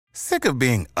Sick of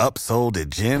being upsold at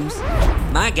gyms?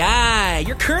 My guy,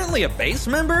 you're currently a base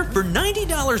member? For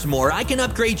 $90 more, I can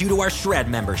upgrade you to our Shred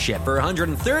membership. For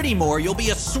 $130 more, you'll be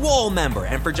a Swole member.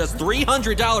 And for just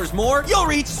 $300 more, you'll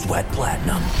reach Sweat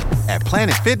Platinum. At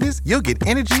Planet Fitness, you'll get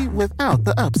energy without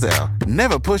the upsell.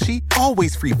 Never pushy,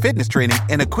 always free fitness training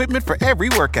and equipment for every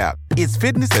workout. It's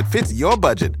fitness that fits your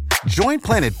budget. Join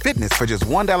Planet Fitness for just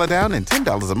 $1 down and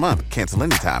 $10 a month. Cancel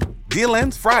anytime. Deal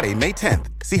ends Friday, May 10th.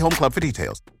 See Home Club for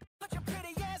details.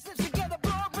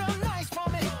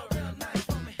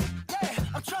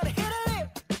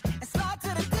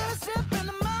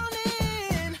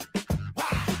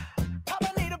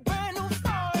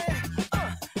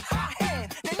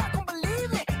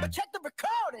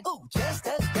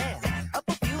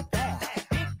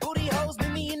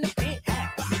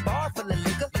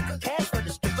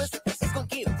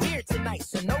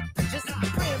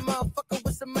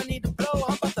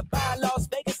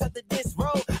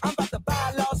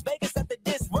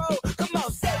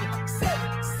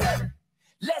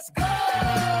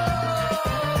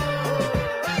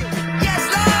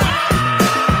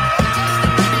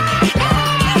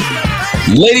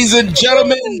 Ladies and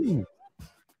gentlemen,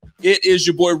 it is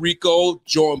your boy Rico,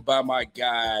 joined by my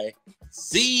guy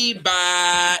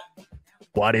Z-Bot.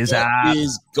 What is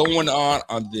going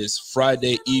on this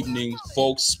Friday evening,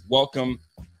 folks? Welcome.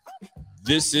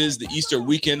 This is the Easter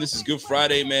weekend. This is Good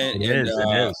Friday, man. It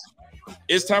is.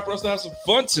 It's time for us to have some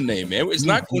fun today, man. It's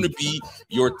not going to be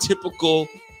your typical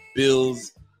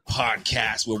Bills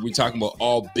podcast where we're talking about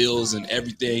all Bills and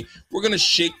everything. We're going to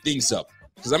shake things up.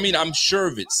 Because, I'm sure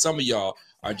of it. Some of y'all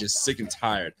are just sick and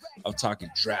tired of talking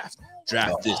draft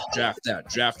this, draft that,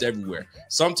 draft everywhere.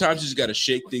 Sometimes you just got to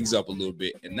shake things up a little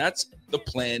bit. And that's the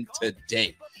plan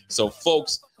today. So,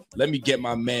 folks, let me get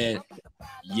my man.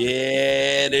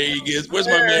 Yeah, there he is. Where's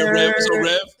my man, Rev? What's up,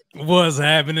 Rev? What's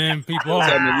happening, people?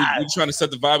 We're trying to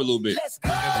set the vibe a little bit.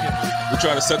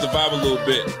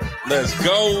 Let's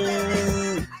go.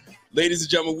 Ladies and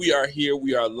gentlemen, we are here.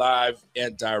 We are live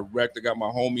and direct. I got my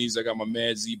homies. I got my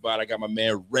man Z-Bot. I got my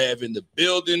man Rev in the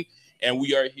building. And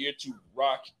we are here to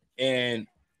rock and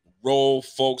roll,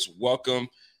 folks. Welcome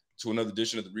to another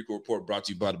edition of the Rico Report brought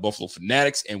to you by the Buffalo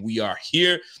Fanatics. And we are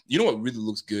here. You know what really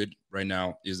looks good right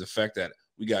now is the fact that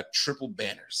we got triple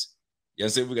banners.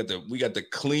 Yes, we got the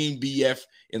clean BF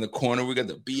in the corner. We got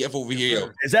the BF over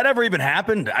here. Has that ever even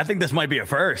happened? I think this might be a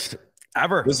first.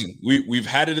 Ever. Listen, we've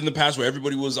had it in the past where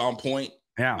everybody was on point.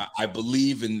 Yeah, I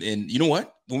believe in you know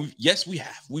what? Yes, we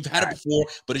have. We've had it before,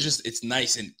 but it's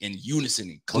nice and unison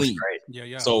and clean.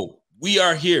 Yeah. So we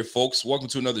are here, folks. Welcome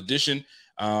to another edition.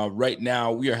 Right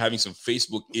now, we are having some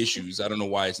Facebook issues. I don't know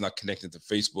why it's not connected to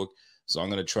Facebook. So I'm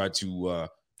gonna try to.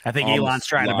 I think Elon's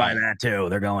trying to buy that too.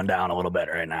 They're going down a little bit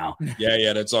right now.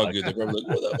 Yeah, that's all good. They're probably like,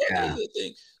 what the fuck is that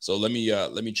thing? So let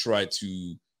me try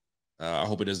to. I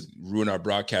hope it doesn't ruin our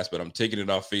broadcast, but I'm taking it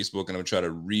off Facebook and I'm going to try to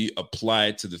reapply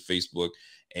it to the Facebook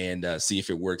and see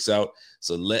if it works out.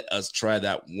 So let us try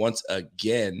that once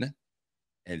again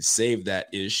and save that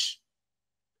ish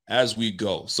as we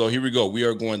go. So here we go. We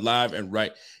are going live and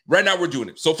right now we're doing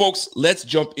it. So folks, let's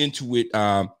jump into it.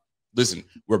 Listen,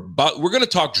 we're going to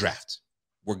talk draft.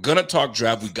 We got to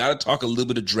talk a little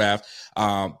bit of draft.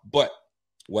 But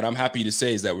what I'm happy to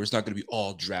say is that it's not going to be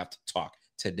all draft talk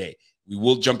today. We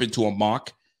will jump into a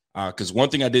mock because one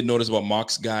thing I did notice about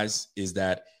mocks, guys, is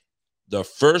that the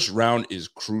first round is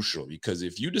crucial because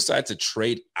if you decide to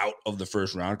trade out of the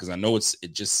first round, because I know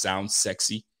it just sounds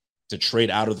sexy to trade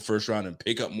out of the first round and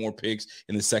pick up more picks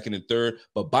in the second and third,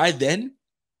 but by then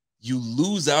you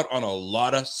lose out on a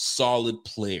lot of solid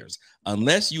players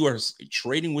unless you are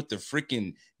trading with the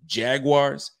freaking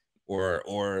Jaguars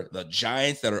or the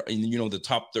Giants that are in the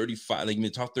top 35, like in the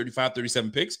top 35,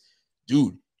 37 picks,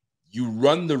 dude. You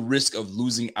run the risk of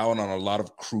losing out on a lot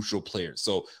of crucial players.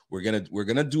 So we're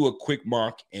gonna do a quick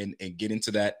mark and get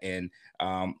into that, and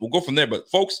we'll go from there. But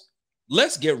folks,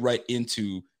 let's get right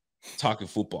into talking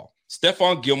football.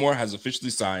 Stephon Gilmore has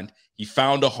officially signed. He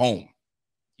found a home.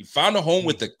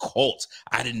 With the Colts.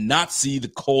 I did not see the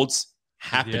Colts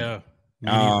happen.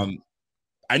 Yeah.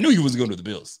 I knew he was going to the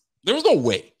Bills. There was no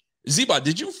way. Z-Bot,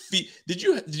 did you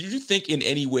think in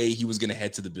any way he was going to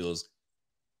head to the Bills?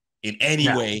 In any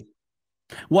way?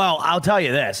 Well, I'll tell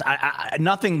you this.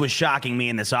 Nothing was shocking me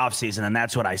in this offseason, and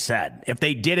that's what I said. If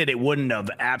they did it, it wouldn't have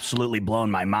absolutely blown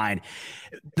my mind.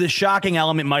 The shocking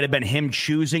element might have been him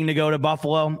choosing to go to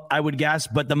Buffalo, I would guess.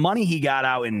 But the money he got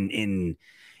out in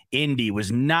Indy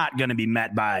was not going to be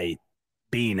met by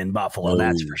being in Buffalo,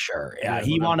 that's for sure.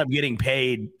 He wound up getting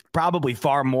paid probably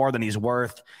far more than he's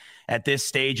worth at this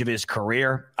stage of his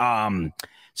career.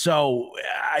 So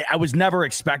I was never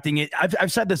expecting it.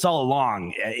 I've said this all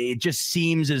along. It just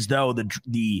seems as though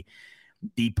the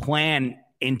plan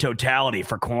in totality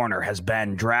for corner has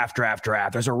been draft.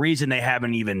 There's a reason they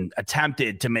haven't even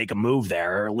attempted to make a move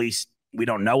there, or at least we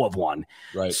don't know of one.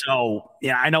 Right. So,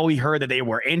 yeah, I know we heard that they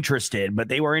were interested, but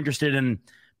they were interested in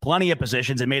plenty of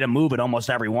positions and made a move at almost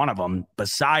every one of them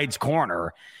besides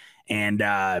corner. And,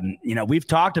 we've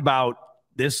talked about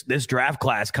this draft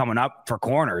class coming up for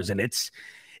corners, and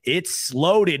it's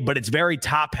loaded, but it's very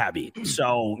top heavy.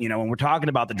 So, when we're talking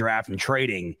about the draft and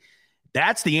trading,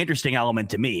 that's the interesting element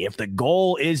to me. If the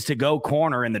goal is to go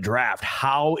corner in the draft,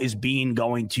 how is Beane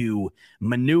going to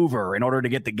maneuver in order to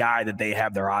get the guy that they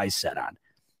have their eyes set on?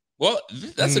 Well,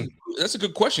 that's a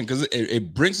good question, because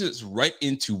it brings us right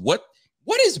into what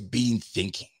is Beane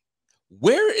thinking?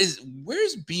 Where's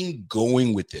Beane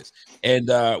going with this?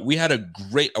 And we had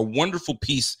a wonderful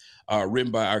piece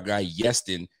written by our guy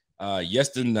Yeston.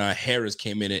 Yeston Harris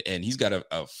came in and he's got a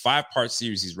 5-part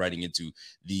series he's writing into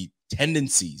the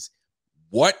tendencies.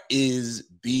 What is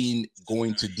Beane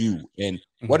going to do? And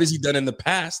what has he done in the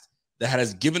past that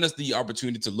has given us the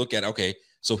opportunity to look at, okay,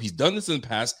 so he's done this in the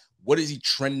past. What is he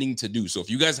trending to do? So if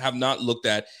you guys have not looked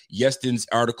at Yeston's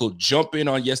article, jump in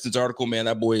on Yeston's article, man.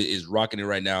 That boy is rocking it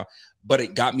right now. But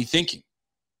it got me thinking.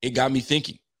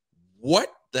 What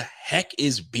the heck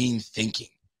is Beane thinking?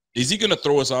 Is he going to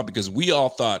throw us off? Because we all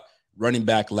thought running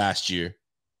back last year,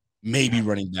 maybe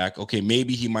running back. Okay,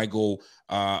 maybe he might go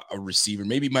a receiver.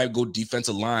 Maybe he might go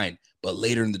defensive line, but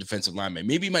later in the defensive lineman.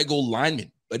 Maybe he might go lineman,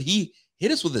 but he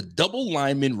hit us with a double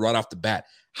lineman right off the bat.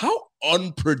 How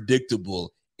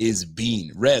unpredictable is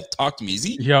Beane? Rev, talk to me. Is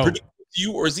he predictable to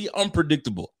you, or is he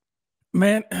unpredictable?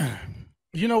 Man,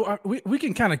 we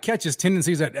can kind of catch his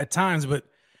tendencies at times, but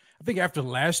I think after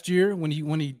last year when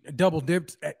he double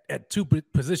dipped at two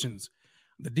positions,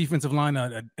 the defensive line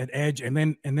at edge and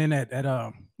then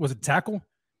at was it tackle?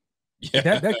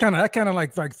 Yeah, that kind of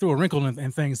like threw a wrinkle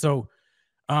in things. So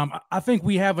I think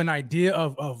we have an idea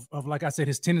of like I said,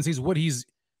 his tendencies, what he's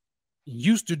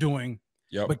used to doing.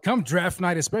 Yep. But come draft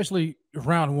night, especially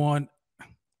round one,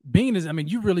 Beane is,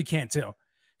 you really can't tell,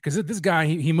 because this guy,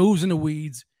 he moves in the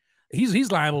weeds.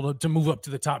 He's liable to move up to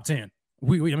the top 10.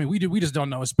 We just don't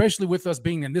know, especially with us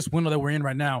being in this window that we're in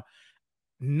right now.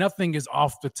 Nothing is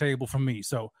off the table for me.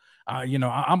 So,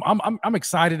 I'm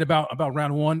excited about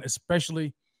round one,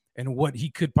 especially and what he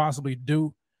could possibly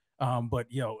do. But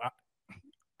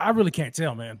I really can't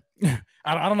tell, man.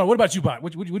 I don't know. What about you, Bot?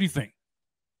 What do you think?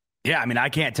 Yeah, I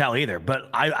can't tell either, but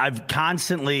I've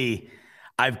constantly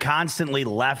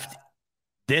left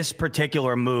this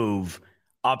particular move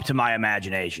up to my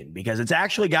imagination, because it's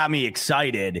actually got me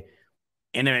excited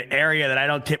in an area that I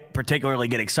don't particularly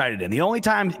get excited in. The only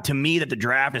time to me that the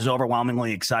draft is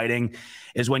overwhelmingly exciting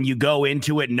is when you go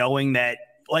into it knowing that,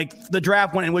 like the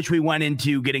draft in which we went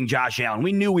into getting Josh Allen,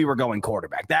 we knew we were going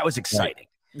quarterback. That was exciting,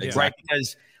 right?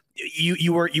 Because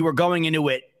you were going into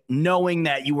it knowing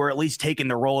that you were at least taking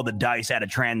the roll of the dice at a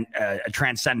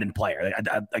transcendent player,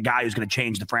 a guy who's going to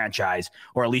change the franchise,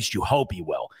 or at least you hope he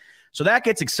will. So that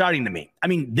gets exciting to me.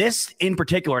 This in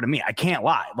particular to me, I can't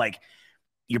lie. Like,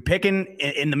 you're picking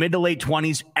in the mid to late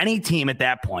 20s, any team at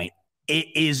that point, it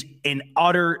is an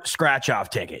utter scratch-off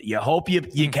ticket. You hope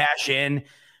you cash in.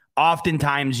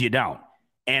 Oftentimes you don't.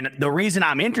 And the reason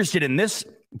I'm interested in this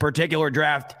particular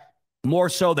draft more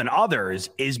so than others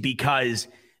is because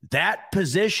that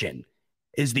position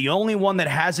is the only one that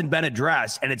hasn't been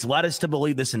addressed, and it's led us to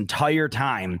believe this entire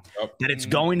time that it's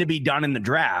going to be done in the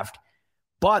draft.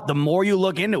 But the more you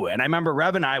look into it, and I remember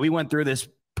Rev and I, we went through this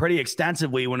pretty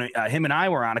extensively when him and I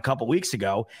were on a couple weeks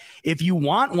ago. If you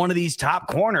want one of these top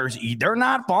corners, they're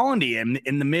not falling to you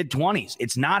in the mid-20s.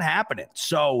 It's not happening.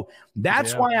 So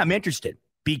that's why I'm interested,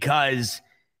 because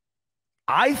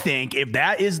I think if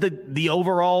that is the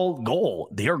overall goal,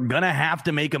 they're going to have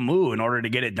to make a move in order to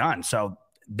get it done. So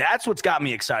that's what's got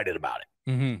me excited about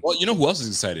it. Mm-hmm. Well, you know who else is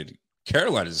excited?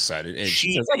 Caroline is excited. And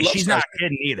she's not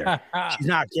kidding either. She's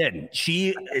not kidding.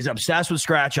 She is obsessed with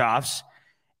scratch-offs.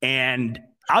 And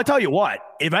I'll tell you what,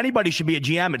 if anybody should be a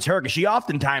GM, it's her, because she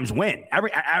oftentimes wins.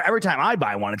 Every time I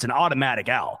buy one, it's an automatic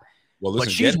L. Well, listen,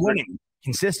 but she's winning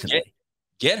consistently.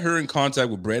 Get her in contact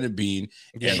with Brandon Beane.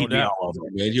 Yeah, she'll be all over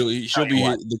it. She'll be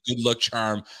the good luck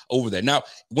charm over there. Now,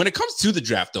 when it comes to the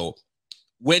draft, though,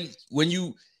 when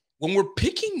we're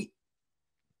picking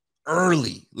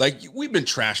early, like we've been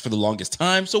trashed for the longest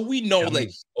time, so we know,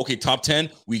 okay, top 10,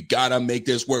 we gotta make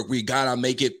this work. We gotta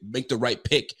make the right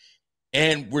pick,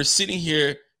 and we're sitting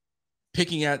here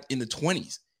picking in the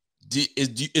 20s.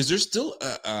 Is there still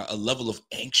a level of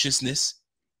anxiousness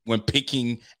when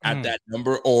picking at that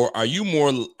number, or are you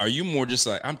more just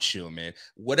like, I'm chill, man.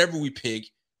 Whatever we pick,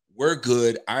 we're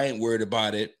good. I ain't worried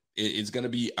about it. It's gonna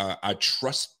be I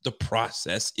trust the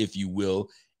process, if you will,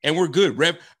 and we're good.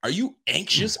 Rev, are you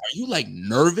anxious? Are you like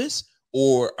nervous,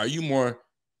 or are you more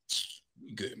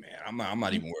good, man? I'm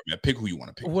not even worried, man. Pick who you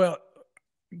want to pick. Well,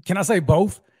 can I say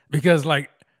both? Because like,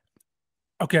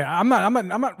 okay, I'm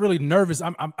not really nervous.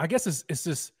 I guess it's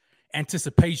just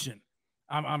anticipation.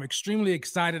 I'm extremely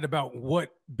excited about what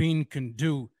Bean can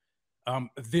do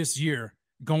this year,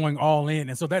 going all in,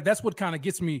 and so that's what kind of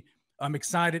gets me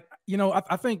excited. You know,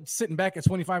 I think sitting back at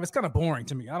 25, it's kind of boring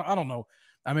to me. I don't know.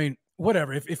 I mean,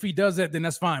 whatever. If he does that, then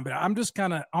that's fine. But I'm just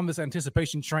kind of on this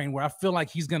anticipation train where I feel like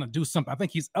he's going to do something. I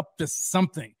think he's up to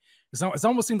something. It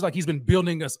almost seems like he's been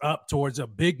building us up towards a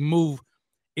big move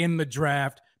in the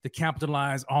draft to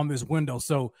capitalize on this window.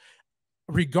 So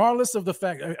regardless of the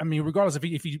fact, regardless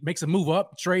if he makes a move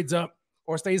up, trades up,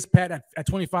 or stays pat at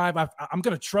 25, I'm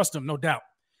going to trust him, no doubt.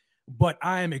 But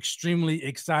I am extremely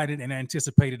excited and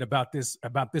anticipated about this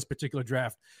particular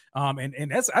draft.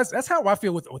 And that's how I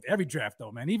feel with every draft,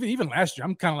 though, man. Even last year,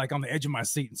 I'm kind of like on the edge of my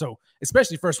seat. And so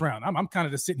especially first round, I'm kind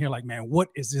of just sitting here like, man, what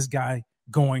is this guy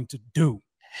going to do?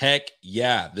 Heck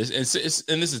yeah. This is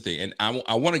the thing. And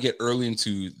I want to get early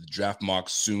into the draft mock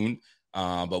soon.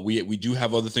 But we do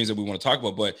have other things that we want to talk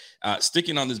about. But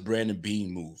sticking on this Brandon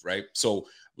Beane move, right? So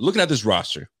we're looking at this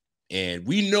roster, and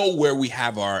we know where we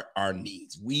have our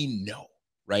needs. We know,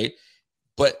 right?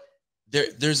 But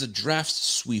there's a draft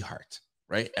sweetheart,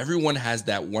 right? Everyone has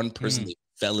that one person they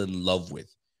fell in love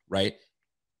with, right?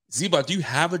 Zeba, do you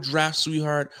have a draft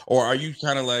sweetheart, or are you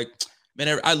kind of like,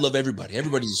 man, I love everybody.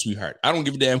 Everybody's a sweetheart. I don't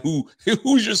give a damn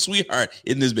who's your sweetheart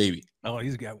in this baby. Oh,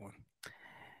 he's got one.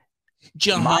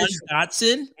 Jahan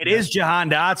Dotson. It is Jahan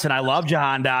Dotson. I love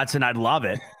Jahan Dotson. I'd love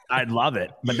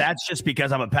it. But that's just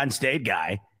because I'm a Penn State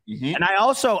guy. Mm-hmm. And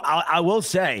I will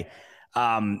say,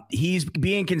 he's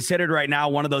being considered right now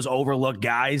one of those overlooked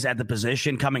guys at the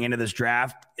position coming into this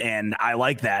draft. And I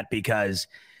like that because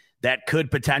that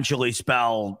could potentially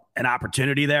spell an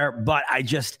opportunity there. But I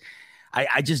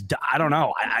don't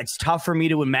know. It's tough for me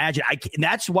to imagine.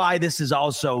 That's why this is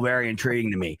also very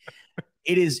intriguing to me.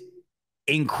 It is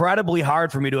incredibly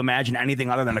hard for me to imagine anything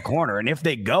other than a corner. And if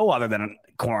they go other than a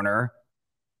corner,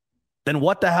 then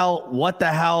what the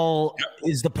hell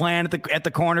is the plan at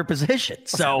the corner position?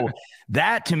 So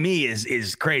that to me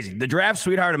is crazy. The draft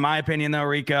sweetheart, in my opinion, though,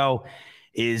 Rico,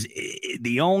 is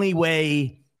the only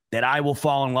way that I will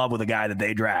fall in love with a guy that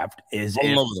they draft is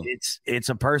it's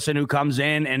a person who comes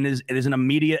in and is an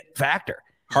immediate factor.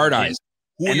 Hard eyes.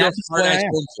 Who are your hard eyes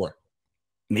going for?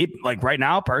 Me, like right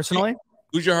now, personally.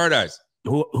 Who's your hard eyes?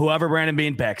 Whoever Brandon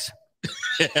Beane picks.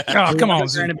 Oh, come on.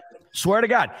 Swear to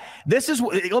God. This is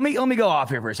let me go off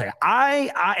here for a second.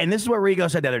 I and this is what Rico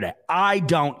said the other day. I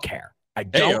don't care. I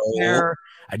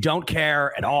don't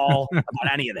care at all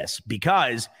about any of this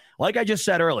because, like I just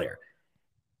said earlier,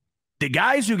 the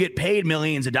guys who get paid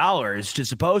millions of dollars to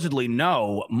supposedly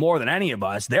know more than any of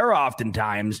us, they're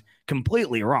oftentimes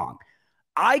completely wrong.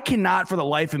 I cannot for the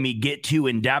life of me get too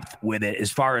in depth with it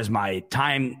as far as my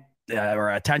time or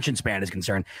attention span is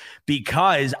concerned,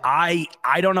 because I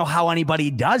don't know how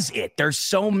anybody does it. There's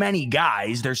so many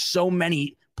guys, there's so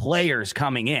many players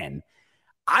coming in.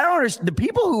 I don't understand. The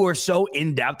people who are so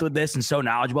in depth with this and so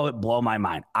knowledgeable, it blow my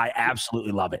mind. I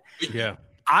absolutely love it. Yeah.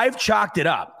 I've chalked it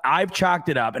up,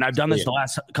 and I've done this the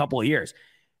last couple of years.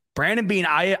 Brandon Beane,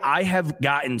 I have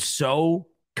gotten so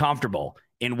comfortable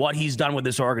in what he's done with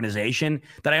this organization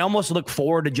that I almost look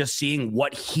forward to just seeing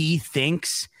what he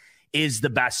thinks is the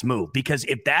best move. Because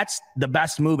if that's the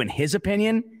best move in his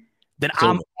opinion, then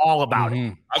I'm all about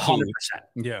it. 100%.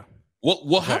 Yeah.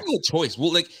 Well, having a choice.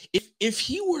 Well, like if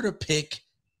he were to pick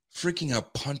freaking a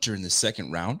punter in the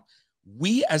second round,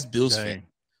 we as Bills fans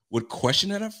would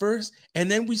question it at first,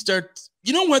 and then we start,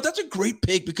 you know what? That's a great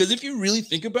pick, because if you really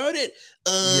think about it,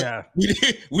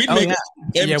 we'd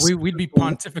be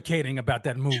pontificating about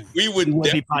that move. We would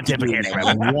be pontificating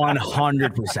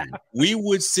 100%. We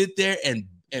would sit there and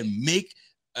make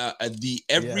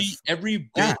every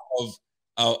bit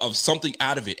of something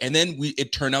out of it, and then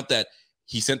it turned out that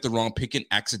he sent the wrong pick in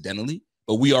accidentally,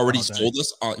 but we already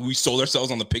sold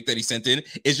ourselves on the pick that he sent in.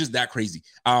 It's just that crazy.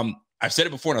 I've said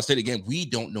it before and I'll say it again. We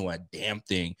don't know a damn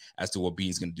thing as to what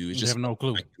Beane's going to do. It's just have no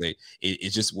clue.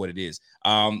 It's just what it is.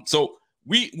 So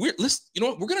we're going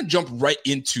to jump right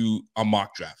into a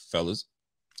mock draft, fellas.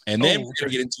 And then we're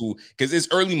going to get into, because it's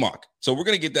early mock. So we're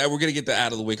going to get that. We're going to get that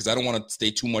out of the way, because I don't want to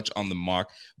stay too much on the mock,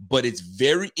 but it's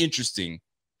very interesting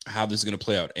how this is going to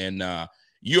play out. And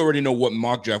you already know what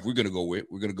mock draft we're going to go with.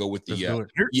 We're going to go with the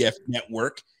EF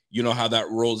Network. You know how that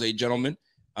rolls, gentlemen.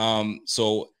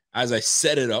 So as I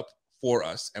set it up for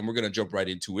us, and we're gonna jump right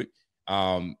into it.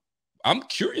 I'm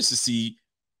curious to see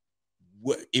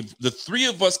what if the three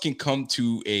of us can come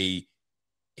to a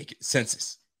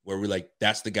consensus where we're like,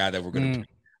 that's the guy that we're gonna pick.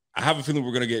 I have a feeling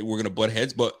we're gonna butt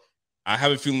heads, but I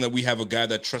have a feeling that we have a guy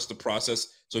that trusts the process,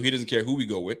 so he doesn't care who we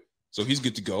go with, so he's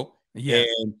good to go. Yeah,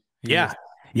 and,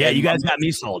 you guys got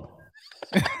me sold.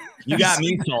 You got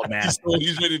me sold, man.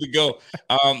 He's ready to go.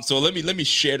 So let me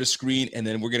share the screen, and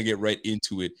then we're gonna get right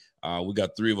into it. We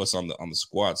got three of us on the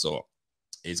squad, so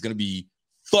it's gonna be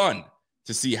fun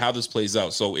to see how this plays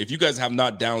out. So if you guys have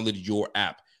not downloaded your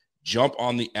app, jump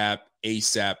on the app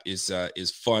ASAP.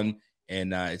 Is fun,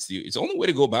 and it's the only way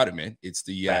to go about it, man. It's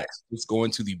it's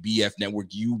going to the BF Network.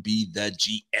 You be the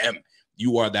GM.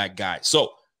 You are that guy.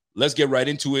 So let's get right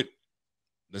into it.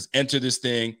 Let's enter this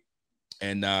thing,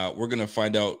 and we're gonna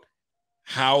find out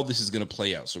how this is gonna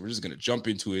play out. So we're just gonna jump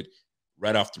into it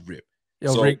right off the rip.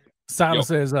 Yo, so, Rick, Silas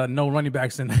says no running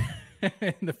backs in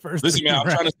the first. Listen, man, I'm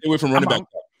trying to stay away from running back.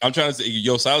 I'm trying to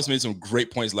say, Silas made some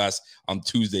great points on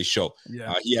Tuesday's show.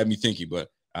 Yeah. He had me thinking, but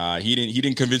he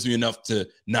didn't convince me enough to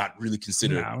not really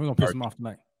consider. Nah, we're gonna piss him off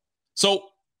tonight. So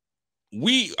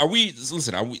we got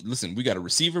a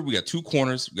receiver, we got two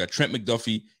corners, we got Trent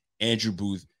McDuffie, Andrew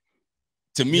Booth.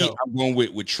 To me, I'm going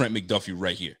with Trent McDuffie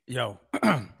right here. Love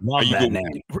that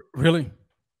name. Really?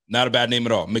 Not a bad name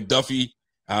at all. McDuffie.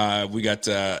 We got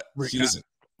listen.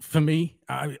 For me,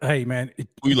 hey man,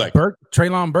 who you like?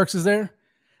 Treylon Burks is there.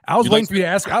 I was waiting for you to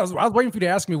ask. I was waiting for you to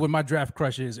ask me what my draft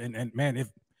crush is, and man,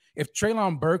 if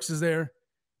Treylon Burks is there,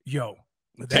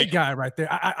 that guy right there.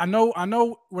 I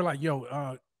know we're like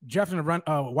drafting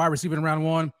a wide receiver in round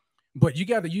one, but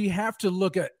you have to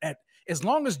look at as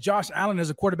long as Josh Allen is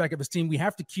a quarterback of his team, we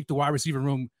have to keep the wide receiver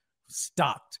room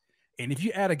stocked. And if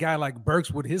you add a guy like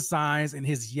Burks with his size and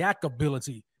his yak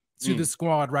ability to the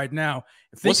squad right now,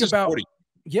 think about 40?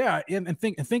 And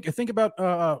think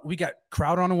about we got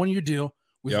Crowder on a 1-year deal.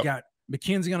 We've got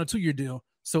McKenzie on a 2-year deal.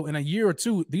 So in a year or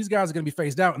two, these guys are going to be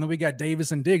phased out, and then we got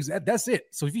Davis and Diggs. That's it.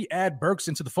 So if you add Burks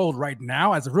into the fold right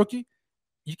now as a rookie,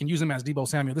 you can use him as Deebo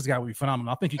Samuel. This guy would be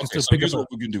phenomenal. I think you can still pick up. What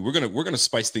we can do. We're gonna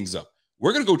spice things up.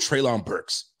 We're gonna go Treylon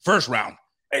Burks first round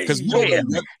because we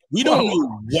don't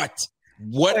know what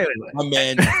my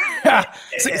man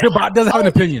doesn't have an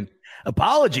opinion.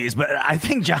 Apologies, but I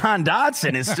think Jahan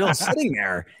Dotson is still sitting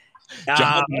there.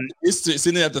 Jahan is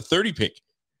sitting at the 30 pick.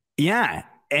 Yeah,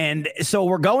 and so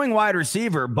we're going wide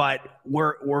receiver, but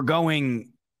we're going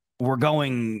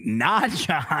not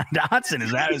Jahan Dotson.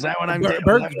 Is that what I'm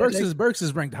saying? Burks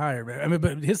is ranked higher, man. I mean,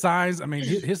 but his size and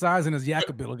his yak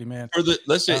ability, man.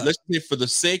 Let's say for the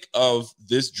sake of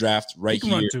this draft right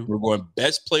here, we're going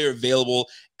best player available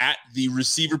at the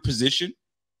receiver position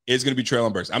is going to be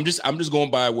Treylon Burks. I'm just going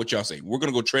by what y'all say. We're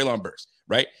going to go Treylon Burks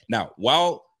right now.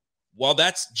 While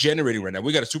that's generating right now,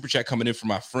 we got a super chat coming in from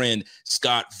my friend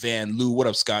Scott Van Loo. What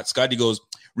up, Scott? Scotty goes,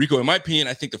 Rico, in my opinion,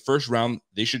 I think the first round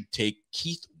they should take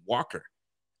Keith Walker.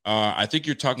 I think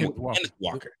you're talking about Kenneth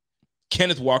Walker.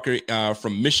 Kenneth Walker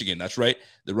from Michigan. That's right.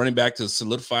 The running back to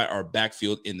solidify our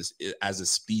backfield as a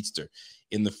speedster.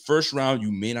 In the first round, you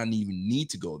may not even need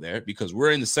to go there because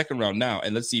we're in the second round now,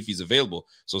 and let's see if he's available.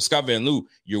 So Scott Van Loo,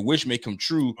 your wish may come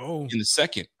true in the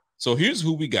second. So here's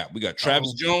who we got. We got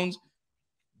Travis Jones,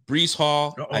 Breece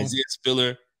Hall, Isaiah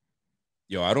Spiller.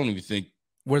 I don't even think.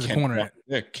 Where's the corner at?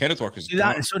 Yeah, Kenneth Walker's.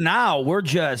 So now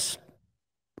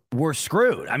we're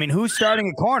screwed. I mean, who's starting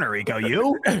a corner, Rico?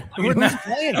 You? Who's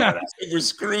playing on us? We're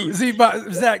screwed. See,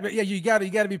 Zach, you got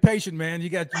to be patient, man. You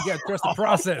got to trust the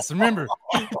process. Remember,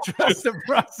 trust the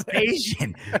process.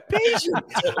 Patient.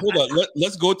 Hold on.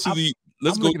 Let's go to the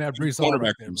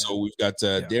cornerback room. So we've got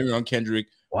Darion Kendrick.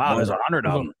 Wow, there's 100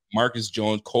 of them. Marcus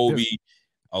Jones, Kobe,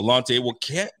 Alontae. Well,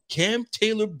 Cam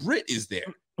Taylor Britt is there.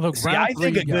 Look, I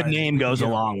think a good name goes a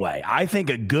long way. I think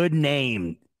a good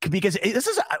name, because this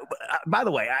is, by the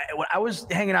way, I was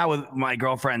hanging out with my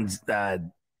girlfriend's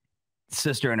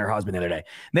sister and her husband the other day.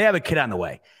 They have a kid on the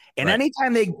way. And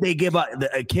anytime they give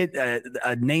a kid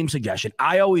a name suggestion,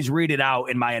 I always read it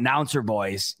out in my announcer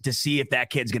voice to see if that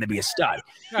kid's going to be a stud.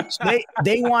 So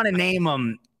they want to name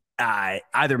him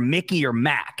either Mickey or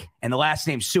Mac, and the last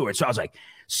name's Seward. So I was like,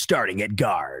 starting at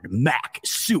guard, Mac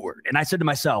Seward. And I said to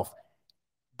myself,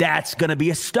 that's going to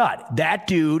be a stud. That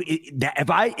dude,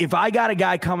 if I got a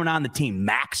guy coming on the team,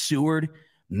 Mac Seward,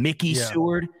 Mickey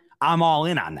Seward, I'm all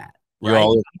in on that. Right?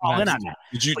 I'm all in on that.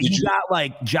 You got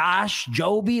like Josh,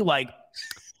 Joby, like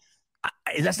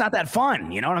that's not that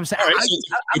fun. You know what I'm saying? Right,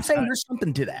 I'm saying there's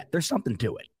something to that. There's something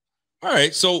to it. All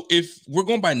right. So if we're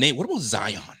going by name, what about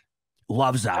Zion?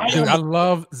 Love Zion. Dude, I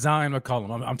love Zion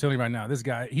McCollum. I'm telling you right now, this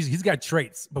guy, he's got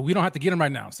traits, but we don't have to get him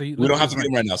right now. See, we don't have to get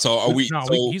him right now. So are we? No,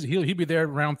 so, he'll be there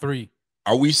round 3.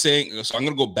 Are we saying? So I'm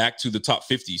going to go back to the top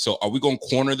 50. So are we going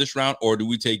corner this round, or do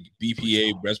we take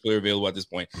BPA best player available at this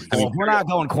point? Well, if we're not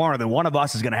going corner, then one of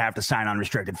us is going to have to sign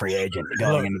unrestricted free agent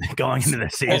going into the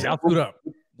season. I'll put up.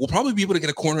 We'll probably be able to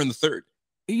get a corner in the 3rd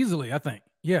easily. I think.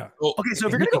 Yeah. Okay, so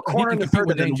if you're going to go corner in the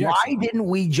 3rd, then why didn't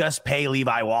we just pay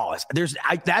Levi Wallace? There's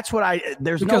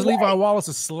because Levi Wallace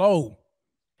is slow.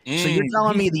 So you're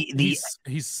telling me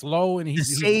he's slow and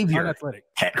he's savior athletic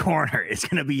at corner is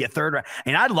going to be a 3rd round,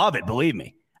 and I'd love it. Believe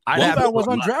me, Levi was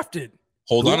undrafted.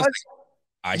 Hold on a second.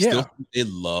 I still think they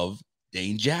love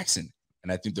Dane Jackson,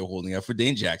 and I think they're holding out for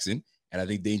Dane Jackson, and I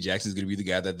think Dane Jackson is going to be the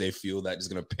guy that they feel that is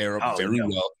going to pair up very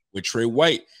well with Trey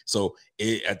White. So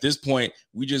at this point,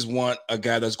 we just want a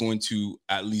guy that's going to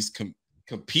at least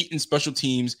compete in special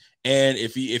teams, and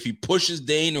if he pushes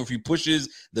Dane or if he pushes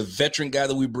the veteran guy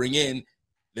that we bring in,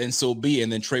 then so be.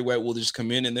 And then Trey White will just come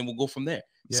in, and then we'll go from there.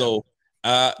 Yeah. So,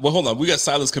 well, hold on. We got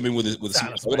Silas come in with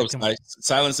Silas. Hold up,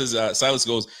 Silas says, Silas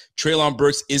goes, Treylon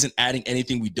Burks isn't adding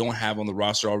anything we don't have on the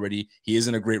roster already. He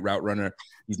isn't a great route runner.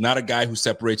 He's not a guy who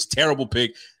separates. Terrible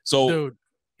pick. So, dude,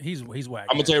 he's whack.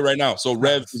 I'm gonna tell you right now. So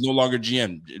Rev is no longer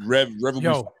GM. Rev will be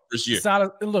first year.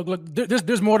 Silas, look.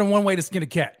 There's more than one way to skin a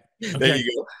cat. Okay? There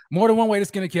you go. More than one way to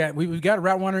skin a cat. We've got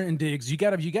route runner and Diggs. You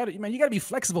gotta, man. You gotta be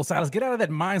flexible, Silas. Get out of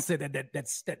that mindset.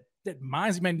 That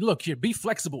mindset, man. Look here, be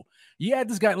flexible. You had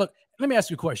this guy. Look, let me ask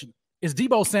you a question. Is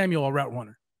Deebo Samuel a route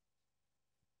runner?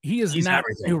 He's not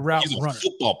everything. A route runner.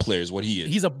 Football player is what he is.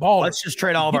 He's a baller. Let's just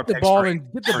trade all of our picks.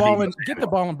 Get the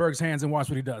ball in Berg's hands and watch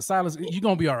what he does. Silas, you're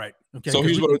gonna be all right. Okay. So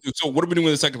here's what we do. So what are we doing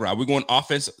in the second round? We're going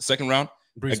offense second round.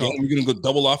 Again, we're gonna go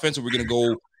double offense, or we're gonna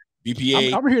go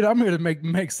BPA. I'm here to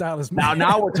make Silas.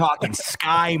 Now we're talking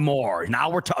Sky Moore.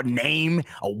 Now we're talking name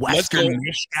a Western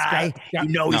Mish guy.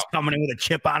 He's coming in with a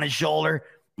chip on his shoulder.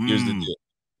 Here's the deal.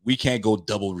 We can't go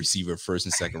double receiver first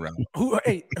and second round.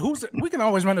 We can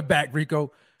always run it back,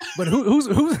 Rico. But who's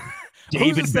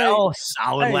David Bell?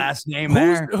 Solid last name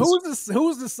there.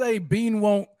 Who's to say Bean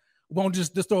won't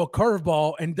just throw a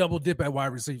curveball and double dip at wide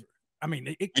receiver? I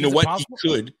mean, you know what? He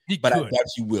could, but I doubt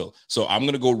he will. So I'm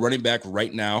going to go running back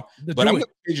right now. But I'm going to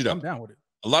change it up. I'm down with it.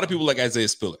 A lot of people like Isaiah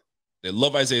Spiller. They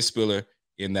love Isaiah Spiller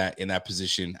in that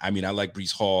position. I mean, I like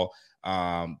Breece Hall.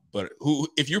 But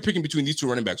if you're picking between these two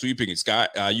running backs, who are you picking? Scott,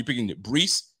 you picking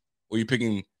Breece or you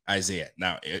picking Isaiah?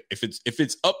 Now, if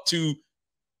it's up to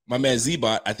my man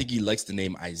Z-Bot, I think he likes the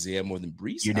name Isaiah more than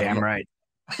Breece. You're damn right.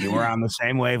 You were on the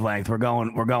same wavelength. We're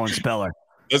going Spiller.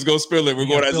 Let's go Spiller. We're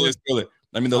going Isaiah Spiller.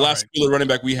 I mean, the last Spiller running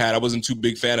back we had, I wasn't too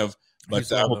big fan of, but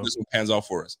I hope this one pans out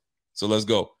for us. So let's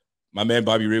go. My man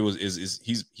Bobby Ray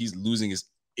he's losing his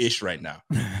ish right now.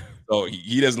 So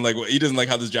he doesn't like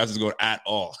how this draft is going at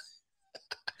all.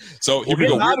 So here we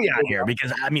go. Bobby on here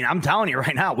because I mean, I'm telling you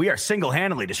right now, we are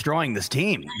single-handedly destroying this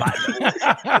team.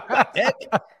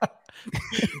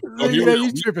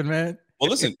 You tripping, man. Well,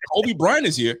 listen, Kobe Bryant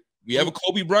is here. We have a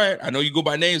Kobe Bryant. I know you go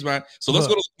by names, man. So let's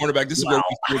go to the cornerback. This is where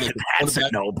we feel that's a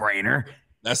no-brainer.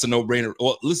 That's a no-brainer.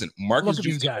 Well, listen, Marcus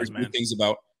Jones has heard good things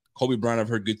about. Kobe Bryant, I've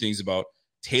heard good things about.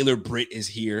 Taylor Britt is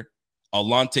here.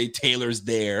 Alontae Taylor's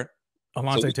there.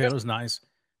 Alontae Taylor's nice.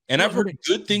 And I've heard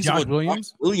good things about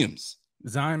Williams.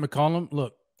 Zion McCollum.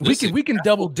 Look, listen, we can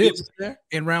double dip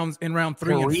in round 3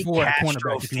 and 4 at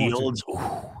cornerback if you want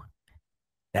to.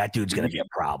 That dude's going to be a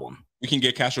problem. We can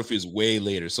get Castro Fields way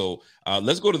later. So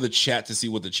let's go to the chat to see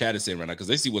what the chat is saying right now because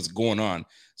they see what's going on.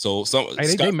 So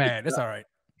they mad. That's all right.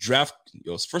 Draft.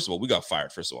 First of all, we got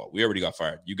fired. First of all, we already got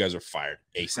fired. You guys are fired.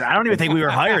 ASAP. I don't even think we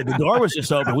were hired. The door was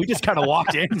just open. We just kind of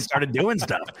walked in and started doing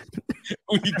stuff.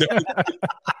 We don't.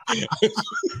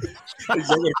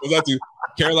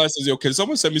 Caroline says, "Yo, can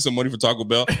someone send me some money for Taco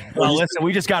Bell?" Well, listen,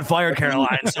 we just got fired,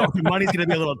 Caroline, so money's going to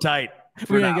be a little tight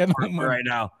for right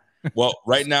now. Well,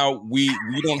 right now we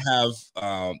don't have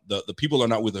the people are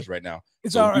not with us right now.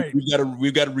 It's all right.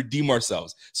 We've got to redeem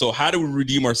ourselves. So how do we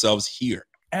redeem ourselves here?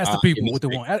 Ask the people what they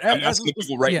want. Ask the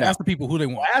people right now. Ask the people who they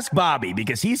want. Ask Bobby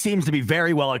because he seems to be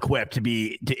very well equipped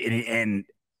and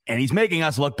he's making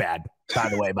us look bad. By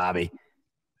the way, Bobby.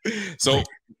 So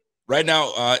right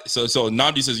now, so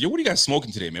Nandi says, "Yo, what do you guys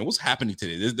smoking today, man? What's happening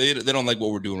today?" They don't like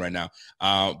what we're doing right now.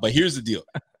 But here's the deal: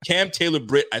 Cam Taylor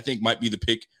Britt, I think, might be the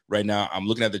pick right now. I'm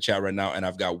looking at the chat right now, and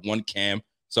I've got one Cam.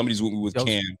 Somebody's with me with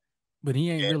Cam, but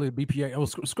he ain't really a BPA. Oh,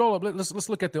 scroll up. Let's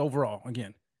look at the overall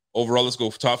again. Overall, let's go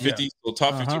for top 50. Yeah. So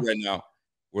top 50 right now,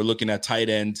 we're looking at tight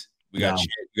end. We got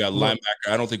linebacker.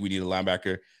 I don't think we need a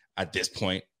linebacker at this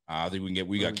point. I think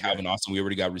we got Calvin Austin. We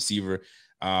already got receiver.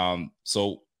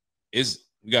 So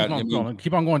we got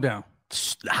keep on going down.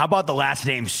 How about the last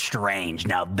name Strange?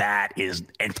 Now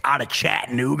it's out of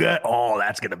Chattanooga. Oh,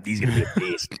 he's gonna be a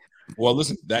beast. Well,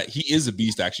 listen, that he is a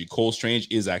beast. Actually, Cole Strange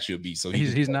is actually a beast. So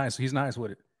he's nice. He's nice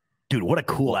with it. Dude, what a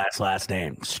cool ass last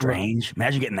name, Strange.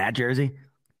 Imagine getting that jersey.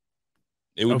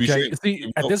 It would be.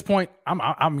 See, at this point,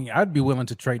 I'd be willing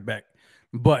to trade back,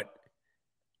 but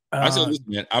I said, listen,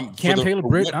 man, Cam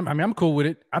Taylor-Britt. I'm cool with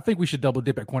it. I think we should double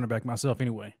dip at cornerback myself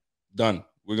anyway. Done.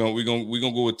 We're gonna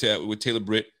go with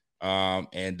Taylor-Britt.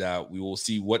 And we will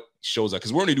see what shows up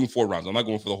because we're only doing 4 rounds. I'm not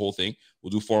going for the whole thing. We'll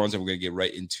do 4 rounds and we're gonna get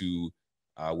right into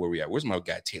where we at. Where's my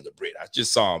guy Taylor-Britt? I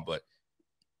just saw him, but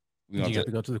you have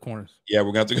to go to the corners. Yeah,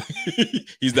 we're gonna have to go.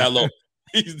 He's that low.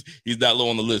 he's that low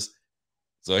on the list.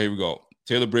 So here we go.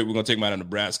 Taylor-Britt, we're gonna take him out of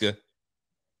Nebraska.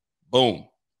 Boom.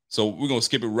 So we're gonna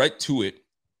skip it right to it.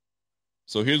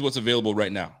 So here's what's available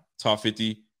right now. Top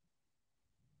 50.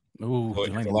 Ooh, a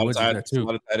lot of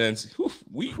tight ends.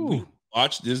 We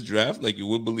watch this draft like you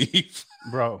would believe,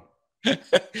 bro.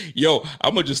 Yo,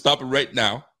 I'm gonna just stop it right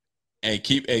now and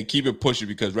keep it pushing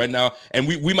because right now, and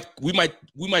we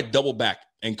might double back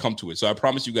and come to it. So I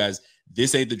promise you guys,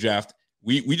 this ain't the draft.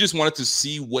 We just wanted to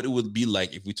see what it would be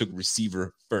like if we took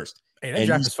receiver first. Hey, that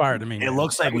draft is fire to me. It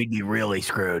looks like we'd be really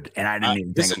screwed, and I didn't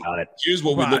even think about it. Here's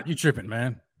what we look. You tripping,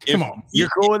 man? Come on, you're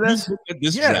cool with this?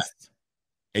 Yes. Draft,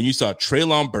 and you saw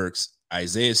Treylon Burks,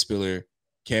 Isaiah Spiller,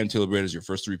 Cam Taylor-Britt as your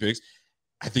first 3 picks.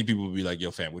 I think people will be like,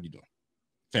 yo, fam, what are you doing?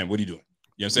 Fam, what are you doing?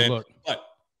 You know what I'm saying? Look. But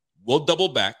we'll double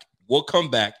back. We'll come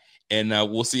back, and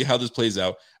we'll see how this plays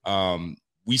out.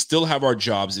 We still have our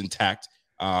jobs intact,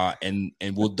 and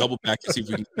we'll double back and see if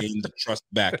we can gain the trust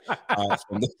back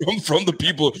from the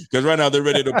people, because right now they're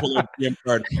ready to pull a DM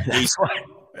card.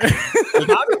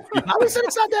 Bobby said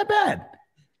it's not that bad.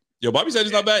 Yo, Bobby said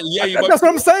it's not bad. Yeah, that's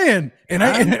what I'm saying.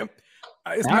 And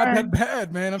it's not that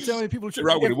bad, man. I'm telling you, people.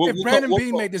 If Brandon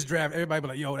Beane made this draft, everybody be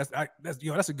like, "Yo,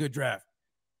 that's a good draft."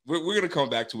 We're gonna come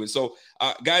back to it. So,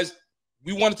 guys,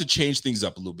 we wanted to change things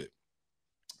up a little bit,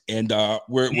 and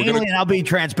we're gonna. And I'll be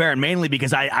transparent, mainly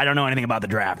because I don't know anything about the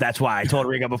draft. That's why I told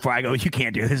Rico before I go, you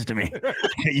can't do this to me.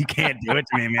 You can't do it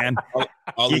to me, man.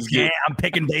 You can't. I'm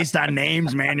picking based on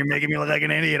names, man. You're making me look like an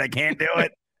idiot. I can't do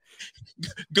it.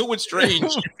 Go with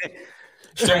Strange.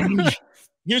 Strange.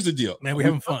 Here's the deal, man. We're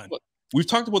having fun. We've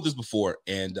talked about this before,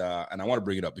 and I want to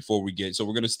bring it up before we get. So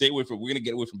we're going to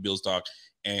get away from Bills talk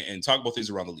and talk about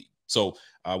things around the league. So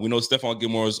we know Stephon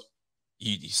Gilmore's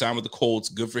he signed with the Colts.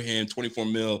 Good for him. 24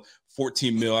 mil,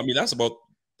 14 mil. I mean, that's about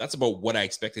what I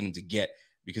expected him to get,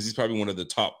 because he's probably one of the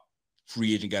top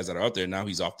free agent guys that are out there. Now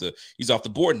he's off the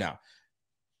board now.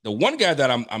 The one guy that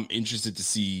I'm interested to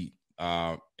see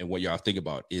and what y'all think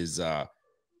about is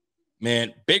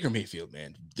man, Baker Mayfield,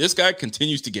 man. This guy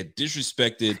continues to get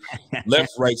disrespected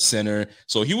left, right, center.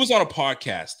 So he was on a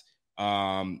podcast,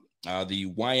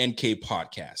 the YNK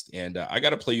podcast. And I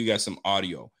got to play you guys some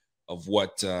audio of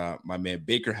what my man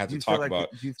Baker had to talk about.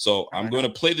 So I'm going to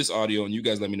play this audio, and you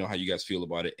guys let me know how you guys feel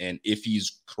about it and if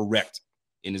he's correct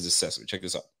in his assessment. Check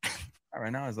this out.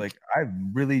 Right now, it's like I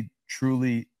really,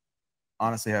 truly,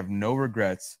 honestly have no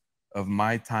regrets of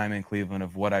my time in Cleveland,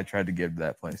 of what I tried to give to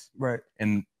that place. Right.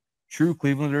 And true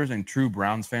Clevelanders and true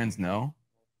Browns fans know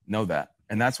that.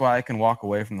 And that's why I can walk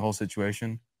away from the whole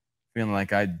situation feeling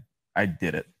like I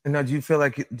did it. And now do you feel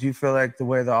like the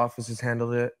way the office has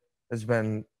handled it has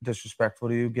been disrespectful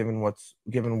to you, given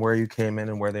where you came in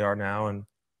and where they are now? And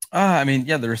I mean,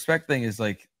 yeah, the respect thing is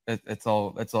like it's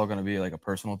all going to be like a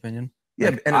personal opinion. Yeah,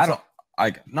 like, and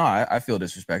I feel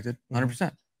disrespected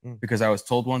 100% because I was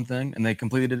told one thing and they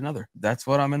completely did another. That's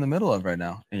what I'm in the middle of right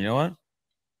now. And you know what?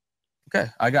 Okay,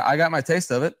 I got my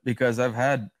taste of it because I've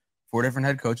had 4 different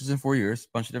head coaches in 4 years, a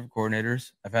bunch of different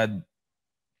coordinators. I've had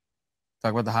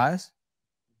talk about the highs.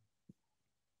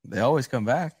 They always come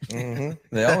back. Mm-hmm.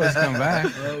 They always come back.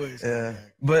 Yeah.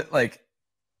 But like,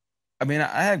 I mean,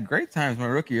 I had great times my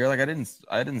rookie year. Like I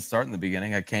didn't start in the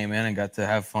beginning. I came in and got to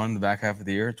have fun the back half of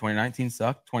the year. 2019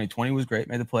 sucked. 2020 was great.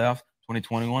 Made the playoffs.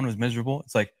 2021 was miserable.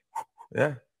 It's like,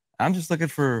 yeah, I'm just looking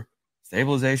for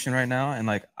stabilization right now. And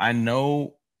like, I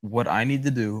know what I need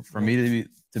to do for me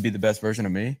to be the best version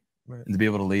of me, right, and to be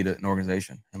able to lead an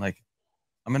organization. And like,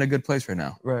 I'm in a good place right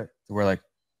now, right? To where like,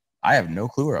 I have no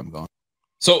clue where I'm going.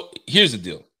 So here's the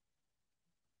deal.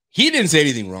 He didn't say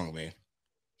anything wrong, man.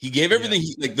 He gave everything.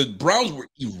 Like the Browns were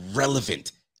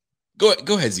irrelevant. Go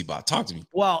ahead, Z-Bot. Talk to me.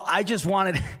 Well, I just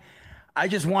wanted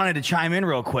to chime in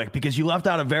real quick because you left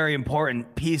out a very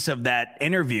important piece of that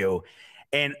interview.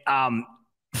 And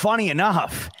funny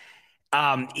enough,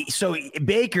 so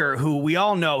Baker, who we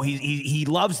all know, he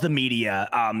loves the media.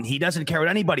 He doesn't care what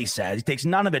anybody says. He takes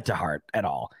none of it to heart at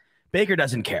all. Baker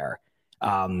doesn't care.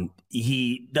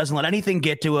 He doesn't let anything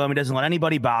get to him. He doesn't let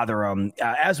anybody bother him.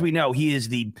 As we know, he is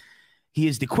the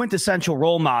quintessential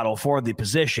role model for the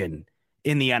position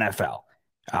in the NFL,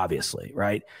 obviously,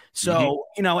 right? So,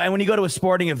 and when you go to a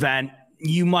sporting event,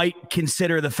 you might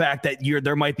consider the fact that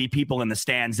there might be people in the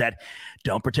stands that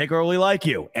don't particularly like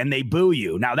you and they boo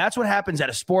you. Now, that's what happens at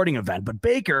a sporting event. But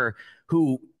Baker,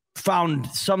 who found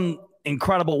some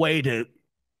incredible way to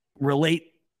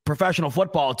relate professional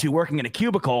football to working in a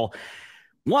cubicle,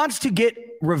 wants to get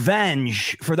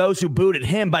revenge for those who booed at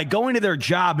him by going to their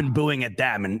job and booing at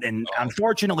them. And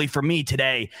unfortunately for me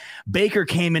today, Baker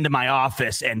came into my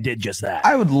office and did just that.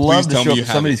 I would love to show up to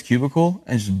somebody's cubicle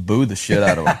and just boo the shit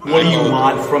out of them. What do you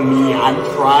want from me? I'm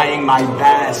trying my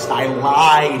best. I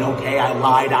lied, okay? I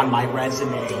lied on my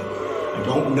resume. I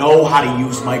don't know how to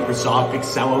use Microsoft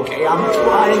Excel, okay? I'm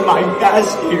trying my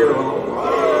best here, all right?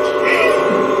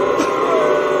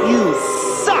 You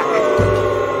suck!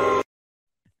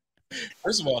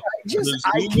 First of all,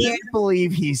 I can't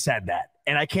believe he said that.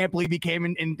 And I can't believe he came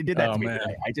and did that to me man.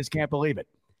 today. I just can't believe it.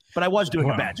 But I was doing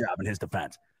a bad job in his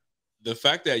defense. The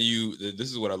fact that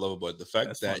this is what I love about it, the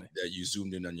fact that you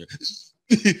zoomed in on your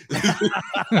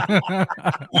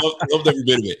loved every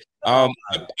bit of it. I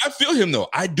feel him though.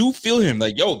 I do feel him.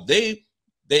 Like, yo, they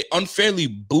unfairly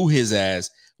boo his ass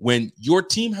when your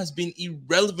team has been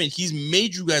irrelevant. He's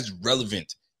made you guys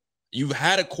relevant. You've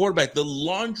had a quarterback, the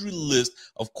laundry list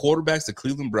of quarterbacks the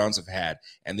Cleveland Browns have had,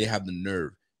 and they have the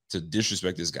nerve to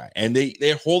disrespect this guy. And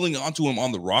they're holding on to him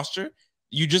on the roster.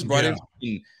 You just brought in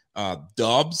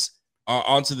Dobbs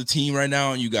onto the team right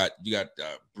now, and you got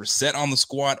Brissett on the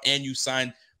squad, and you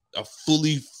signed a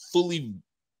fully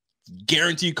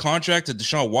guaranteed contract to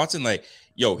Deshaun Watson. Like,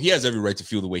 yo, he has every right to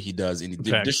feel the way he does. And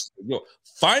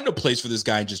find a place for this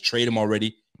guy and just trade him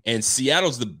already. And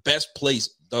Seattle's the best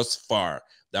place thus far.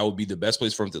 That would be the best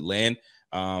place for him to land.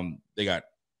 They got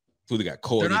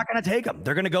Cole. They're not going to take him.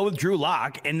 They're going to go with Drew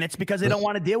Lock, and it's because they don't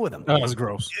want to deal with him. Oh, that's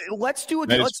gross. Let's do a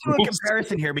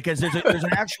comparison here, because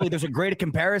there's a great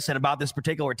comparison about this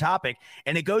particular topic,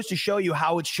 and it goes to show you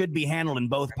how it should be handled in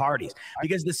both parties.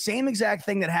 Because the same exact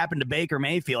thing that happened to Baker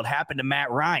Mayfield happened to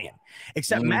Matt Ryan,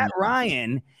 except Matt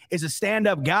Ryan is a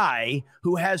stand-up guy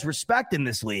who has respect in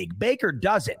this league. Baker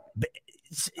doesn't.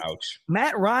 Ouch.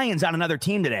 Matt Ryan's on another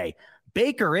team today.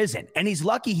 Baker isn't, and he's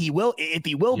lucky he will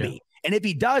be. And if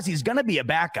he does, he's going to be a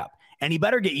backup. And he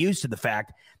better get used to the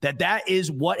fact that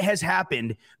is what has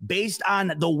happened based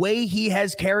on the way he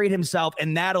has carried himself,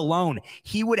 and that alone.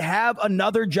 He would have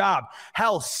another job.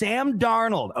 Hell, Sam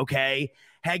Darnold, okay,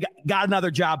 had got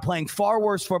another job playing far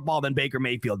worse football than Baker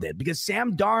Mayfield did, because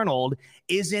Sam Darnold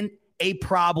isn't a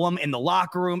problem in the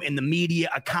locker room, in the media,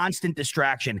 a constant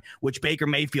distraction, which Baker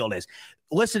Mayfield is.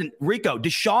 Listen, Rico,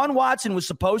 Deshaun Watson was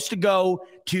supposed to go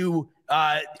to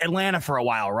Atlanta for a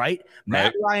while, right?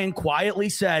 Matt Ryan quietly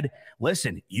said,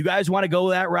 listen, you guys want to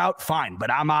go that route? Fine,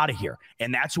 but I'm out of here.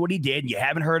 And that's what he did. You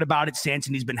haven't heard about it since,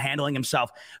 and he's been handling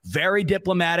himself very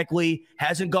diplomatically,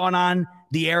 hasn't gone on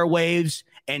the airwaves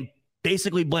and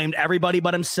basically blamed everybody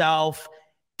but himself.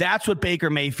 That's what Baker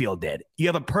Mayfield did. You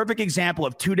have a perfect example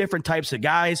of two different types of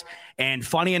guys. And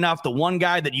funny enough, the one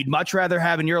guy that you'd much rather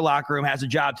have in your locker room has a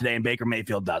job today, and Baker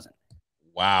Mayfield doesn't.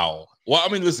 Wow. Well,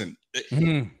 I mean, listen,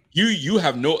 you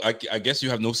have I guess you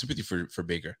have no sympathy for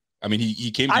Baker. I mean, he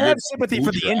came. I have sympathy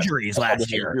for the injuries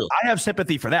last year. I have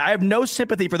sympathy for that. I have no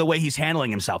sympathy for the way he's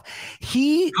handling himself.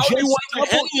 He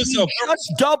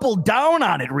just doubled down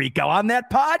on it, Rico, on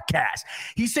that podcast.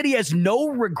 He said he has no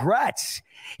regrets.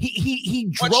 He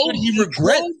drove Odell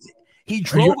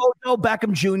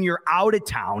Beckham Jr. out of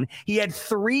town. He had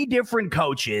 3 different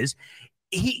coaches.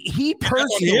 He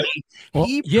personally,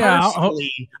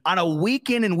 on a week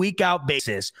in and week out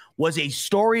basis, was a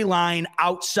storyline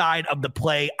outside of the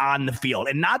play on the field.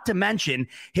 And not to mention,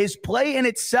 his play in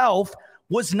itself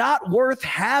was not worth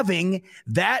having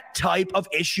that type of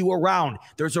issue around.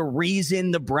 There's a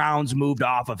reason the Browns moved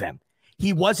off of him.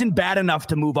 He wasn't bad enough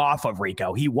to move off of,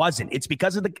 Rico. He wasn't. It's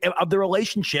because of the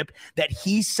relationship that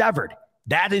he severed.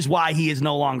 That is why he is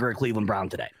no longer a Cleveland Brown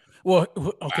today. Well,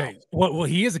 okay. Wow. Well,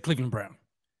 he is a Cleveland Brown.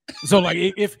 So, like,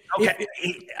 if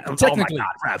technically, oh my God,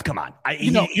 Rev, come on,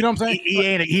 you know what I'm saying?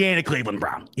 He ain't a Cleveland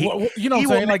Brown. You know what I'm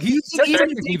saying? Like, even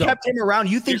if he kept him around,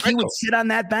 you think he would sit on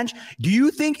that bench? Do you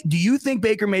think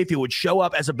Baker Mayfield would show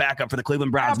up as a backup for the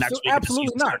Cleveland Browns next week?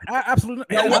 Absolutely not. Absolutely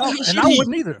not. And I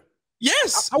wouldn't either.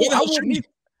 Yes, I wouldn't either.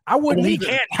 I wouldn't. He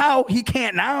can't now. He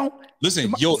can't now.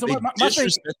 Listen, they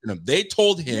disrespected him. They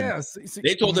told him.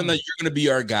 They told him that you're going to be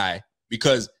our guy,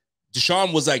 because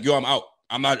Deshaun was like, "Yo, I'm out.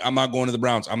 I'm not going to the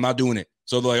Browns. I'm not doing it."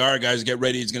 So they're like, "All right, guys, get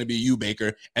ready. It's going to be you,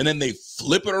 Baker." And then they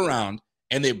flip it around,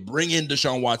 and they bring in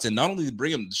Deshaun Watson. Not only they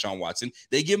bring him Deshaun Watson,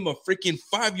 they give him a freaking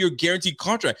 5-year guaranteed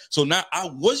contract. So now I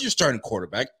was your starting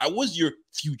quarterback. I was your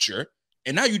future.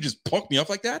 And now you just punk me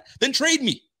off like that? Then trade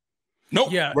me.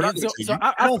 Nope. Yeah. We're not gonna trade you.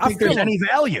 I don't think there's any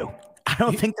value. I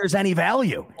don't think there's any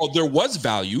value. Oh, there was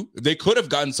value. They could have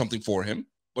gotten something for him,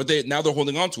 but now they're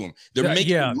holding on to him.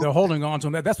 They're holding on to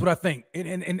him. That's what I think.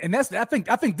 And that's I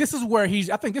think this is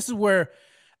where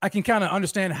I can kind of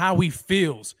understand how he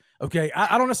feels. Okay,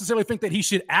 I don't necessarily think that he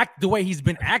should act the way he's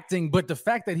been acting, but the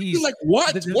fact that he's like,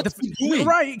 what? What's he doing?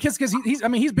 Right, because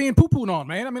he's being poo-pooed on,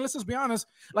 man. I mean, let's just be honest.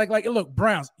 Like, look,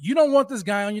 Browns, you don't want this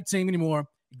guy on your team anymore.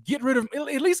 Get rid of him.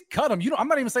 At least cut him. I'm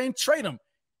not even saying trade him.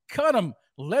 Cut him.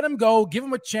 Let him go. Give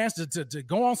him a chance to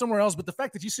go on somewhere else. But the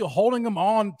fact that you're still holding him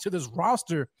on to this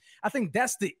roster, I think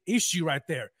that's the issue right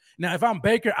there. Now, if I'm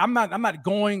Baker, I'm not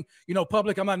going,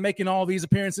 public. I'm not making all these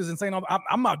appearances and saying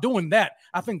I'm not doing that.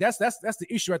 I think that's the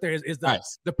issue right there is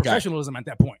the professionalism at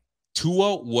that point.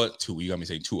 Tua, you got me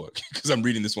saying Tua because I'm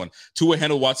reading this one. Tua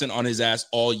handled Watson on his ass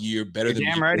all year better than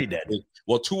damn right he did.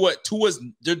 Well,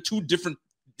 they're two different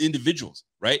individuals,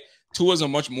 right? Tua's a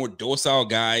much more docile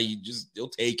guy. He'll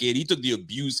take it. He took the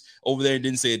abuse over there and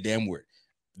didn't say a damn word.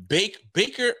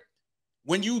 Baker,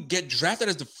 when you get drafted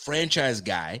as the franchise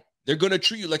guy, they're going to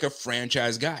treat you like a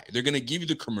franchise guy. They're going to give you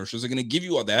the commercials. They're going to give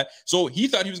you all that. So he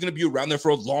thought he was going to be around there for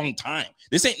a long time.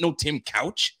 This ain't no Tim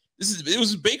Couch. It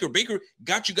was Baker. Baker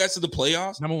got you guys to the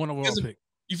playoffs. Number one overall pick.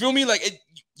 You feel me? Like,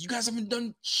 you guys haven't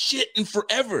done shit in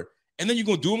forever. And then you're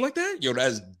going to do him like that? Yo,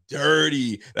 that's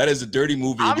dirty. That is a dirty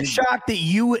movie. I'm shocked that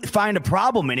you find a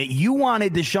problem in it. You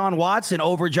wanted Deshaun Watson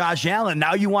over Josh Allen.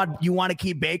 Now you want to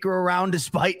keep Baker around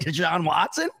despite Deshaun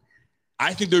Watson?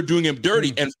 I think they're doing him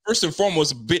dirty. And first and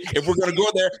foremost, if we're gonna go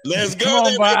there, let's go.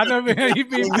 Come on, I know, man. You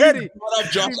be ready.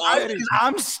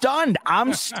 I'm stunned.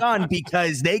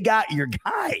 Because they got your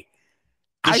guy.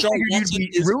 Deshaun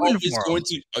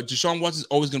Watson is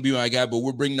always going to be my guy, but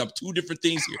we're bringing up two different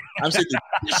things here. I'm saying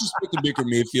disrespect to Baker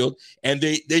Mayfield, and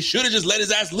they should have just let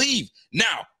his ass leave.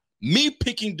 Now, me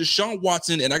picking Deshaun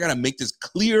Watson, and I got to make this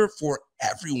clear for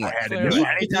everyone.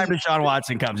 Anytime Deshaun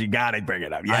Watson comes, you got to bring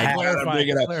it up. I got to bring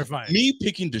it up. Me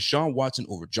picking Deshaun Watson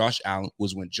over Josh Allen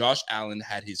was when Josh Allen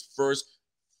had his first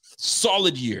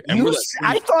solid year. And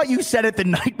I thought you said it the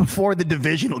night before the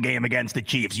divisional game against the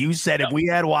Chiefs. You said if we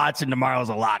had Watson, tomorrow's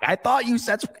a lock. I thought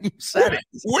that's when you said it.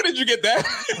 Where did you get that?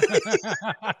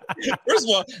 First of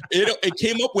all, it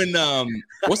came up when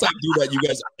what's that dude that you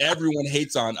guys everyone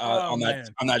hates on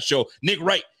that show? Nick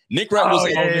Wright. Nick Wright was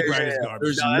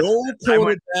there's no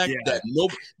quarterback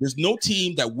there's no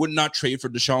team that would not trade for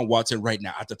Deshaun Watson right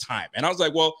now at the time. And I was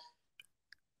like, well,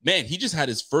 man, he just had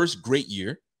his first great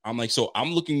year. I'm like, so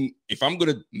I'm looking, if I'm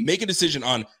going to make a decision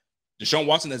on Deshaun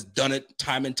Watson that's done it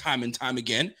time and time and time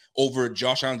again over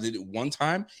Josh Allen did it one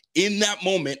time, in that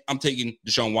moment, I'm taking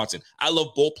Deshaun Watson. I love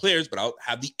both players, but I'll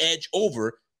have the edge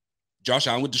over Josh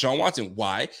Allen with Deshaun Watson.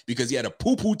 Why? Because he had a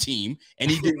poo-poo team,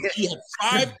 and he had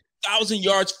 5,000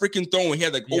 yards freaking throwing. He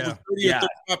had like over 30 or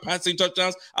 35 passing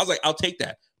touchdowns. I was like, I'll take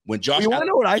that. When Josh, you want to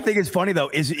know what I think is funny though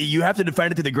is you have to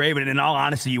defend it to the grave, and in all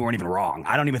honesty, you weren't even wrong.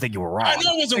 I don't even think you were wrong. I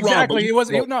know it wasn't exactly. wrong. It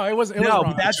was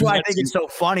wrong. That's why I think it's so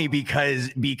funny because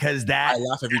that I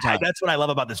laugh every time. That's what I love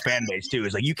about this fan base too.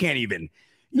 Is like you can't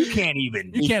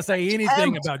say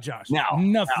anything about Josh. No,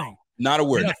 nothing. No. Not a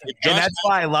word. And that's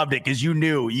why I loved it because you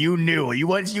knew.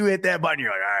 Once you hit that button,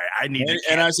 you're like, all right, I need to.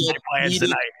 And I said, plans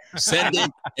tonight. Send it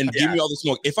and give me all the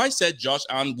smoke. If I said Josh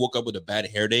Allen woke up with a bad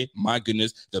hair day, my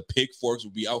goodness, the pick forks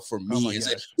would be out for me. And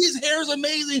say, his hair is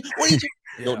amazing. What are you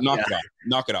doing?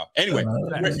 Knock it out. Anyway,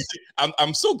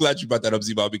 I'm so glad you brought that up,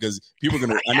 Z-Bob, because people are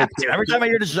gonna. Every time I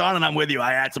hear Deshaun and I'm with you,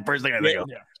 that's the first thing I think of.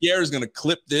 Pierre is gonna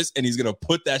clip this and he's gonna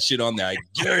put that shit on there. I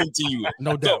guarantee you.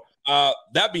 No doubt.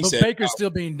 That being said, Baker's still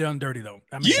being done dirty though.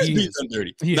 I mean, he is being done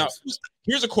dirty. Now,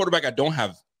 here's a quarterback I don't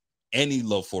have any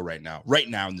love for right now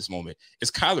in this moment.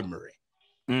 It's Kyler Murray.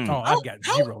 I've got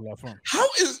zero love for him.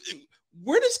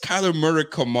 Where does Kyler Murray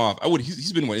come off?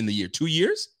 He's been in the year 2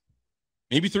 years,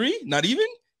 maybe 3, not even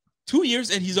 2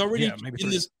 years, and he's already in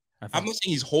this. I'm not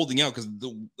saying he's holding out because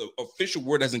the official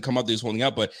word hasn't come out that he's holding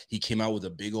out, but he came out with a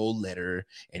big old letter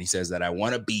and he says that I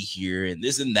want to be here and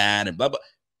this and that and blah blah.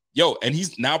 Yo, and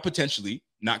he's now potentially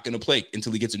not going to play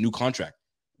until he gets a new contract.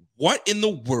 What in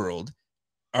the world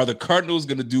are the Cardinals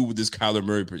going to do with this Kyler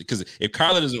Murray? Because if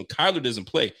Kyler doesn't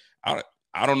play, I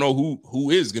don't know who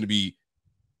is going to be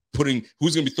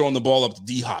who's going to be throwing the ball up to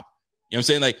D-Hop. You know what I'm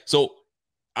saying? Like, so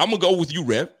I'm going to go with you,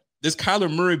 Rev. This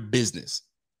Kyler Murray business.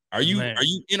 Are you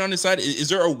in on his side? Is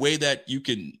there a way that you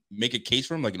can make a case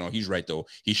for him? Like, he's right, though.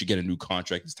 He should get a new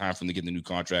contract. It's time for him to get the new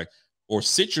contract. Or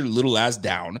sit your little ass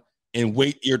down and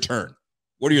wait your turn.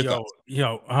 What are your thoughts?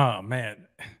 Oh man,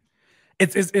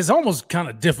 it's almost kind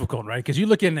of difficult, right? Because you're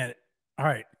looking at, all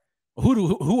right,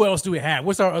 who else do we have?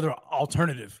 What's our other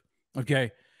alternative?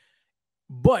 Okay,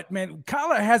 but man,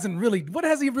 Kyler hasn't really. What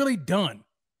has he really done?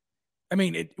 I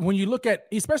mean, when you look at,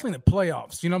 especially in the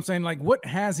playoffs, you know what I'm saying? Like, what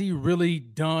has he really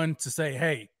done to say,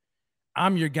 hey,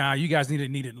 I'm your guy. You guys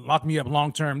need to lock me up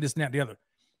long term. This and that, the other.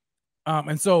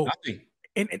 And so. Nothing.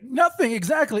 And nothing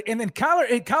exactly. And then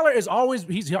Kyler is always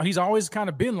he's always kind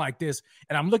of been like this.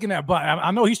 And I'm looking at, but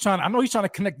I know he's trying to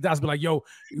connect the dots. Be like, yo,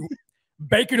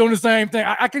 Baker doing the same thing.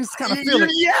 I can just kind of feel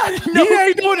it. Yeah, he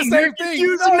ain't doing the same thing.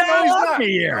 He's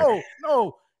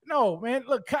not. No, man.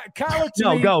 Look, Kyler.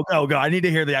 To me, go. I need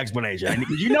to hear the explanation.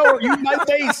 My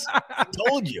face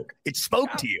told you. It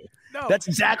spoke to you. No, that's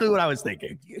exactly what I was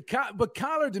thinking. But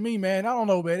Kyler, to me, man, I don't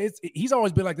know, man. He's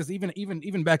always been like this,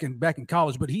 even back in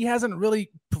college. But he hasn't really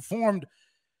performed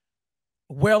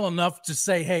well enough to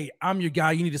say, "Hey, I'm your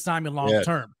guy. You need to sign me long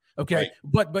term." Okay,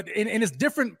 right. But it's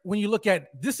different when you look at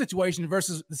this situation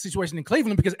versus the situation in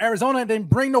Cleveland, because Arizona didn't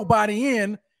bring nobody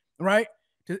in, right?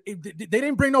 They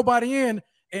didn't bring nobody in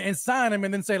and sign him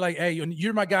and then say, like, hey,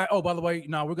 you're my guy. Oh, by the way,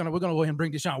 no, we're gonna go ahead and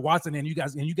bring Deshaun Watson in. You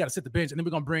got to sit the bench, and then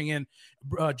we're gonna bring in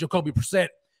Jacoby Brissett.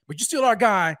 But you're still our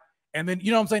guy. And then,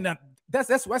 you know what I'm saying? Now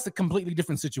that's a completely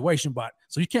different situation. But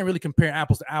so you can't really compare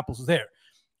apples to apples there.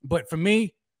 But for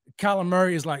me, Kyler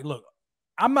Murray is like, look,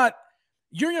 I'm not.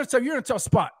 You're in a tough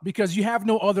spot because you have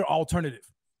no other alternative.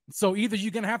 So either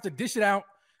you're gonna have to dish it out,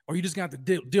 or you're just gonna have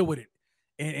to deal with it.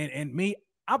 And me,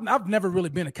 I've never really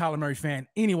been a Kyler Murray fan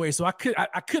anyway, so I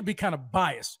could be kind of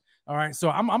biased. All right, so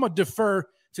I'm gonna defer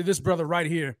to this brother right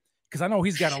here because I know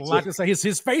he's got a lot to say.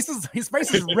 His face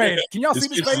is red. Can y'all see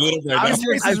his face? His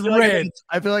face is red.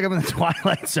 I feel like I'm in the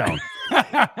Twilight Zone.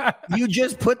 You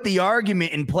just put the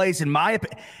argument in place. In my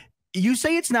opinion, you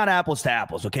say it's not apples to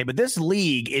apples, okay? But this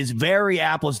league is very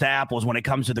apples to apples when it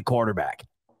comes to the quarterback.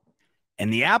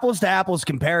 And the apples to apples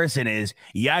comparison is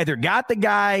you either got the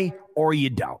guy or you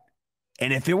don't.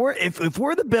 And if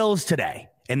we're the Bills today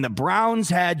and the Browns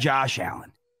had Josh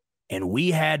Allen and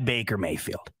we had Baker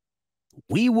Mayfield,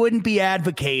 we wouldn't be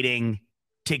advocating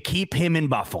to keep him in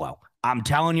Buffalo. I'm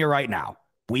telling you right now,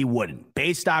 we wouldn't,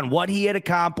 based on what he had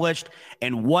accomplished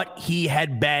and what he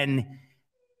had been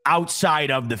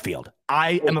outside of the field.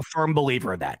 I am a firm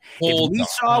believer of that. Hold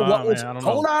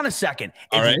on a second.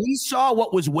 If we saw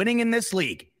what was winning in this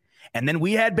league, and then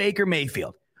we had Baker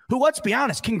Mayfield, who, let's be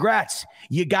honest, congrats.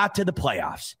 You got to the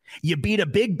playoffs. You beat a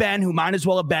Big Ben who might as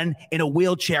well have been in a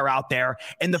wheelchair out there,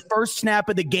 and the first snap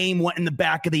of the game went in the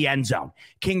back of the end zone.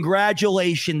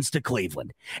 Congratulations to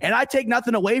Cleveland. And I take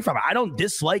nothing away from it. I don't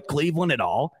dislike Cleveland at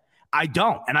all. I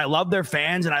don't. And I love their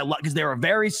fans, and I love because they're a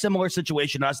very similar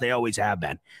situation to us. They always have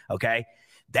been. Okay.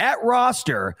 That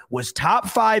roster was top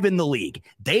 5 in the league.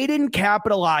 They didn't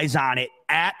capitalize on it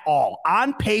at all.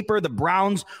 On paper, the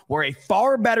Browns were a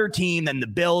far better team than the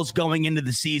Bills going into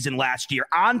the season last year.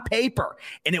 On paper.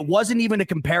 And it wasn't even a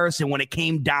comparison when it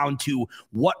came down to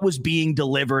what was being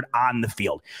delivered on the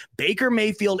field. Baker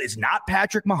Mayfield is not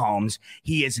Patrick Mahomes.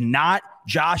 He is not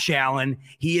Josh Allen.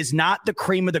 He is not the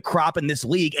cream of the crop in this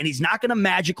league, and he's not going to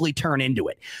magically turn into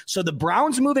it. So the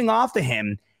Browns moving off of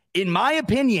him, in my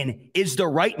opinion, is the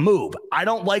right move. I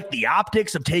don't like the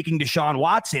optics of taking Deshaun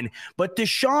Watson, but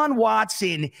Deshaun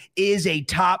Watson is a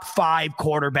top 5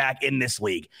 quarterback in this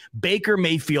league. Baker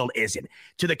Mayfield isn't.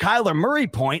 To the Kyler Murray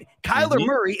point, Kyler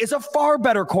Murray is a far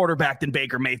better quarterback than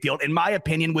Baker Mayfield, in my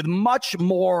opinion, with much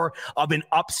more of an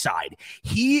upside.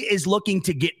 He is looking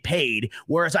to get paid,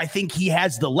 whereas I think he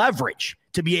has the leverage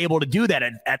to be able to do that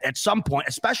at some point,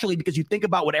 especially because you think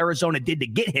about what Arizona did to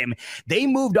get him. They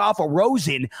moved off of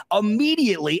Rosen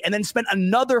immediately and then spent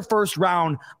another first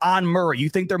round on Murray. You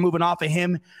think they're moving off of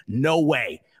him? No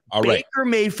way. All right. Baker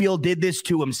Mayfield did this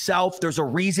to himself. There's a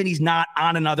reason he's not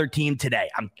on another team today.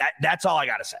 That's all I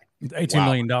got to say. $18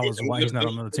 million and why he's not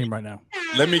on another team right now.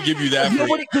 Let me give you that.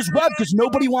 Because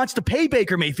nobody wants to pay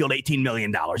Baker Mayfield $18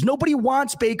 million. Nobody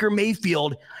wants Baker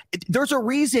Mayfield. There's a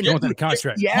reason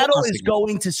Seattle is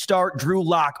going to start Drew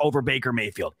Lock over Baker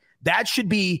Mayfield. That should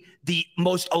be the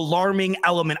most alarming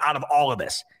element out of all of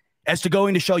this, as to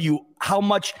going to show you how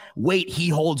much weight he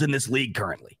holds in this league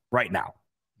currently, right now.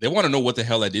 They want to know what the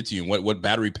hell I did to you and what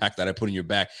battery pack that I put in your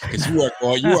back. Because you are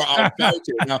out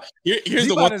now. Here's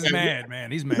the one. He's mad,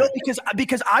 man. He's mad. No,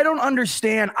 because I don't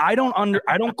understand. I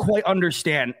don't quite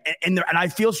understand. And I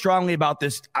feel strongly about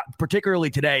this, particularly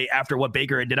today after what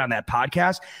Baker did on that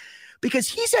podcast. because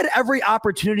he's had every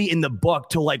opportunity in the book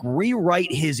to like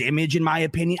rewrite his image, in my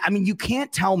opinion. I mean, you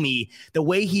can't tell me the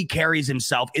way he carries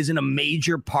himself isn't a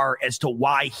major part as to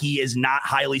why he is not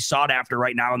highly sought after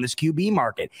right now in this QB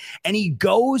market. And he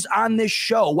goes on this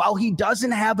show while he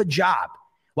doesn't have a job.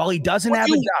 While he doesn't have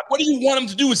a job. What do you want him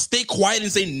to do? Is stay quiet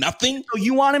and say nothing? So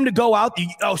you want him to go out?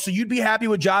 So you'd be happy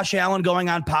with Josh Allen going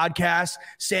on podcasts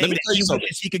saying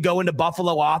that he could go into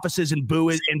Buffalo offices and boo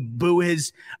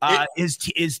his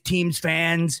team's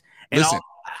fans and listen, all.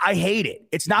 I hate it.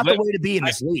 It's not the way to be in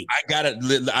this league. I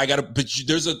gotta. But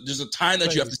there's a time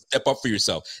that you have to step up for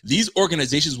yourself. These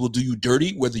organizations will do you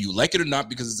dirty, whether you like it or not,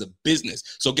 because it's a business.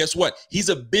 So guess what? He's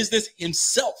a business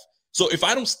himself. So if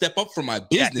I don't step up for my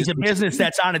business, it's a business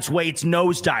that's on its way. It's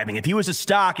nosediving. If he was a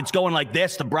stock, it's going like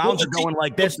this. The Browns are going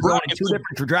like this. They're going in two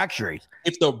different trajectories.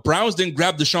 If the Browns didn't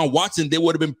grab Deshaun Watson, they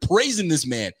would have been praising this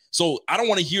man. So I don't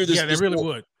want to hear this. Yeah, they really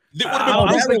would.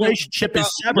 That relationship is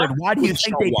severed. Why do you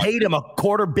think they paid him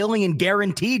 $250 million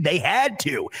guaranteed? They had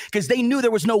to, because they knew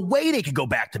there was no way they could go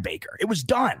back to Baker. It was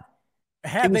done.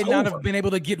 Had they not have been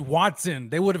able to get Watson,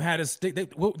 they would have had a stick.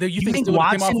 You think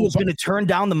Watson was going to turn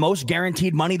down the most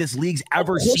guaranteed money this league's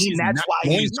ever seen? That's why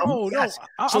he's no.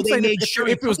 So they made sure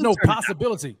if there was no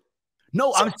possibility.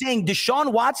 No, I'm saying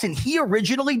Deshaun Watson, he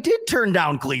originally did turn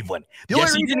down Cleveland. The only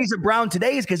reason he's a Brown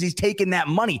today is because he's taken that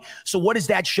money. So what does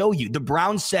that show you? The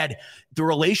Browns said the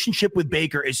relationship with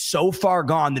Baker is so far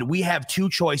gone that we have two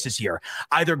choices here.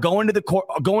 Either go into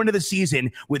the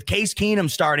season with Case Keenum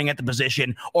starting at the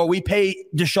position, or we pay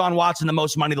Deshaun Watson the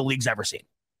most money the league's ever seen.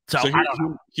 So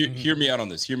hear me out on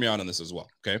this. Hear me out on this as well,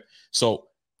 okay? So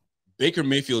Baker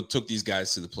Mayfield took these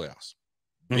guys to the playoffs.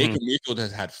 Baker Mayfield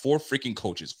has had four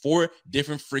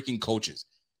different freaking coaches,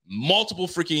 multiple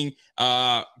freaking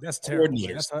that's terrible.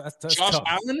 That's Josh tough.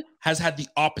 Allen has had the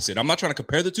opposite. I'm not trying to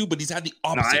compare the two, but he's had the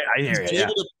opposite. No, he's been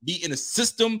able to be in a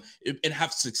system and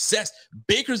have success.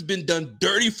 Baker's been done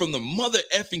dirty from the mother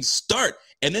effing start,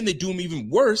 and then they do him even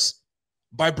worse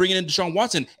by bringing in Deshaun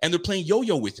Watson, and they're playing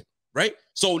yo-yo with him, right?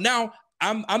 So now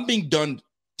I'm being done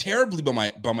terribly by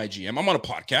my GM. I'm on a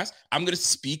podcast. I'm going to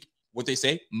speak what they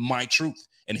say, my truth.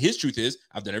 And his truth is,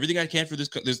 I've done everything I can for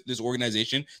this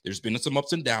organization. There's been some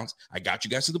ups and downs. I got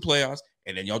you guys to the playoffs,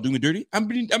 and then y'all do me dirty. I'm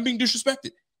being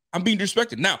disrespected. I'm being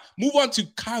disrespected. Now, move on to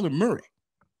Kyler Murray.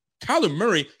 Kyler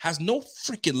Murray has no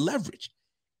freaking leverage.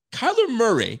 Kyler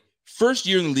Murray, first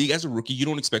year in the league as a rookie, you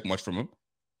don't expect much from him.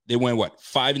 They went,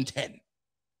 5-10.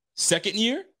 Second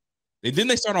year,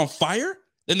 they start on fire.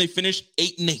 Then they finished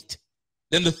 8-8.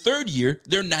 Then the third year,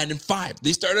 they're 9-5.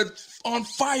 They started on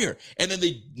fire, and then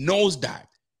they nosedived.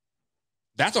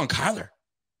 That's on Kyler.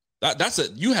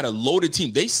 You had a loaded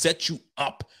team. They set you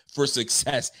up for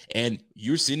success, and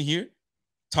you're sitting here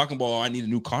talking about, I need a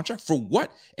new contract for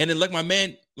what? And then, like my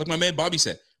man Bobby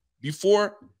said,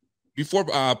 before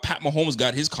Pat Mahomes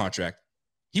got his contract,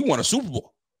 he won a Super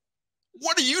Bowl.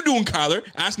 What are you doing, Kyler?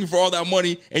 Asking for all that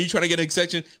money, and you trying to get an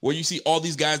extension where you see all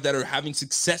these guys that are having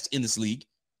success in this league,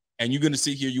 and you're going to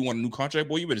sit here, you want a new contract?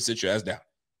 Boy, you better sit your ass down.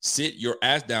 Sit your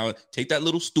ass down, take that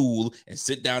little stool, and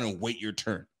sit down and wait your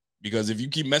turn. Because if you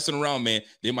keep messing around, man,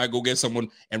 they might go get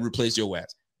someone and replace your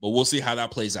ass. But we'll see how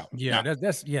that plays out. Yeah, now,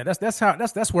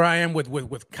 that's where I am with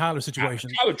Kyler's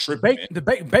situation. Kyler tripping,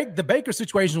 the Baker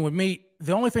situation with me,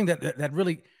 the only thing that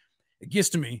really gets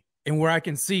to me and where I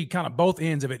can see kind of both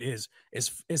ends of it is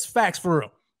facts for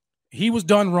real. He was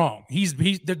done wrong.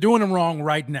 They're doing him wrong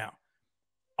right now.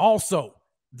 Also,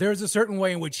 there's a certain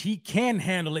way in which he can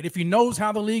handle it. If he knows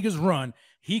how the league is run,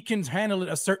 he can handle it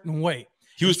a certain way.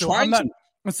 He was trying to.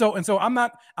 And so I'm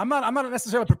not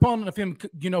necessarily a proponent of him,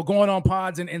 going on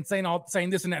pods and saying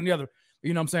this and that and the other.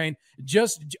 You know what I'm saying?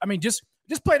 Just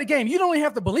play the game. You don't even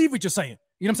have to believe what you're saying.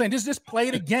 You know what I'm saying? Just play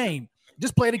the game.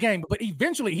 Just play the game. But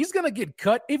eventually he's gonna get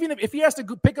cut. Even if he has to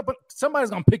pick up, somebody's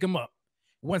gonna pick him up.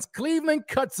 Once Cleveland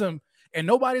cuts him, and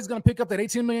nobody's going to pick up that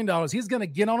 $18 million. He's going to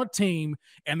get on a team,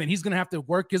 and then he's going to have to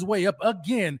work his way up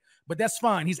again. But that's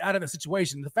fine. He's out of the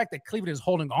situation. The fact that Cleveland is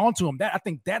holding on to him, I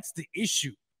think that's the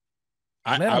issue.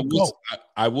 I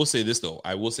will say this, though.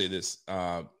 I will say this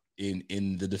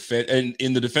in the defense and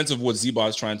in the defense of what Zeba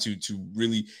is trying to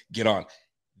really get on.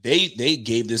 They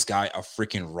gave this guy a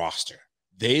freaking roster.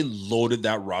 They loaded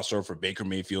that roster for Baker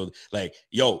Mayfield. Like,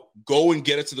 yo, go and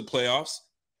get it to the playoffs.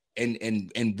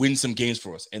 And win some games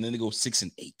for us, and then they go 6-8.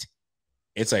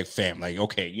 It's like, fam, like,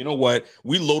 okay, you know what?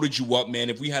 We loaded you up, man.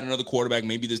 If we had another quarterback,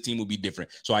 maybe this team would be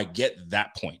different. So I get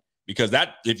that point, because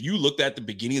that if you looked at the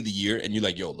beginning of the year and you're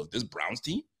like, yo, look, this Browns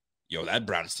team, that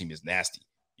Browns team is nasty.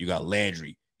 You got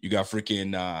Landry, you got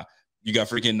freaking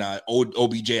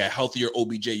OBJ, a healthier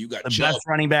OBJ. You got the best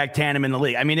running back tandem in the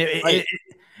league. I mean,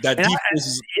 that defense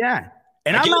is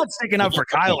And I'm not sticking up for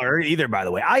Kyler either, by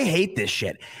the way. I hate this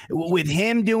shit. With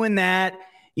him doing that,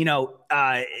 you know,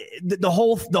 the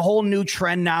whole new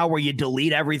trend now where you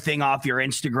delete everything off your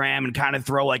Instagram and kind of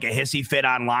throw like a hissy fit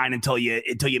online until you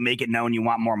make it known you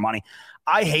want more money.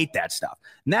 I hate that stuff.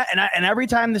 And every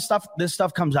time this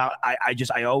stuff comes out,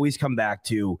 I always come back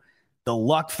to the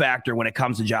luck factor when it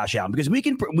comes to Josh Allen, because we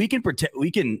can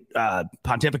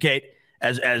pontificate,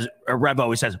 as Rev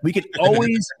always says. We can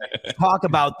always talk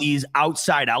about these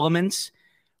outside elements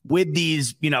with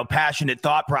these, you know, passionate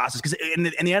thought process, because in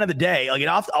the end of the day, like, it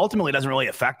ultimately doesn't really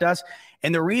affect us.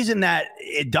 And the reason that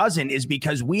it doesn't is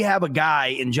because we have a guy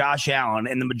in Josh Allen,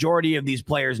 and the majority of these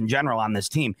players in general on this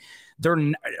team, they're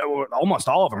almost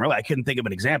all of them, really. I couldn't think of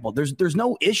an example. There's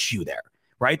no issue there,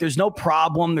 right? There's no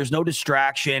problem. There's no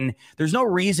distraction. There's no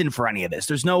reason for any of this.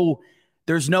 There's no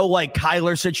like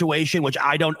Kyler situation, which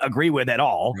I don't agree with at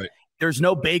all. Right. There's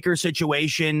no Baker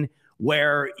situation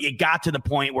where it got to the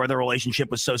point where the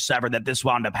relationship was so severed that this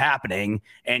wound up happening,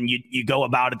 and you go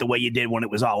about it the way you did when it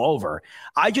was all over.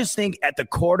 I just think at the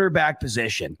quarterback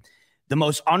position, the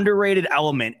most underrated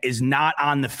element is not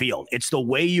on the field. It's the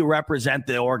way you represent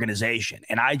the organization.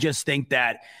 And I just think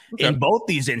that in both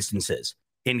these instances,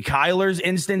 in Kyler's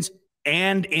instance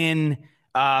and in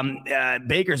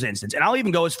Baker's instance, and I'll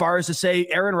even go as far as to say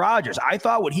Aaron Rodgers, I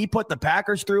thought what he put the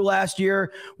Packers through last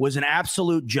year was an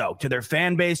absolute joke to their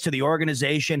fan base, to the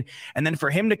organization. And then for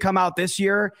him to come out this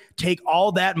year, take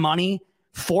all that money,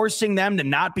 forcing them to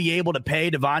not be able to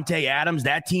pay Devontae Adams.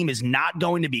 That team is not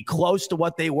going to be close to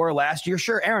what they were last year.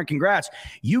 Sure, Aaron, congrats.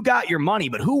 You got your money,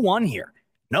 but who won here?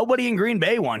 Nobody in Green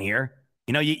Bay won here.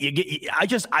 You know,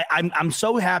 I'm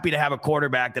so happy to have a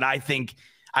quarterback that I think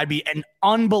I'd be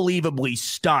unbelievably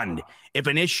stunned if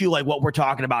an issue like what we're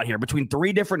talking about here between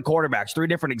three different quarterbacks, three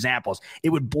different examples, it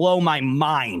would blow my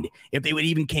mind if they would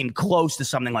even came close to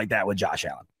something like that with Josh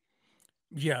Allen.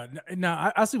 Yeah,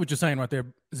 now I see what you're saying right there,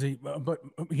 Z. But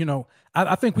you know,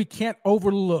 I think we cannot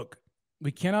overlook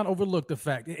the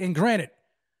fact. And granted,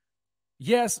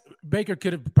 yes, Baker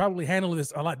could have probably handled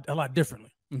this a lot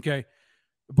differently. Okay,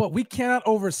 but we cannot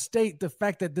overstate the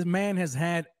fact that this man has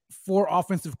had 4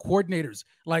 offensive coordinators.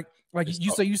 Like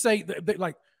you say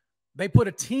like they put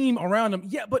a team around him.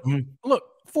 Yeah, but look,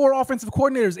 4 offensive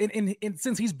coordinators in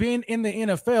since he's been in the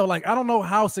NFL. Like, I don't know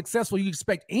how successful you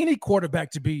expect any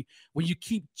quarterback to be when you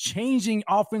keep changing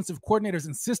offensive coordinators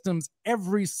and systems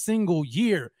every single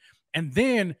year. And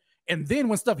then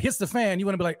when stuff hits the fan, you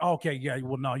want to be like, oh, okay, yeah,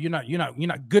 well, no, you're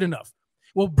not good enough.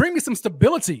 Well, bring me some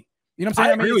stability. You know what I'm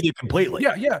saying? I agree with you completely.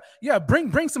 Yeah.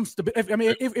 Bring some stability. I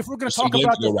mean, if we're going to talk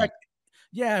about the fact,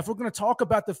 if we're going to talk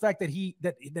about the fact that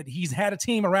he's had a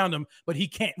team around him, but he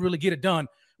can't really get it done.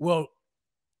 Well,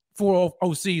 4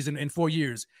 OCs in 4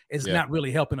 years is not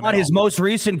really helping him. On his most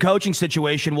recent coaching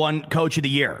situation, won Coach of the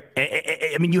Year.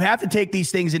 I mean, you have to take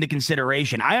these things into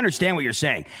consideration. I understand what you're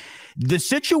saying. The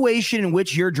situation in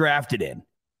which you're drafted in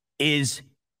is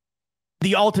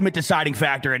the ultimate deciding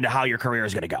factor into how your career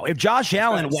is going to go. If Josh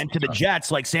Allen went to the Jets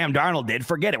like Sam Darnold did,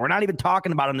 forget it. We're not even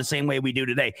talking about him the same way we do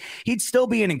today. He'd still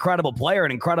be an incredible player,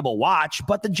 an incredible watch,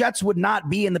 but the Jets would not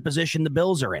be in the position the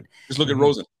Bills are in. Just look at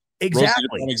Rosen. Exactly.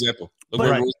 Rosen, example.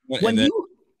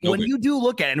 When you do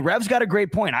look at it, and Rev's got a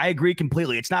great point. I agree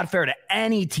completely. It's not fair to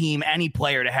any team, any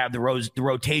player to have the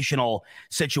rotational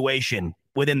situation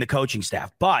within the coaching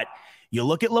staff. But you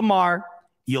look at Lamar,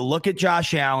 you look at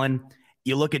Josh Allen,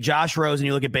 you look at Josh Rosen,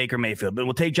 you look at Baker Mayfield. But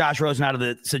we'll take Josh Rosen out of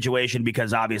the situation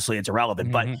because obviously it's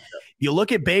irrelevant. But you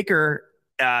look at Baker,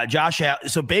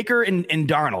 so Baker and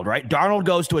Darnold, right? Darnold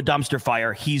goes to a dumpster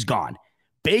fire. He's gone.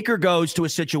 Baker goes to a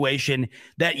situation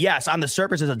that, yes, on the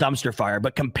surface is a dumpster fire,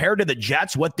 but compared to the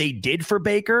Jets, what they did for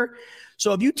Baker.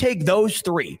 So if you take those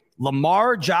 3,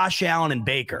 Lamar, Josh Allen, and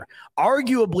Baker,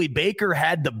 arguably Baker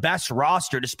had the best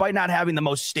roster despite not having the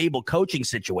most stable coaching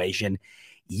situation,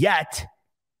 yet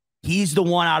he's the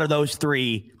one out of those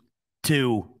 3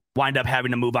 to wind up having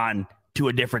to move on to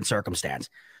a different circumstance.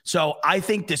 So I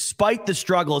think despite the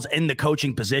struggles in the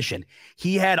coaching position,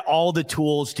 he had all the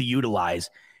tools to utilize.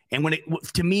 And when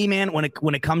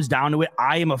it comes down to it,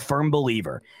 I am a firm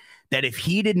believer that if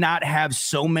he did not have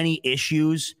so many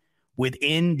issues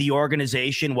within the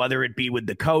organization, whether it be with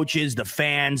the coaches, the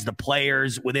fans, the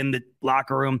players within the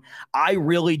locker room, I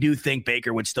really do think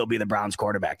Baker would still be the Browns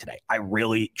quarterback today. I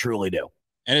really, truly do.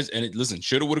 Listen,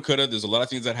 shoulda, woulda, coulda. There's a lot of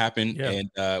things that happen, and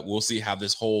we'll see how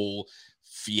this whole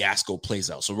fiasco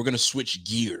plays out. So we're going to switch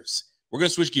gears. We're going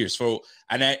to switch gears. So,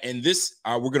 we're going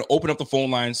to open up the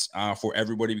phone lines for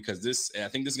everybody, because I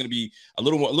think this is going to be a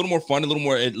little more fun, a little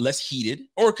more less heated,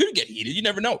 or it could get heated. You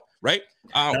never know, right?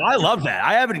 I love that.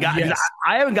 I haven't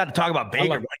got to talk about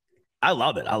Baker. I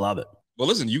love it. Well,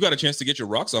 listen, you got a chance to get your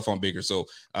rocks off on Baker, so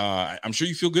I'm sure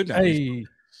you feel good now. Hey.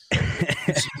 Look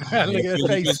at his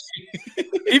face.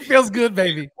 He feels good,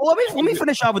 baby. Well, let me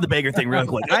finish off with the Baker thing real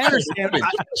quick. I understand.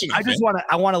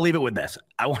 I want to leave it with this.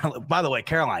 By the way,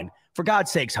 Caroline, for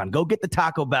God's sakes, hon, go get the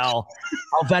Taco Bell.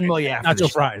 I'll Venmo you after. Not your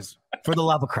fries. For the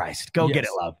love of Christ, go get it,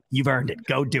 love. You've earned it.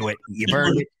 Go do it. You've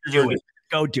earned it. Do it.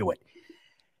 Go do it.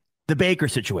 The Baker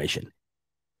situation.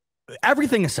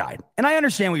 Everything aside, and I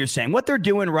understand what you're saying. What they're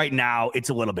doing right now, it's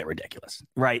a little bit ridiculous,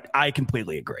 right? I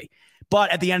completely agree.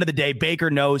 But at the end of the day, Baker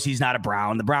knows he's not a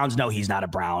Brown. The Browns know he's not a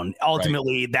Brown.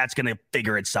 Ultimately, that's going to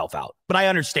figure itself out. But I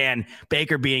understand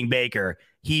Baker being Baker.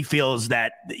 He feels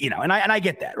that, and I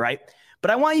get that, right?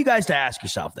 But I want you guys to ask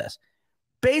yourself this.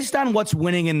 Based on what's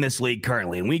winning in this league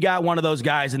currently, and we got one of those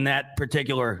guys in that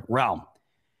particular realm,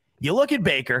 you look at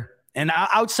Baker, and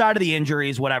outside of the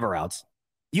injuries, whatever else,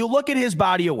 you look at his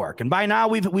body of work, and by now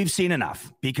we've seen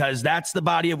enough because that's the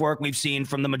body of work we've seen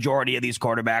from the majority of these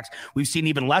quarterbacks. We've seen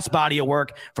even less body of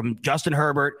work from Justin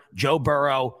Herbert, Joe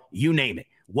Burrow, you name it.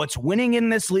 What's winning in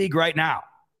this league right now?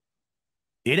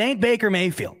 It ain't Baker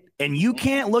Mayfield. And you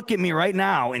can't look at me right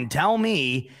now and tell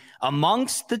me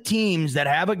amongst the teams that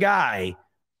have a guy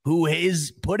who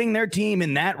is putting their team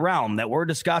in that realm that we're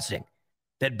discussing,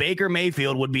 that Baker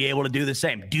Mayfield would be able to do the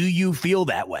same. Do you feel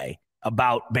that way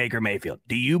about Baker Mayfield?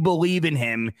 Do you believe in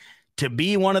him to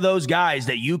be one of those guys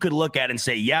that you could look at and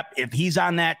say, yep, if he's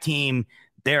on that team,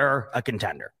 they're a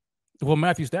contender? Well,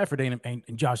 Matthew Stafford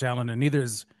ain't Josh Allen, and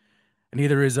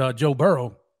neither is Joe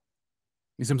Burrow.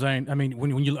 You see what I'm saying? I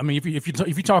mean,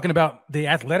 if you're talking about the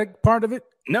athletic part of it,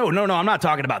 no, I'm not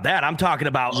talking about that. I'm talking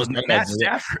about Matt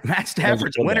Stafford. Matt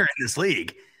Stafford's a winner in this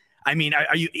league. I mean,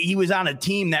 he was on a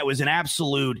team that was an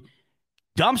absolute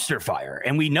dumpster fire.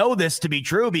 And we know this to be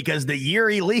true because the year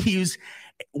he leaves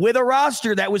with a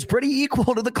roster that was pretty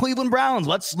equal to the Cleveland Browns.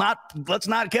 Let's not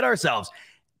kid ourselves.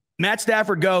 Matt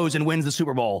Stafford goes and wins the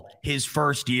Super Bowl his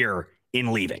first year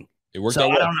in leaving. It worked out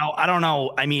well. I don't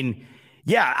know. I mean,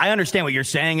 yeah, I understand what you're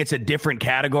saying. It's a different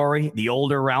category, the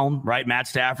older realm, right? Matt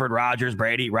Stafford, Rodgers,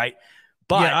 Brady, right?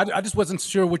 But yeah, I just wasn't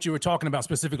sure what you were talking about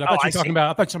specifically. I thought you were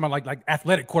talking about like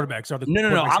athletic quarterbacks. Or the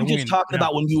no. I'm just talking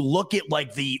about when you look at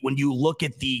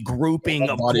the grouping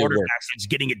of quarterbacks that's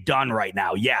getting it done right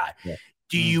now. Yeah.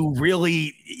 Do you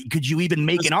really? Could you even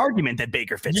make an argument that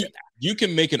Baker fits in there? You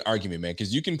can make an argument, man,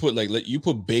 because you can put you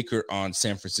put Baker on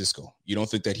San Francisco. You don't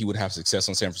think that he would have success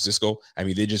on San Francisco? I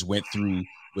mean, they just went through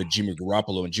with Jimmy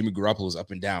Garoppolo, and Jimmy Garoppolo is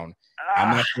up and down.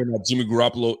 I'm not saying that Jimmy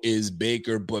Garoppolo is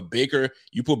Baker, but Baker,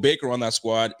 you put Baker on that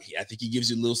squad, I think he gives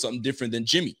you a little something different than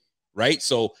Jimmy, right?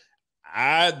 So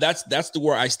that's the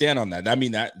where I stand on that. I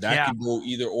mean, that can go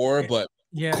either or, but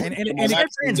yeah, and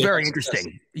it's very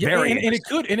interesting. Yeah, and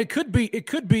it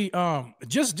could be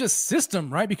just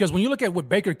system, right? Because when you look at what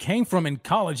Baker came from in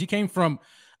college, he came from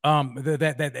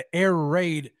that air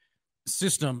raid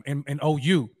system in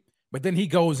OU. But then he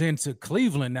goes into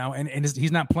Cleveland now, and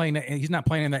he's not playing that. He's not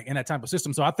playing in that type of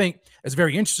system. So I think it's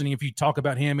very interesting if you talk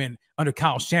about him under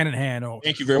Kyle Shanahan.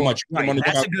 Thank you very much. Right,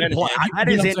 that's a good point. That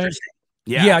is interesting.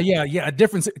 Yeah. A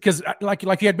difference because like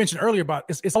you had mentioned earlier about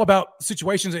it's all about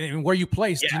situations and where you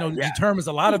place. Determines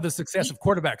a lot of the success of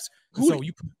quarterbacks.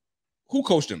 Who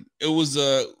coached him? It was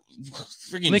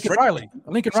freaking Lincoln Riley.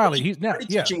 Lincoln Riley. He's now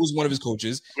was one of his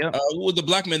coaches. Yep. Who was the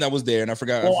black man that was there? And I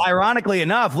forgot. Well, ironically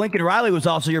enough, Lincoln Riley was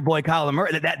also your boy Kyler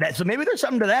Murray. So maybe there's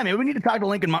something to that. Maybe we need to talk to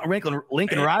Lincoln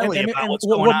Riley about what's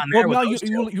going on there. What's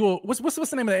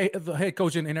the name of the head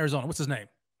coach in Arizona? What's his name?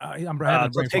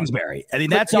 Kingsbury. I mean,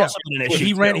 that's also an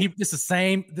issue. It's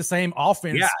the same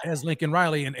offense as Lincoln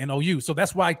Riley and OU. So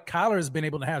that's why Kyler has been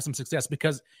able to have some success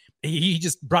because he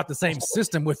just brought the same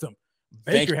system with him.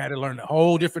 Baker had to learn a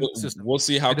whole different system. We'll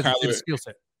see how Kyler skill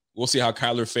set. We'll see how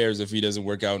Kyler fares if he doesn't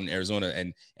work out in Arizona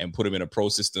and put him in a pro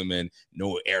system and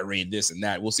no air raid this and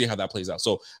that. We'll see how that plays out.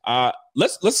 So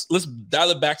let's dial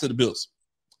it back to the Bills.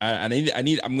 I'm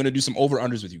going to do some over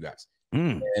unders with you guys.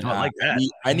 And I like that.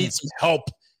 I need some help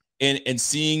in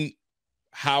seeing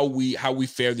how we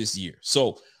fare this year.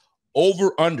 So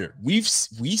over under, we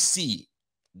see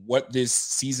what this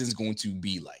season is going to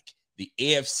be like. The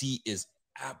AFC is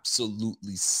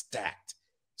absolutely stacked.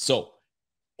 So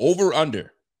over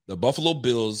under the Buffalo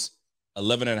Bills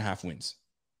 11.5 wins.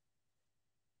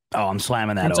 Oh, I'm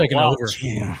slamming that. I'm taking over.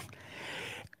 Yeah.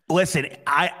 Listen,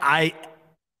 I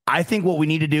think what we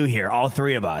need to do here, all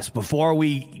three of us, before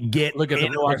we get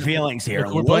into our feelings here,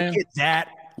 look at that.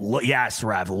 Yes,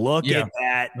 Rev. Look at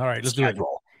that. All right, let's schedule. do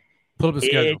it. Pull up the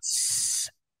schedule.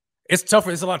 It's tougher.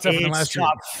 It's a lot tougher than last year.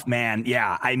 Man.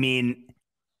 Yeah. I mean,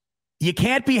 You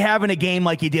can't be having a game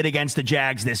like you did against the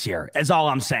Jags this year, is all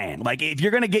I'm saying. Like, if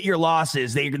you're going to get your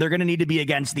losses, they're going to need to be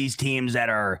against these teams that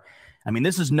are, I mean,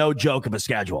 this is no joke of a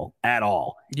schedule at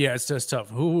all. Yeah, it's just tough.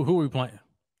 Who are we playing?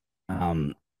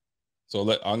 So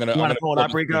I'm gonna pull it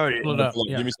up, Rico. Pull it up.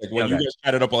 Give me a second. Well, you guys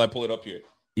chat it up while I pull it up here.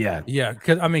 Yeah. Yeah,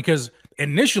 because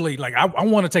initially, like, I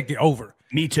want to take the over.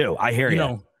 Me too. I hear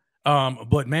you.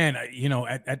 But man,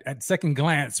 at second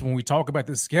glance, when we talk about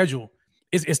this schedule,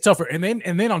 it's tougher. And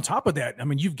then on top of that, I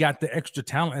mean, you've got the extra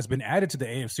talent that's been added to the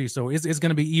AFC, so it's going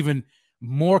to be even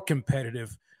more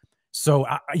competitive. So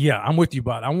I'm with you,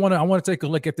 bud. I want to take a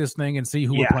look at this thing and see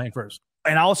who we're playing first.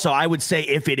 And also, I would say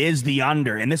if it is the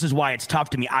under, and this is why it's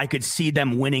tough to me, I could see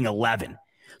them winning 11.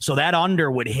 So that under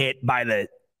would hit by the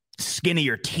skin of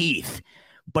your teeth.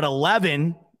 But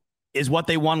 11 is what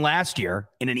they won last year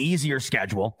in an easier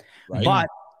schedule. Right. But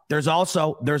there's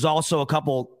also a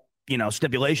couple,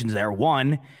 stipulations there.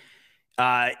 One,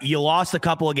 you lost a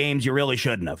couple of games you really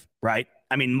shouldn't have, right?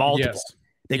 I mean, multiple. Yes.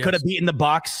 They could have beaten the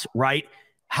Bucs, right?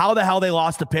 How the hell they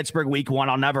lost to Pittsburgh week 1,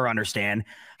 I'll never understand.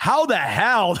 How the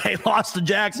hell they lost to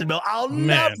Jacksonville, I'll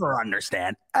never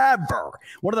understand, ever.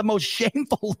 One of the most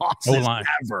shameful losses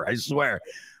ever, I swear.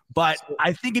 But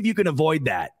I think if you can avoid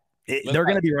that, they're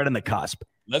going to be right on the cusp.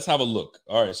 Let's have a look.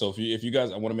 All right, so if you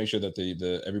guys, I want to make sure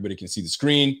that everybody can see the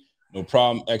screen. No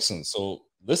problem. Excellent. So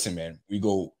listen, man, we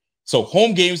go. So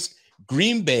home games,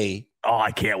 Green Bay. Oh,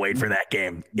 I can't wait for that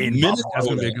game. Minnesota. That's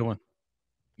going to be a good one.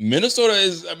 Minnesota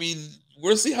is,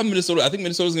 we'll see how Minnesota. I think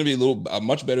Minnesota is going to be a little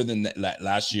much better than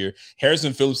last year.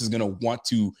 Harrison Phillips is going to want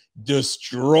to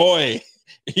destroy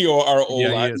our old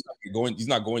line. He's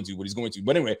not going to, but he's going to.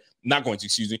 But anyway, not going to.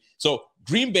 Excuse me. So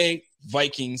Green Bay,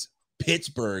 Vikings,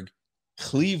 Pittsburgh,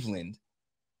 Cleveland,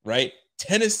 right?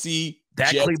 Tennessee.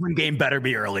 That Jets. Cleveland game better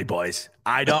be early, boys.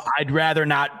 I'd rather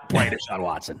not play Deshaun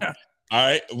Watson. All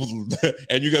right,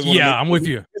 and you guys want? Yeah, I'm with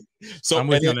you. So I'm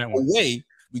with you on that one. Away,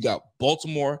 we got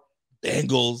Baltimore,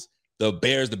 Bengals, the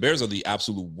Bears. The Bears are the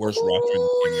absolute worst roster.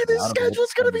 Oh, this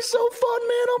schedule's gonna be so fun,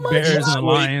 man! Oh my Bears God. and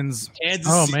Lions.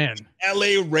 Kansas City, man,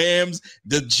 LA Rams,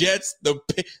 the Jets.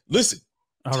 Listen.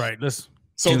 All right, listen.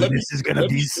 So this is gonna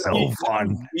be so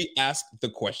fun. We ask the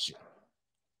question.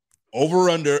 Over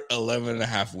under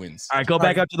 11.5 wins. All right, go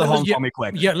back up to the home for me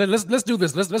quick. Yeah, let's do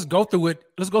this. Let's go through it.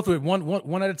 Let's go through it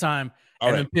one at a time,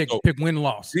 then pick win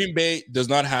loss. Green Bay does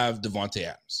not have Devontae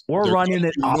Adams. We're running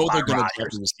it. They're going to draft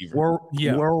a receiver.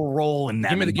 We're rolling that.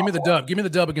 Give me the dub. Give me the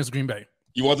dub against Green Bay.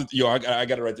 You want the? I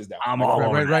got to write this down. I'm all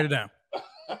write it down.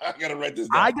 I gotta write this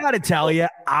down. I gotta tell you,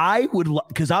 I would,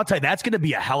 because I'll tell you, that's gonna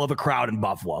be a hell of a crowd in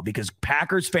Buffalo because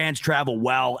Packers fans travel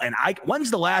well. And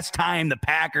when's the last time the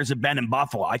Packers have been in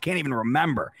Buffalo? I can't even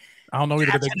remember. I don't know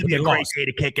either. That's gonna be a great day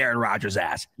to kick Aaron Rodgers'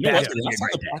 ass. Yeah, last time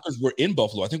the Packers were in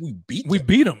Buffalo, I think we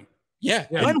beat them. Yeah.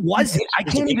 When was it? I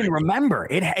can't even remember.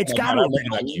 It's got to have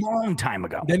been a long time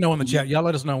ago. They know in the chat. Y'all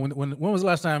let us know when was the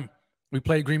last time we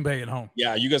played Green Bay at home?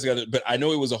 Yeah, you guys got it. But I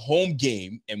know it was a home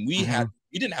game, and we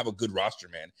didn't have a good roster,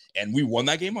 man. And we won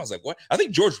that game. I was like, what? I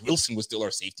think George Wilson was still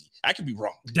our safety. I could be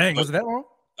wrong. Dang, was it that long?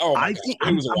 Oh, my God.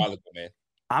 It was a while ago, man.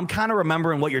 I'm kind of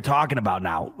remembering what you're talking about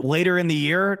now. Later in the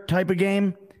year type of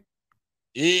game.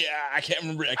 Yeah, I can't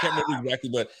remember exactly,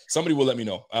 but somebody will let me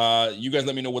know. You guys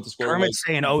let me know what the score Kermit's was.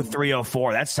 saying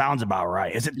 0-3-0-4. That sounds about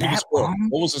right. Is it that long?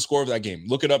 What was the score of that game?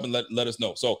 Look it up and let us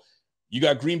know. So you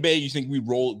got Green Bay. You think we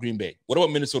roll Green Bay? What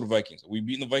about Minnesota Vikings? Are we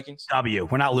beating the Vikings? W.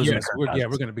 We're not losing. Yes, we're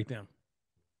going to beat them.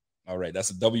 All right, that's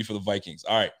a W for the Vikings.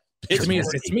 All right. To me,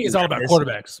 it's all about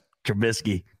quarterbacks.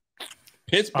 Trubisky.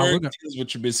 Pittsburgh deals with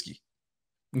Trubisky.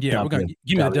 Yeah, we're going to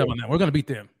give me the dub on that. We're going to beat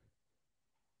them.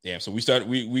 Damn, so we start.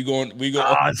 We go.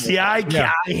 See, I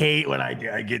hate when I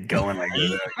get going like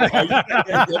this.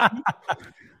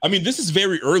 I mean, this is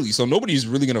very early, so nobody's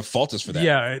really going to fault us for that.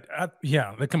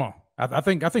 Yeah. Come on. I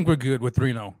think we're good with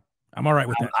 3-0. I'm all right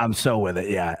with that. I'm so with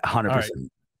it. Yeah, 100%. Right.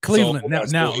 Cleveland.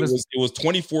 Now, it was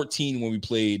 2014 when we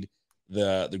played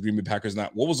the Green Bay Packers.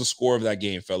 Now, what was the score of that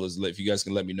game, fellas? If you guys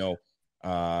can let me know.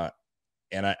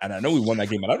 And I know we won that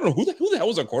game, but I don't know who the hell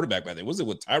was our quarterback back then. Was it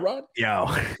with Tyrod? Yeah,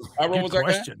 Tyrod was our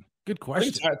guy. Good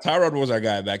question. Tyrod was our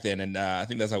guy back then, and I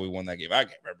think that's how we won that game. I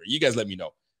can't remember. You guys let me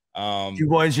know. You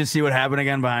boys just see what happened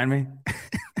again behind me.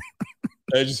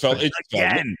 It just felt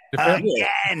again.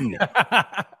 And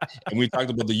we talked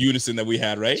about the unison that we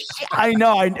had, right? I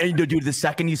know. Dude, the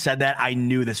second you said that, I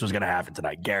knew this was going to happen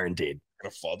tonight. Guaranteed.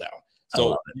 Gonna fall down.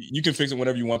 So you can fix it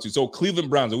whenever you want to. So Cleveland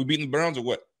Browns, are we beating the Browns or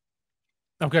what?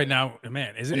 Okay, now,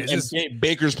 man, is this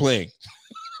Baker's playing?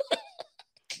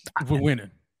 We're winning.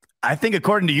 I think,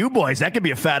 according to you boys, that could be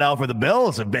a fat L for the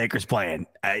Bills if Baker's playing.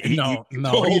 No.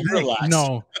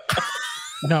 All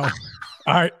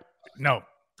right, no.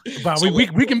 But So-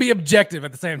 we can be objective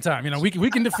at the same time. You know, we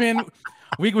can defend.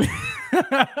 We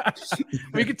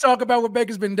we can talk about what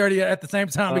Baker's been dirty at the same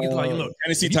time. We can like, look,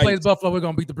 Tennessee if he plays Titans. Buffalo, we're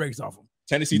gonna beat the brakes off him.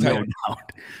 Tennessee No Titans.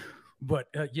 doubt. But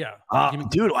yeah,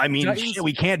 Dude, I mean, Titans- shit,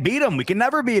 we can't beat them. We can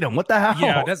never beat them. What the hell?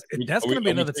 yeah, that's Are we- gonna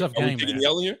be another tough Are we game, taking man. the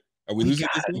L here? Are we losing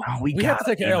this game? We have to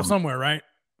take an L somewhere, right?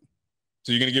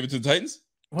 So you're gonna give it to the Titans?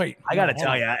 Wait, I gotta hold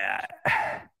tell on. you,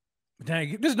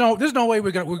 Dang, there's no way we're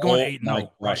going Oh 8-0. my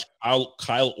gosh,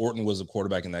 Kyle Orton was a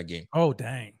quarterback in that game. Oh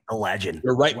dang. a legend.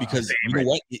 You're right Wow. because you know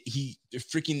what? He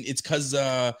freaking. It's because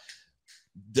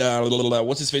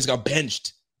what's his face got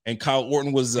benched, and Kyle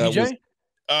Orton was EJ?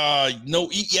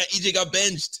 EJ got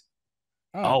benched.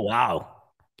 Oh wow!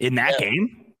 In that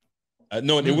game,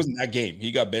 No, it wasn't that game.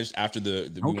 He got benched after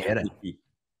the No kidding.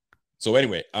 So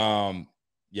anyway, Orton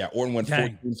went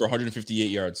Dang. 14 for 158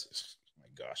 yards. Oh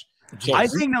my gosh. So, I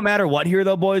think no matter what here,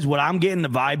 though, boys, what I'm getting the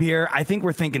vibe here, I think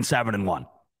we're thinking 7-1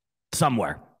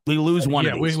 somewhere. We lose one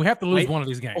Yeah, of these. we have to lose right? one of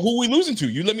these games. who are we losing to?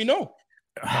 You let me know.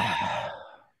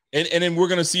 And then we're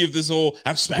gonna see if this whole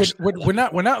I'm smashed. We're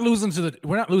not losing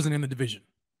in the division.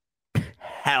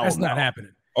 Hell, That's no. not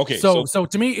happening. Okay, So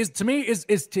to me is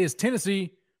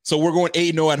Tennessee. so we're going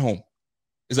 8-0 at home.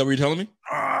 Is that what you're telling me?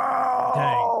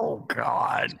 Oh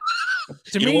God!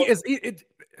 To You know me what? is it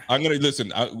I'm gonna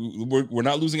listen. We're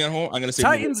not losing at home. I'm gonna say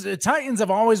Titans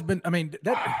have always been. I mean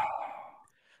that.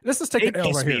 Let's just take They an L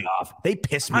piss right me here. off. They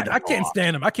piss me. I can't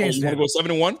stand them. I Oh, can't you want stand to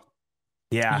them. go 7-1?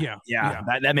 Yeah. Yeah.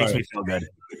 That makes All me right. feel good.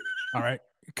 All right,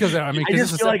 because I mean, I 'cause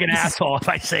just this feel is- like an this is- asshole if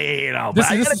I say, you know. This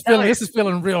but I is gotta tell you, this is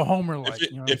feeling real Homer like.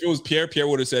 If it was Pierre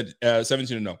would have said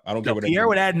 17-0. I don't care what Pierre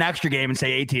would add an extra game and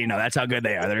say 18. No, that's how good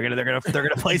they are. They're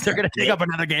gonna take up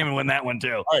another game and win that one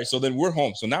too. All right, so then we're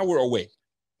home. So now we're away.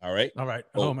 All right. All right.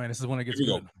 Oh, Oh man, this is when it Here gets we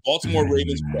go. good. Baltimore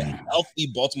Ravens, healthy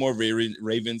Baltimore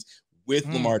Ravens with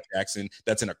Mm. Lamar Jackson.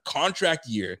 That's in a contract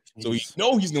year, so you Jeez.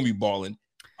 know he's gonna be balling.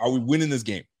 Are we winning this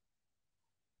game?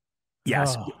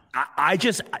 Yes. Oh.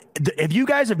 If you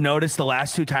guys have noticed the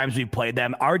last 2 times we've played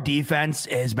them, our defense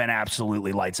has been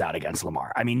absolutely lights out against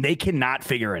Lamar. I mean, they cannot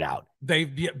figure it out. They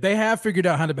have figured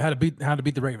out how to beat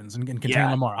the Ravens and contain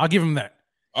Yeah. Lamar. I'll give them that.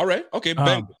 All right. Okay.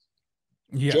 Ben.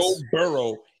 Yes. Joe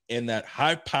Burrow and that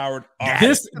high-powered That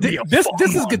offense. This gonna be a this fun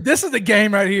is one. good. This is the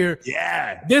game right here.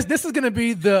 Yeah. This is going to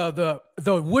be the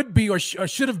would be or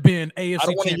should have been AFC. I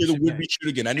don't want to hear the championship would-be shoot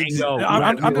again. I need to Bingo.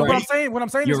 see. What I'm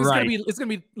saying is You're right. it's going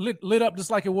to be lit up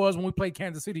just like it was when we played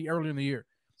Kansas City earlier in the year.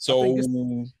 So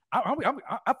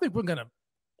I think we're going to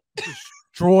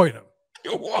destroy them.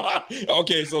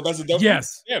 okay, so that's a double.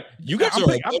 Yes. Yeah, you guys I'm are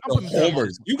putting it down.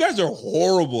 homers. You guys are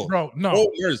horrible. Bro, no.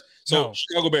 Homers. So No.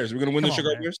 Chicago Bears, we're gonna win the Come on,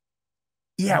 Chicago man. Bears.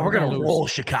 Yeah, No, we're gonna lose. roll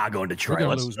Chicago and Detroit. gonna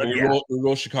Let's- lose. We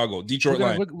roll Chicago. Detroit We're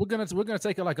line. gonna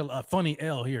take a funny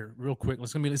L here real quick.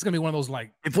 It's gonna be one of those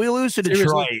like. If we lose to Seriously?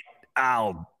 Detroit,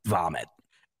 I'll vomit.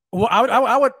 Well,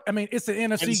 I would. I mean, it's an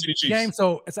NFC Kansas City Chiefs. game,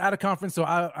 so it's out of conference. So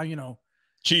I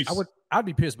Chiefs. I'd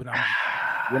be pissed, but I'm.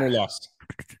 Win or lost.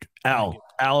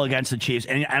 L against the Chiefs,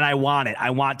 and I want it.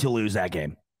 I want to lose that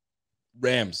game.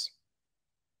 Rams.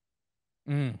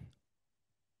 Mm.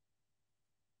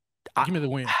 I- Give me the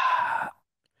win.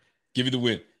 Give you the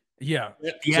win. Yeah,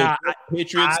 Yeah, So,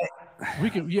 Patriots. we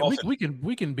can. Yeah, Offense.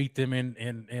 we can beat them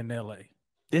in LA.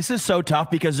 This is so tough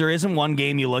because there isn't one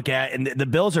game you look at, and the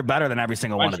Bills are better than every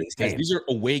single one of these Guys, games. these are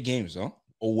away games, huh?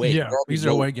 Away. Yeah, We're on these the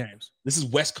are road. away games. This is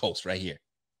West Coast right here.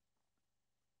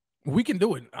 We can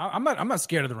do it. I'm not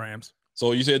scared of the Rams.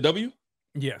 So you say a W?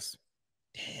 Yes.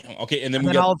 Damn. Okay, and then And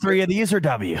we then got. all 3 of these are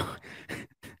W.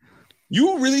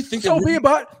 You really think that? So be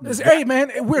about. Hey man,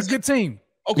 we're a good team.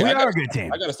 Okay, We I are a gotta, good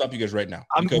team. I gotta stop you guys right now.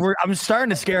 I'm because starting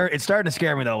to scare. It's starting to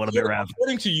scare me though a little bit, Rev.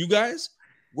 according to you guys,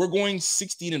 we're going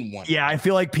 16-1. Yeah, I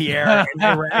feel like Pierre and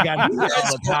I rag on you all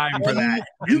the time for that.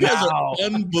 You guys No. are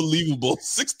unbelievable.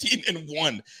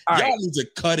 16-1. All Y'all right. need to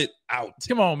cut it out.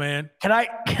 Come on, man. Can I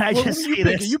Well, just you say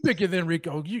pick this? it. You pick it then,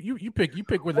 Rico. You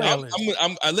pick where the L is.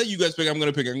 I let you guys pick. I'm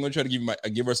gonna pick. I'm gonna try to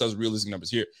give ourselves realistic numbers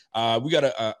here. We got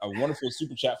a wonderful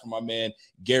super chat from my man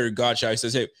Gary Gottschalk. He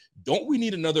says, "Hey, don't we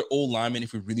need another old lineman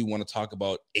if we really want to talk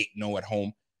about 8-0 at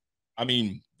home?" I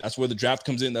mean, that's where the draft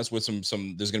comes in. That's where some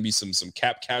there's gonna be some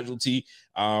cap casualty.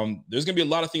 There's gonna be a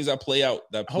lot of things that play out.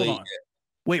 Hold on.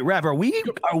 Wait, Rev, are we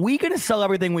going to sell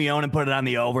everything we own and put it on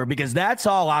the over? Because that's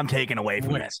all I'm taking away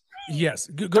from Wait. this. Yes.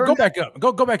 Go back up.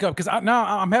 Go back up because now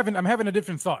I'm having a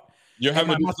different thought. You're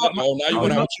having a My new thought- thought. Oh, now you Oh,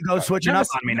 want to don't you go switching up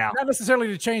on me now? Not necessarily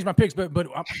to change my picks, but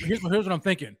here's what I'm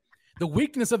thinking. The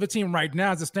weakness of the team right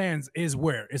now as it stands is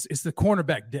where it's the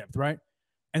cornerback depth, right?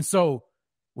 And so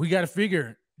we got to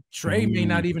figure Trey may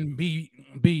not even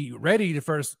be ready the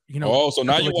first, Oh, so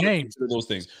now couple you of want to games. consider those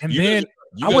things. And You then guys-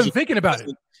 you I guys wasn't are- thinking about it.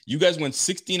 You guys went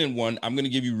 16-1. I'm gonna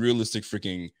give you realistic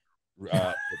freaking.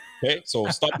 Okay, so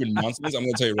stop your nonsense. I'm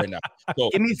gonna tell you right now. So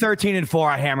Give me 13-4.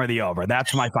 I hammer the over.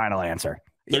 That's my final answer.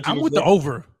 I'm with the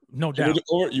over, no doubt.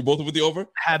 You both with the over?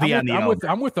 Heavy on the over.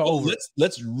 I'm with the over.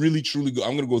 Let's really truly go.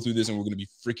 I'm gonna go through this and we're gonna be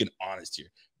freaking honest here.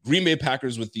 Green Bay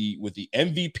Packers with the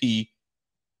MVP.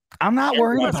 I'm not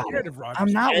worried about it.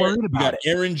 I'm not worried about it.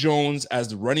 We got Aaron Jones as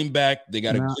the running back. They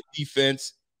got a good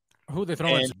defense. Who they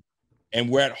throwing? And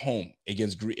we're at home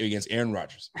against Aaron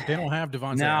Rodgers. They don't have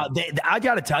Devontae. Now, I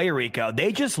got to tell you, Rico,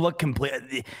 they just look complete.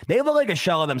 They look like a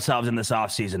shell of themselves in this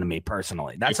offseason to me,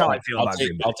 personally. That's how I feel about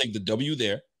Green Bay. I'll take the W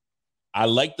there. I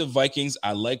like the Vikings.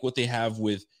 I like what they have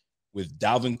with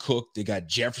Dalvin Cook. They got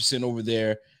Jefferson over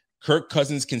there. Kirk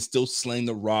Cousins can still sling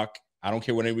the rock. I don't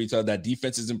care what anybody tells. That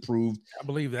defense is improved. I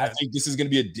believe that. I think this is going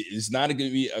to be it's not going to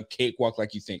be a cakewalk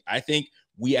like you think. I think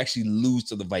we actually lose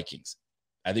to the Vikings.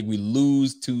 I think we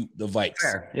lose to the Vikes.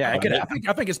 Fair. Yeah, I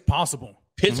think it's possible.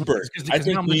 Pittsburgh. I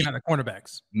think I'm looking at the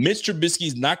cornerbacks. Mitch Trubisky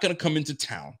is not going to come into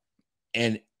town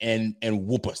and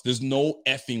whoop us. There's no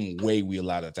effing way we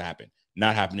allow that to happen.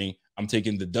 Not happening. I'm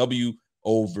taking the W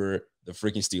over the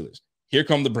freaking Steelers. Here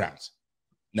come the Browns.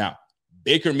 Now,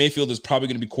 Baker Mayfield is probably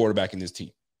going to be quarterback in this team.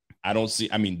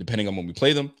 Depending on when we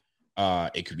play them,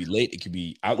 it could be late. It could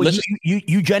be out. Well,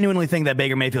 you genuinely think that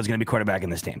Baker Mayfield is going to be quarterback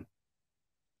in this team?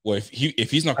 Well,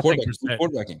 if he's not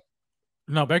quarterbacking.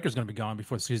 No, Baker's going to be gone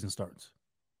before the season starts.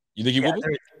 You think he will?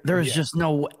 There's just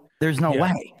no. There's no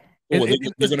way. I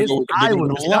would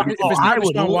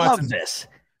love this.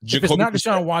 If it's not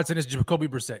Deshaun Watson, it's Jacoby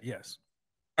Brissett. Yes.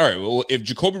 All right. Well, if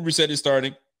Jacoby Brissett is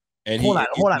starting, and hold on.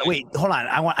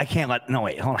 I can't let. No,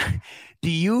 wait. Hold on.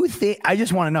 Do you think? I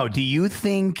just want to know. Do you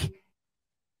think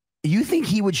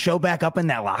he would show back up in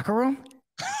that locker room?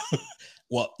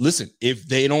 Well, listen. If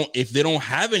they don't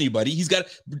have anybody,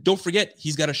 don't forget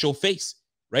he's got to show face,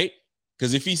 right?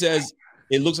 Because if he says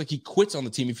it looks like he quits on the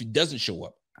team if he doesn't show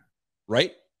up,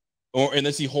 right? Or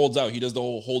unless he holds out, he does the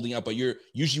whole holding out. But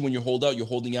usually when you hold out, you're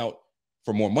holding out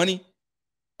for more money.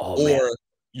 Oh, man.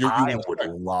 I would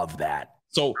love that.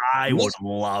 So I would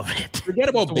love it. Forget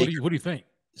about Baker. What do you think?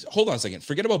 Hold on a second.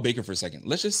 Forget about Baker for a second.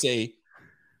 Let's just say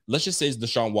it's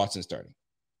Deshaun Watson starting.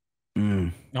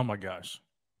 Oh my gosh.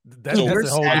 That's a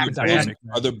whole different dynamic.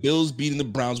 Are the Bills beating the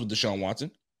Browns with Deshaun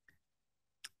Watson?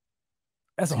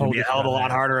 That's a whole hell of a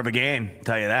lot harder of a game. I'll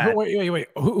tell you that. Wait.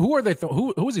 Who are they?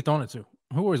 Who is he throwing it to?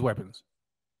 Who are his weapons?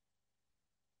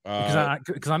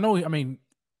 Because I know. I mean,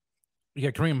 you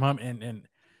got Kareem Hunt and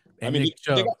Nick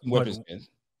Chubb, they got some weapons, man.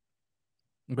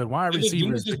 But wide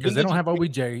receivers, because they don't have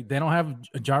OBJ, they don't have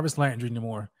Jarvis Landry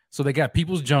anymore. So they got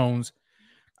Peoples-Jones.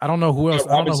 I don't know who else.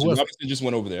 Robinson just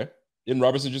went over there. Didn't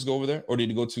Robinson just go over there, or did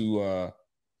he go to?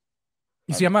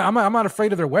 You see, I'm not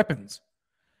afraid of their weapons.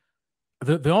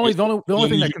 The only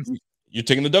thing that you're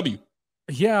taking the W.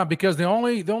 Yeah, because the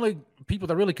only people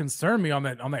that really concern me on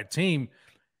that team,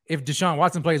 if Deshaun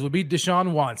Watson plays, would be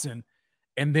Deshaun Watson,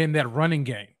 and then that running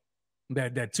game,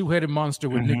 that two-headed monster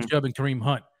with Nick Chubb and Kareem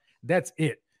Hunt. That's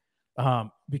it.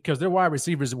 Because their wide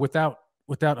receivers without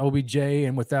OBJ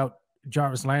and without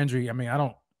Jarvis Landry, I mean, I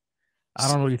don't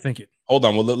really think it. Hold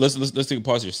on. Well, let's take a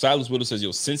pause here. Silas Whittle says,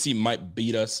 Cincy might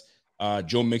beat us.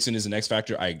 Joe Mixon is an X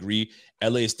factor. I agree.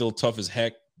 LA is still tough as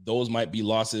heck. Those might be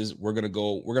losses. We're gonna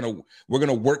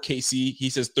work KC. He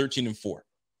says 13-4,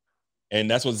 and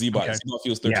that's what Z-Bot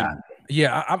feels 13.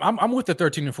 Yeah, I'm with the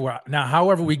 13-4. Now,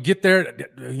 however we get there,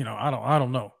 I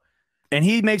don't know. And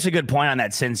he makes a good point on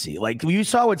that Cincy. Like, you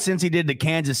saw what Cincy did to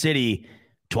Kansas City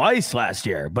twice last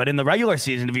year. But in the regular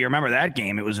season, if you remember that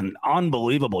game, it was an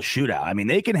unbelievable shootout. I mean,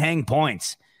 they can hang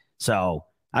points. So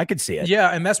I could see it.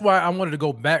 Yeah, and that's why I wanted to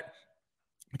go back,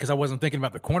 because I wasn't thinking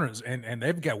about the corners. And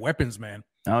they've got weapons, man.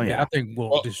 Oh, yeah. I think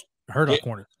we'll just hurt our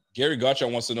corners. Gary Gotcha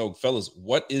wants to know, fellas,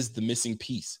 what is the missing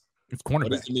piece? It's cornerback.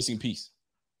 What is the missing piece?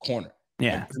 Corner.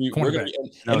 Yeah.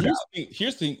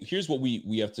 Here's what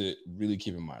we have to really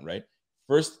keep in mind, right?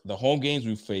 First, the home games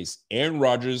we face Aaron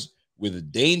Rodgers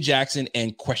with Dane Jackson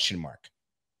and question mark.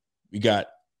 We got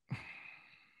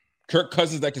Kirk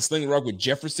Cousins that can sling the rock with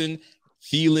Jefferson,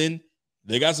 Thielen.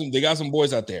 They got some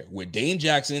boys out there with Dane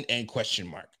Jackson and question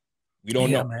mark. We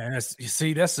don't know, man. That's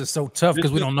just so tough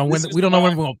because we don't know when we're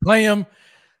gonna play him.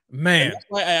 Man, and that's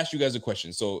why I asked you guys a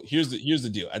question. So here's the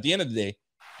deal. At the end of the day,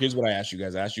 here's what I asked you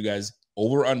guys. I asked you guys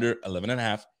over under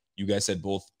 11.5. You guys said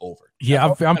both over.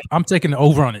 Yeah, I'm taking the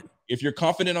over on it. If you're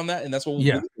confident on that, and that's what we'll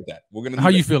do with that. We're gonna. How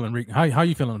you feeling, Rick? How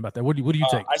you feeling about that? What do you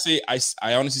take?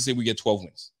 I honestly say we get 12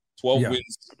 wins. 12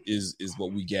 wins is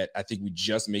what we get. I think we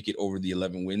just make it over the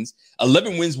 11 wins.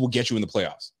 11 wins will get you in the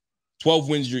playoffs. 12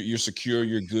 wins, you're secure,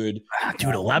 you're good.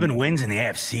 Dude, 11 wins in the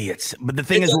AFC. But the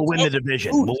thing is, we'll win the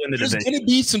division. We'll win the division. There's going to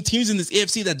be some teams in this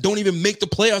AFC that don't even make the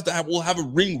playoffs that will have a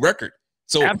ring record.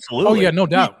 So absolutely. Oh yeah, no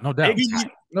doubt, no doubt,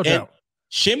 no doubt.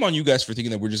 Shame on you guys for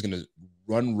thinking that we're just going to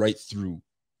run right through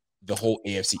the whole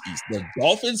AFC East. The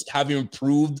Dolphins have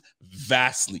improved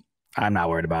vastly. I'm not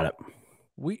worried about it.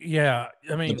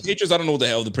 I mean, the Patriots, I don't know what the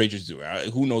hell the Patriots do.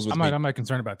 Who knows what I'm not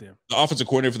concerned about them. The offensive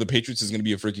coordinator for the Patriots is going to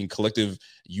be a freaking collective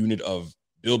unit of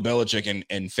Bill Belichick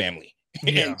and family.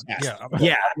 Yeah.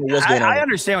 I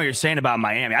understand what you're saying about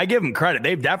Miami. I give them credit.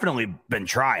 They've definitely been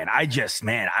trying. I just,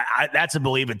 man, I that's a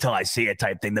believe until I see it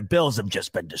type thing. The Bills have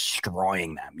just been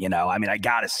destroying them. I mean, I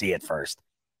got to see it first.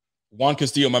 Juan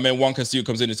Castillo, my man Juan Castillo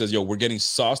comes in and says, yo, we're getting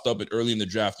sauced up early in the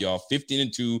draft, y'all.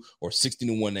 15-2 or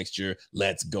 16-1 next year.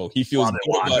 Let's go. He feels good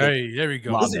about it. Hey, there we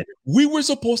go. Listen, we were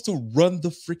supposed to run the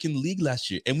freaking league last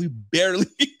year, and we barely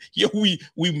we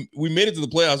made it to the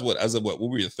playoffs. What were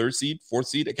we, the third seed, fourth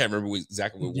seed? I can't remember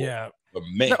exactly what. Yeah. But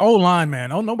man, the O-line, man.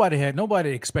 Nobody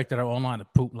expected our O-line to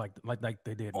poop like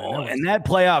they did. Man. And that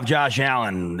playoff Josh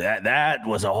Allen, that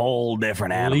was a whole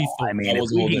different animal. Lethal. I mean, if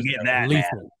we can get that, man,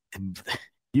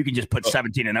 you can just put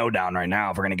 17-0 down right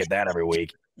now if we're going to get that every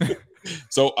week.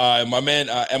 So my man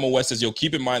MOS says, yo,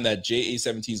 keep in mind that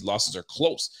JA17's losses are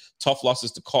close. Tough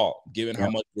losses to call, given how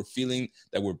much we're feeling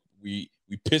that we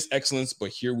piss excellence, but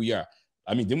here we are.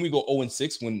 I mean, didn't we go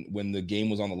 0-6 when the game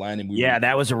was on the line? And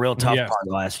that was a real tough part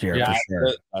last year. Yeah, for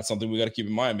sure. That's something we got to keep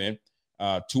in mind, man.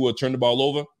 Tua turned the ball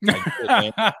over.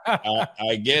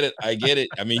 I get it.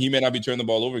 I mean, he may not be turning the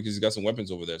ball over because he's got some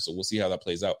weapons over there. So we'll see how that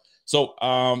plays out. So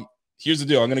here's the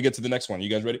deal. I'm going to get to the next one. You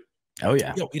guys ready? Oh,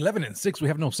 yeah. 11-6. We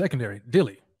have no secondary.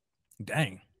 Dilly.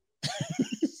 Dang.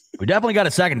 We definitely got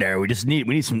a secondary. We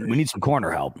need some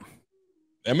corner help.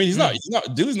 I mean, he's not.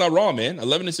 Dilly's not wrong, man.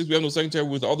 11-6. We have no secondary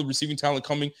with all the receiving talent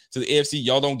coming to the AFC.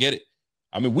 Y'all don't get it.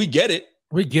 I mean, we get it.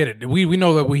 We get it. We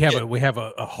know that we have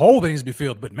a hole that needs to be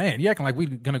filled. But man, you acting like we're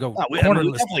gonna go. We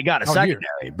definitely got a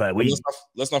secondary, but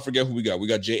let's not forget who we got. We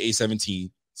got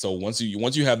JA17. So once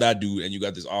you have that dude and you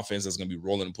got this offense that's gonna be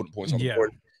rolling and putting points on the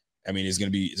board, I mean, it's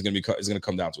gonna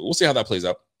come down to it. We'll see how that plays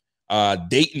out.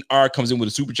 Dayton R comes in with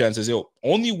a super chat and says, yo,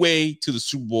 only way to the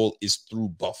Super Bowl is through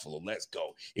Buffalo. Let's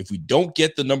go. If we don't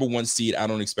get the number 1 seed, I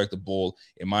don't expect a bowl.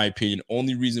 In my opinion,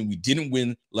 only reason we didn't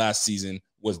win last season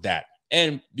was that.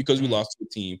 And because we lost to a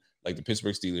team like the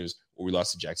Pittsburgh Steelers or we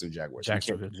lost to Jacksonville Jaguars.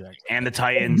 And the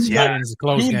Titans. Titans,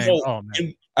 close game. Oh,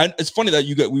 man. And it's funny that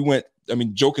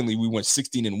jokingly, we went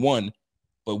 16-1,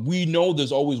 but we know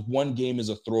there's always one game is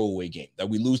a throwaway game that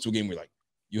we lose to a game. We're like,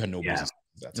 you had no business.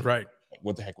 That's right.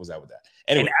 What the heck was that with that?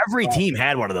 Anyway, and every team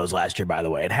had one of those last year, by the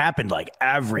way. It happened like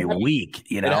every week,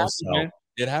 It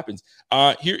happens.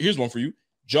 Here's one for you.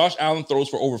 Josh Allen throws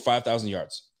for over 5,000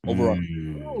 yards. Over.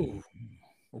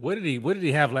 What did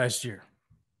he have last year?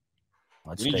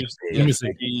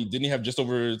 Didn't he have just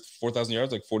over 4,000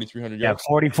 yards, like 4,300 yards? Yeah,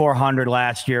 4,400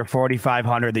 last year,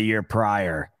 4,500 the year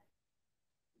prior.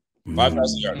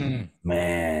 5,000 yards.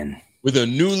 Man. With a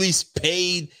newly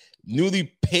paid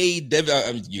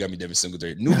Devin, you got me Devin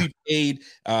Singletary. Newly paid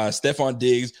Stephon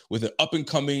Diggs with an up and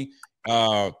coming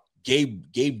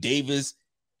Gabe Davis.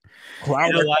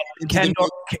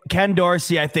 Ken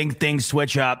Dorsey, I think things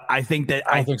switch up. I think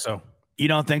so. You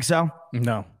don't think so?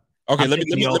 No. Okay, let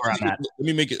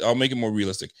me make it. I'll make it more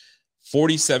realistic.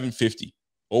 47-50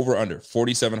 over under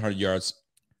 4,700 yards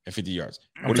and 50 yards.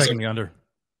 I'm taking the under.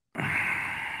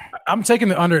 I'm taking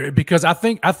the under because I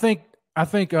think Sean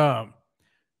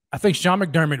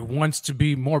McDermott wants to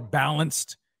be more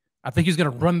balanced. I think he's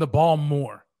going to run the ball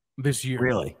more this year.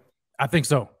 Really? I think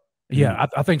so. Yeah,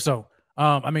 I think so.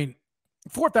 I mean,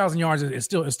 4,000 yards is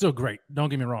still great. Don't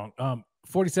get me wrong.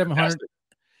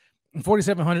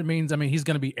 4,700 means, I mean, he's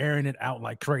going to be airing it out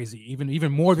like crazy,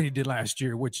 even more than he did last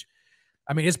year, which,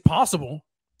 I mean, it's possible.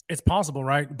 It's possible,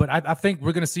 right? But I think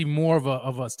we're going to see more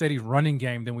of a steady running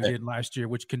game than we did last year,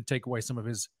 which can take away some of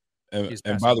his.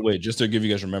 And by the way, just to give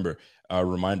you guys a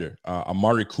reminder,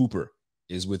 Amari Cooper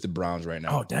is with the Browns right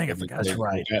now. Oh, dang, I forgot. That's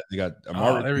right. They got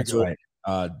Amari Cooper,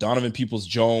 Donovan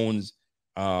Peoples-Jones.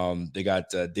 They got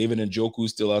David Njoku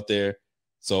still out there.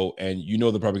 So, and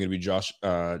they're probably going to be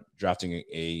drafting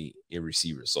a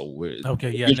receiver. So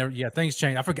things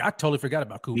change. I totally forgot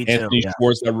about Cooper. Anthony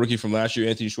Schwartz, that rookie from last year.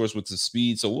 Anthony Schwartz with the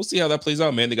speed. So we'll see how that plays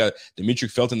out, man. They got Dimitri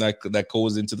Felton that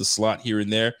goes into the slot here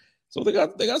and there. So they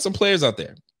got some players out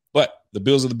there. But the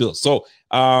Bills are the Bills. So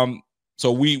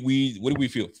we what do we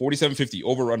feel? 47-50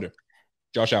 over or under?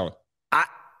 Josh Allen.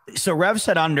 So Rev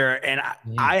said under, and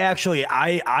I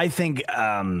think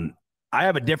I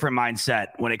have a different mindset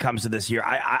when it comes to this year.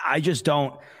 I just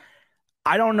don't.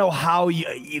 I don't know how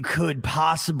you could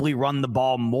possibly run the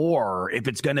ball more if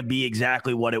it's going to be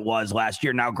exactly what it was last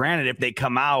year. Now, granted, if they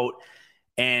come out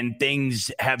and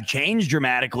things have changed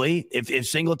dramatically, if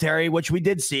Singletary, which we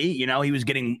did see, he was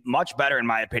getting much better, in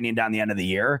my opinion, down the end of the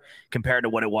year compared to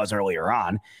what it was earlier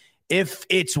on. If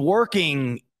it's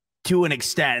working to an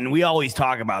extent, and we always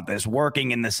talk about this, working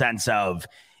in the sense of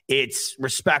it's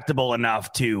respectable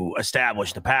enough to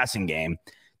establish the passing game,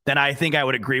 then I think I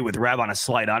would agree with Rev on a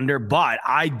slight under. But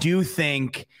I do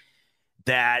think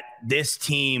that this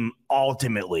team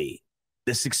ultimately,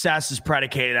 the success is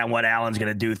predicated on what Allen's going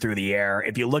to do through the air.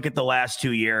 If you look at the last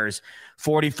 2 years,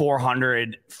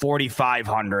 4,400,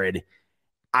 4,500,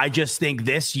 I just think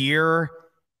this year,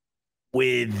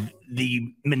 with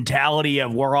the mentality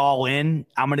of we're all in,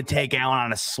 I'm going to take Allen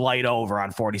on a slight over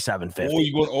on 4,750. Oh,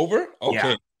 you going over? Okay.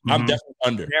 Yeah. I'm definitely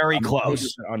under. Very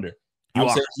close. Under. I'm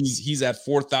saying he's at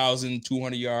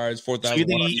 4,200 yards, 4,000.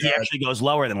 So he actually goes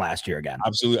lower than last year again.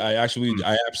 Absolutely. I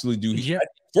absolutely do. Yeah.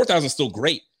 4,000 is still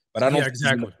great, but I don't think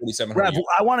exactly. 4,700. Rev,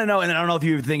 I want to know, and I don't know if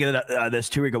you think of this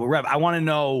too, Rico, but Rev, I want to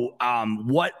know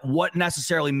what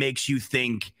necessarily makes you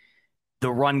think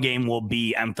the run game will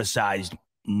be emphasized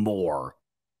more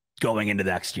going into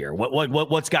next year.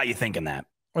 What's got you thinking that?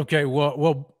 Okay,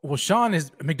 well, Sean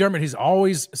McDermott. He's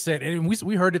always said, and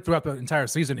we heard it throughout the entire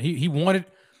season. He wanted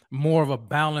more of a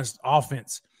balanced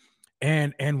offense,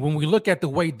 and when we look at the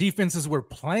way defenses were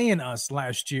playing us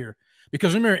last year,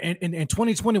 because remember in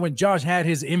 2020 when Josh had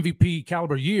his MVP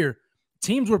caliber year,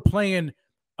 teams were playing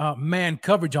man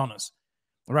coverage on us,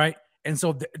 right? And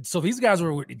so these guys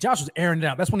Josh was airing it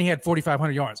out. That's when he had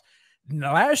 4,500 yards.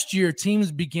 Now, last year,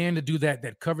 teams began to do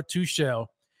that cover two shell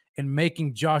and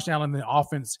making Josh Allen the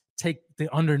offense take the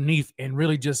underneath and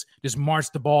really just march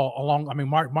the ball along. I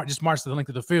mean, just march to the length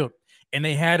of the field. And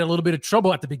they had a little bit of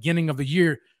trouble at the beginning of the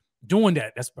year doing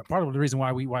that. That's part of the reason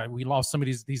why we lost some of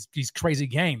these crazy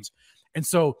games. And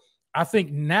so I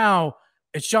think now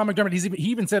it's Sean McDermott. He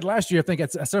even said last year, I think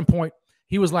at some point,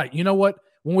 he was like, you know what?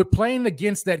 When we're playing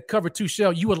against that cover two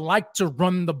shell, you would like to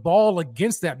run the ball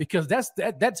against that because that's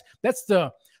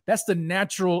the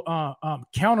natural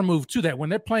counter move to that. When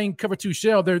they're playing cover two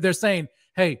shell, they're saying,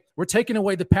 hey, we're taking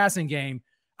away the passing game.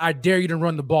 I dare you to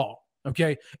run the ball.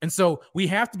 Okay. And so we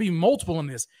have to be multiple in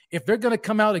this. If they're going to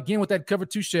come out again with that cover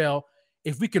two shell,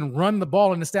 if we can run the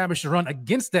ball and establish a run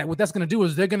against that, what that's going to do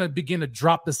is they're going to begin to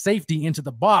drop the safety into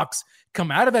the box, come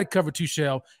out of that cover two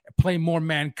shell, and play more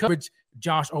man coverage,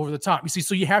 Josh, over the top. You see,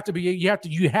 so you have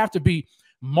to be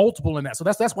multiple in that. So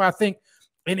that's why I think,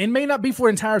 and it may not be for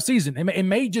an entire season. It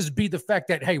may just be the fact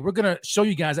that, hey, we're going to show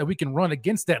you guys that we can run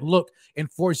against that look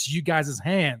and force you guys'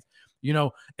 hands.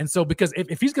 And so because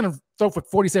if he's going to throw for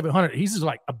 4,700, he's just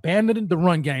like abandoning the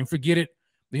run game, forget it,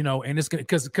 and it's going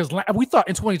to, because we thought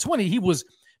in 2020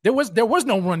 there was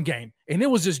no run game and it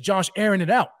was just Josh airing it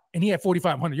out and he had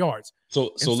 4,500 yards.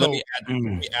 So let me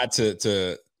add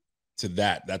to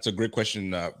that. That's a great question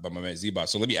by my man Zeba.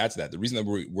 So let me add to that. The reason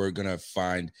that we're going to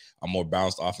find a more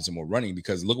balanced offense and more running,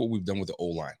 because look what we've done with the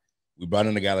O-line. We brought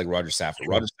in a guy like Roger Saffold.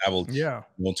 Roger Saffold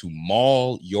want to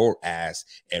maul your ass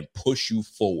and push you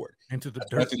forward. Into the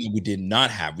dirt. That's something that we did not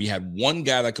have. We had one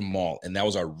guy that can maul, and that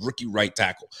was our rookie right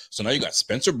tackle. So now you got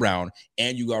Spencer Brown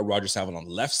and you got Roger Saffold on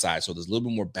the left side, so there's a little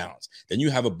bit more balance. Then you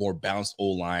have a more balanced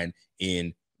O-line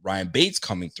in Ryan Bates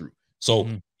coming through. So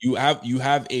you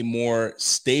have a more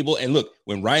stable, and look,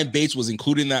 when Ryan Bates was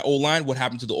included in that O-line, what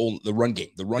happened to the run game?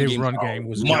 The run game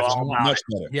was much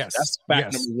better. Yes. That's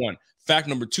fact number one. Fact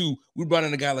number two, we brought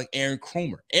in a guy like Aaron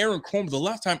Cromer. The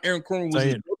last time Aaron Cromer was in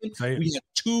the building, we had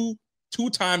two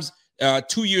times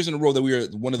 2 years in a row that we were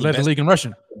one of the best league in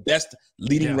rushing. Best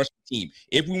leading rushing team.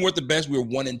 If we weren't the best, we were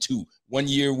 1 and 2. 1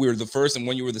 year we were the first, and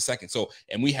 1 year we were the second. So,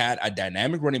 and we had a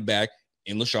dynamic running back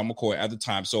in LaShawn McCoy at the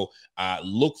time. So,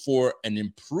 look for an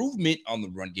improvement on the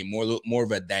run game, more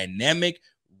of a dynamic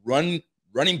running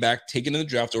back taken in the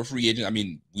draft or free agent. I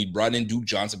mean, we brought in Duke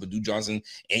Johnson, but Duke Johnson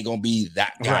ain't gonna be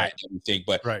that guy that we think.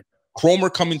 But Cromer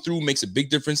coming through makes a big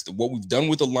difference to what we've done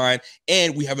with the line,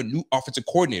 and we have a new offensive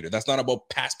coordinator. That's not about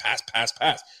pass.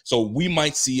 So we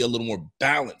might see a little more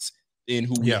balance in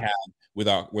who we have with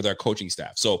our coaching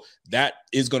staff. So that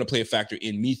is going to play a factor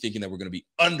in me thinking that we're going to be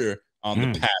under on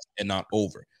the pass and not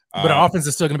over. But our offense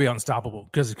is still going to be unstoppable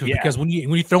because when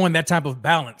you throw in that type of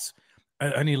balance,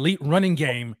 an elite running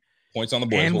game. Points on the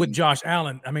board. And with Josh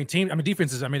Allen,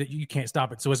 defenses, you can't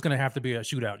stop it. So it's going to have to be a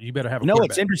shootout. You better have a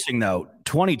quarterback. It's interesting, though.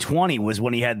 2020 was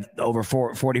when he had over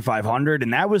 4,500,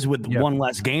 and that was with one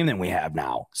less game than we have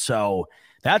now. So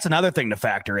that's another thing to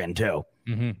factor in, too.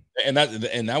 Mm-hmm. And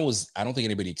that was, I don't think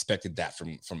anybody expected that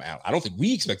from Allen. I don't think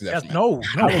we expected that from Allen.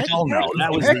 No.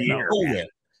 That was the year.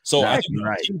 So I Exactly think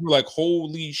right. teams were like,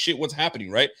 holy shit, what's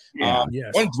happening, right? Yeah. Yes.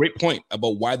 One great point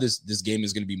about why this game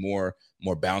is going to be more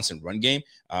balanced and run game.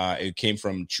 It came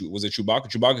from Chewbacca?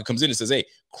 Chewbacca comes in and says, hey,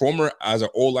 Cromer as our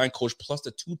O-line coach plus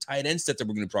the 2 tight end sets that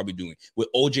we're going to probably doing with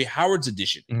OJ Howard's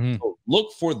addition. Mhm. So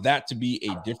look for that to be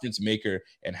a difference maker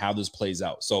and how this plays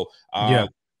out. So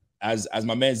as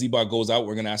my man Zebot goes out,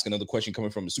 we're going to ask another question coming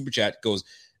from the super chat. Goes,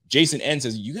 Jason N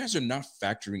says, you guys are not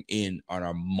factoring in on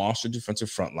our monster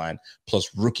defensive front line plus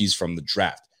rookies from the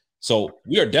draft. So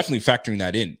we are definitely factoring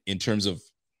that in terms of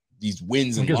these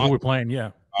wins and Because who we're losses. playing,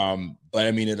 yeah. But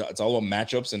I mean, it's all about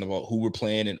matchups and about who we're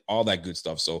playing and all that good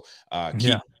stuff. So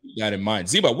keep that in mind.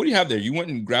 Ziba, what do you have there? You went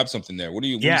and grabbed something there. What do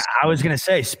you? Yeah, I was gonna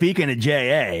say, speaking of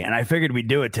JA, and I figured we'd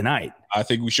do it tonight. I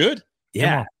think we should.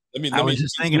 Yeah, Let I was me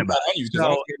just thinking zoom about that on you because I So-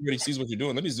 don't think everybody sees what you're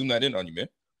doing. Let me zoom that in on you, man.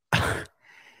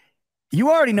 you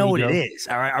already know There what you it is.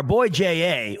 All right, our boy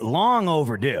JA, long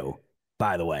overdue.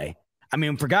 By the way, I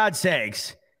mean, for God's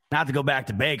sakes, not to go back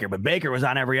to Baker, but Baker was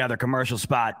on every other commercial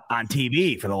spot on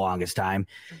TV for the longest time.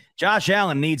 Josh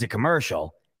Allen needs a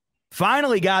commercial.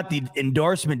 Finally got the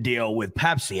endorsement deal with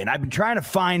Pepsi, and I've been trying to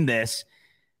find this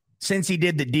since he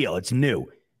did the deal. It's new.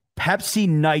 Pepsi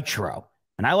Nitro.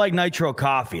 And I like Nitro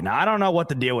coffee. Now, I don't know what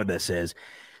the deal with this is. It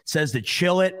says to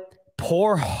chill it,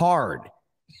 pour hard.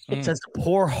 It says to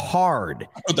pour hard. I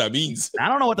know what that means. I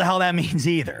don't know what the hell that means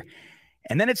either.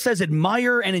 And then it says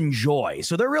admire and enjoy.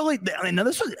 So they're really, now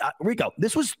this was, Rico,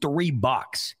 this was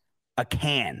 $3 a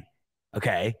can.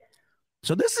 Okay.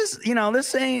 So this is,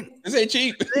 this ain't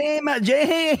cheap.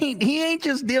 He ain't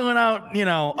just dealing out,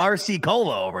 RC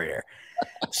Cola over here.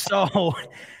 So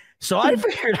I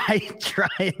figured I'd try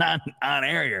it on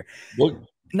air here. Look,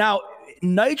 Now,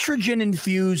 nitrogen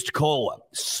infused cola,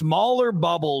 smaller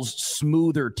bubbles,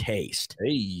 smoother taste.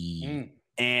 hey.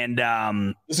 And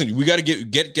Listen, we got to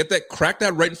get that, crack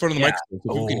that right in front of the microphone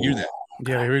so people can hear that.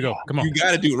 Yeah, here we go. Come on. You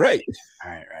got to do it right. all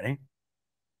right, ready?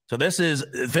 So this is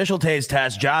official taste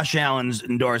test, Josh Allen's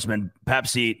endorsement,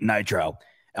 Pepsi Nitro.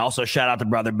 Also, shout out to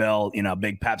Brother Bill,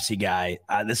 big Pepsi guy.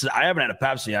 I haven't had a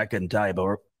Pepsi, I couldn't tell you,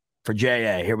 but for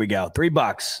JA, here we go.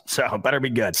 $3. So it better be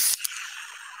good.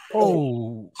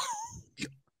 Oh,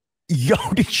 Yo,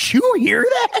 did you hear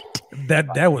that?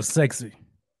 that was sexy.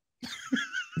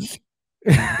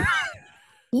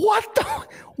 What?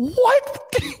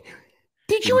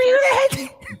 Did you hear that?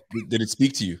 Did it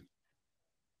speak to you?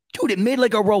 Dude, it made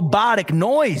like a robotic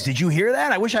noise. Did you hear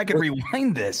that? I wish I could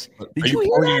rewind this. Did you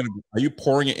hear that? Are you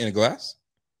pouring it in a glass?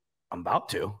 I'm about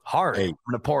to. Hard. Hey. I'm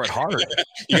going to pour it hard.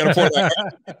 You got to pour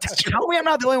that. Tell me I'm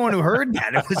not the only one who heard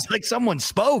that. It was like someone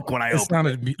spoke when I It opened it.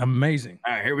 sounded amazing.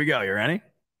 All right, here we go. You ready?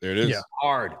 There it is. Yeah.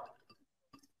 Hard.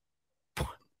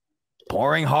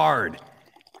 Pouring hard.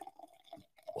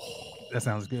 That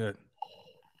sounds good,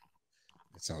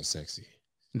 It sounds sexy.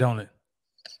 don't it?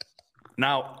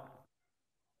 Now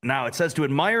it says to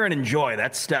admire and enjoy.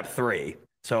 That's step 3.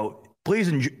 So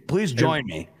please join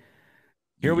me.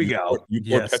 Here we go. You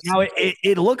pour Yes. Pepsi. Now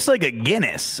it looks like a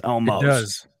Guinness almost. It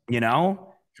does.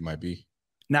 It might be.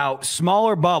 Now,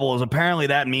 smaller bubbles, apparently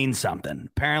that means something.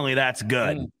 Apparently that's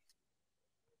good.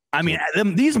 I mean,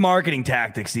 these marketing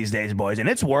tactics these days, boys, and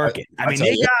it's working. I mean,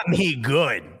 they got me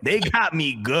good. They got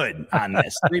me good on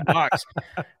this. $3. All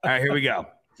right, here we go. All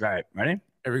right, ready?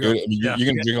 Here we You're go.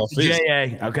 going to drink off face.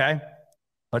 JA, okay.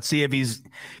 Let's see if he's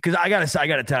because I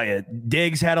gotta tell you,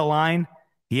 Diggs had a line.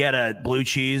 He had a blue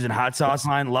cheese and hot sauce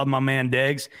line. Love my man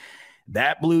Diggs.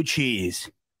 That blue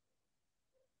cheese,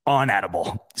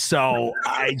 unedible. So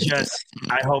I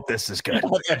hope this is good. I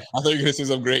thought you were going to say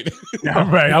something great.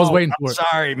 Right, I was waiting for it.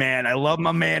 Sorry, man. I love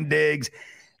my man Diggs.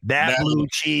 That blue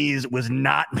cheese was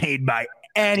not made by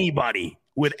anybody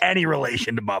with any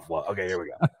relation to Buffalo. Okay, here we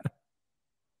go.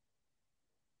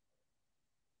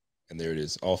 And there it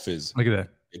is. All fizz. Look at that.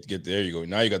 There you go.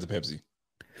 Now you got the Pepsi.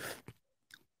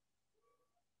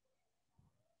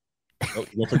 Oh,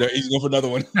 he's going for another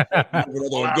one. Go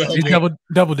ahead, He's man.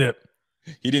 double dip.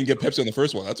 He didn't get Pepsi on the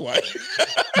first one. That's why.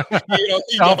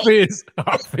 Off his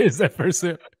that first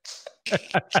sip. He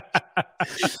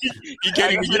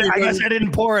can't even get I it. guess I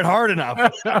didn't pour it hard enough.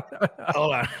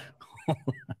 Hold on.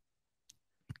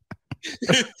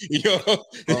 Yo,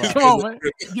 Come on, man.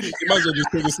 You might as well just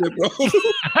take a sip, bro.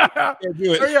 Can't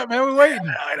do Hurry it. up, man. We're waiting.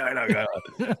 I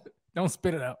know. Don't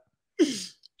spit it out.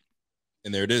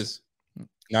 And there it is.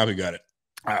 Now we got it.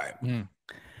 All right. Mm.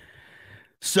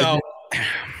 So, It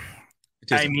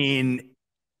tastes I mean,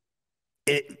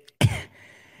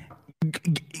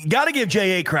 got to give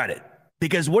JA credit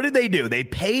because what did they do? They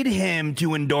paid him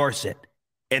to endorse it,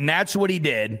 and that's what he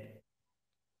did.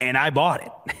 And I bought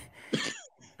it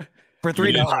for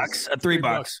 $3.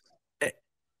 $3.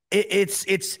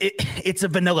 It's a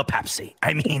vanilla Pepsi.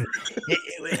 I mean,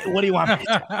 what do you want me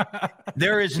to say?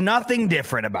 There is nothing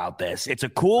different about this. It's a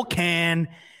cool can,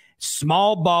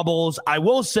 small bubbles. I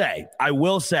will say,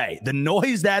 the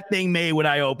noise that thing made when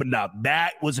I opened up,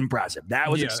 that was impressive.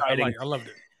 That was exciting. I loved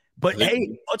it. But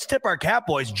hey, let's tip our cap,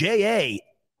 boys. J.A.,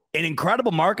 an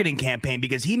incredible marketing campaign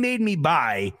because he made me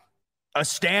buy a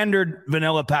standard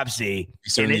vanilla Pepsi.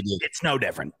 And it's no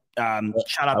different.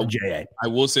 Shout out to J.A. I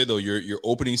will say though, your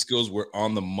opening skills were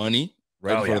on the money,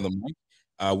 right in front of the mic.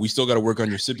 We still got to work on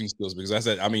your sipping skills because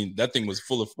that thing was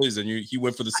full of fizz and he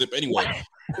went for the sip anyway.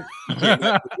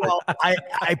 Well,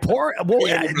 I pour. Well,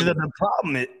 the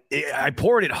problem is I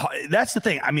poured it. That's the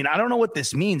thing. I mean, I don't know what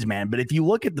this means, man. But if you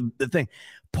look at the thing,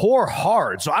 pour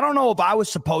hard. So I don't know if I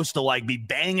was supposed to like be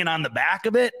banging on the back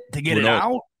of it to get it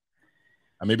out.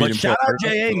 But shout out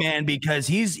J.A., man, because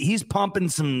he's pumping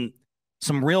some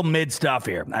real mid stuff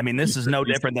here. I mean, this is no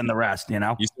different than the rest, you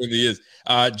know? He certainly is.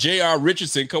 J.R.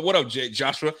 Richardson, what up,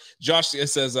 Joshua? Josh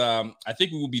says, I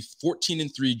think we will be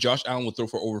 14-3. Josh Allen will throw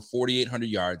for over 4,800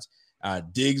 yards.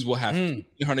 Diggs will have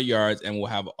 1,500 yards and will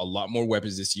have a lot more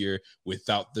weapons this year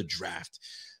without the draft.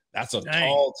 That's a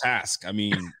tall task. I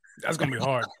mean, that's going to be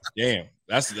hard. Damn.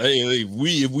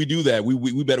 If we do that,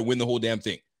 we better win the whole damn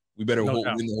thing. We better win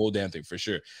the whole damn thing for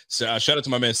sure. So shout out to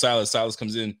my man Silas. Silas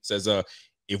comes in, says,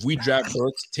 if we draft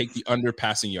Burks, take the under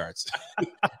passing yards.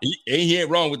 he ain't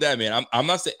wrong with that, man.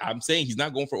 I'm saying he's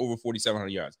not going for over 4,700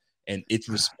 yards, and it's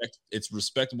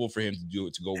respectable for him to do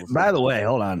it to go over. By the way,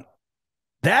 hold on,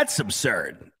 that's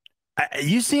absurd.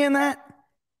 You seeing that?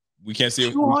 We can't see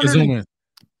it.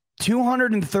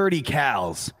 230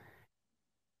 cals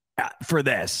for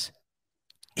this.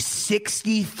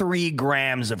 63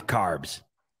 grams of carbs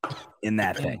in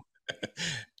that thing.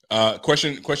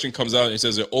 Question comes out and it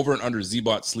says over and under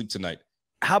Z-Bot sleep tonight.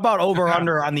 How about over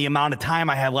under on the amount of time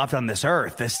I have left on this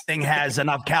earth? This thing has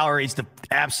enough calories to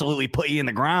absolutely put you in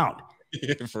the ground.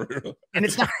 Yeah, for real. And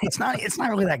it's not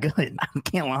really that good. I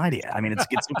can't lie to you. I mean, it's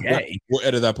okay. We'll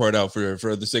edit that part out for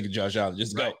the sake of Josh Allen.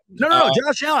 Just go. No,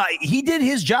 Josh Allen, he did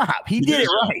his job. He did it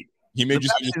right. He made you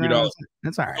 $3.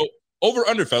 That's all right. So, over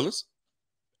under, fellas.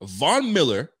 Von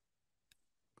Miller,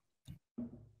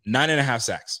 9.5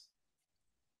 sacks.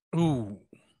 Ooh.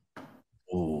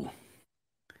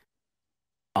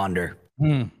 Under.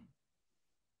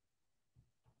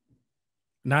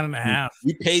 9.5.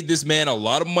 We paid this man a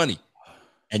lot of money,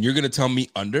 and you're gonna tell me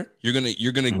under? You're gonna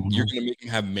make him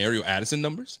have Mario Addison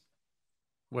numbers?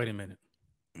 Wait a minute.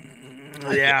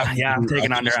 Yeah, I'm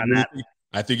taking under on that.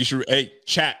 I think you should. Hey,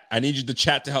 chat. I need you to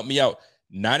chat to help me out.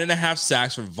 9.5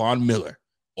 sacks for Von Miller.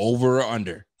 Over or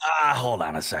under? Hold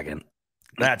on a second.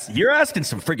 You're asking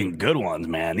some freaking good ones,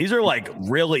 man. These are like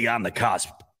really on the cusp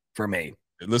for me.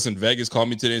 Listen, Vegas called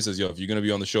me today and says, "Yo, if you're gonna be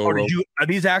on the show, are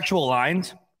these actual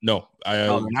lines?" No,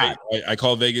 I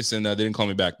called Vegas and they didn't call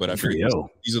me back. But I figured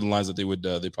these are the lines that they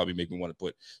probably make me want to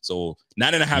put. So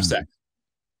 9.5 sacks.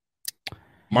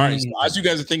 Marcus, as you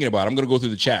guys are thinking about it, I'm gonna go through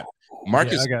the chat.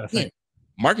 Marcus,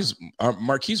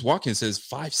 Marquise Watkins says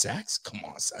 5 sacks. Come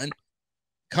on, son.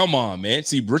 Come on, man.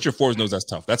 See, Richard Forbes knows that's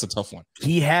tough. That's a tough one.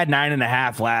 He had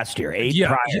 9.5 last year, 8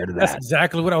 prior to that. That's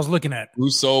exactly what I was looking at.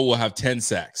 Rousseau will have 10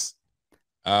 sacks.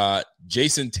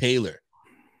 Jason Taylor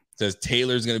says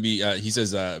Taylor's going to be, he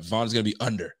says Vaughn's going to be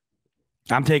under.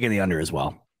 I'm taking the under as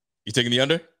well. You taking the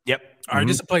under? Yep. All right,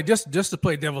 just to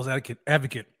play devil's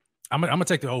advocate, I'm gonna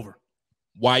take the over.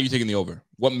 Why are you taking the over?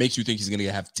 What makes you think he's going to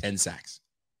have 10 sacks?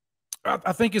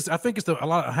 I think it's a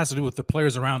lot has to do with the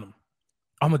players around him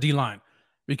on the D line.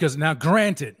 Because now,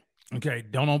 granted, okay,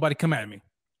 don't nobody come at me.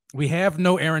 We have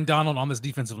no Aaron Donald on this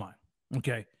defensive line,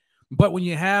 okay? But when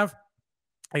you have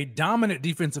a dominant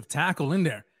defensive tackle in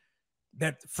there,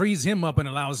 that frees him up and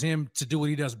allows him to do what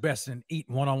he does best and eat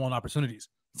one-on-one opportunities.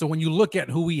 So when you look at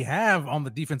who we have on the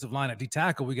defensive line at D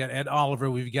tackle, we got Ed Oliver.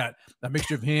 We've got a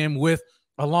mixture of him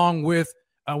along with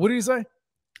what did he say?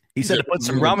 He said to put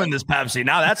some rum in this Pepsi.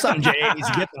 Now that's something J.A. needs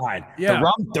to get behind. Yeah.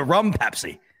 The rum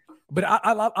Pepsi. But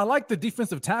I like the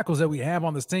defensive tackles that we have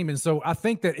on this team. And so I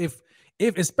think that if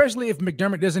especially if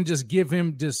McDermott doesn't just give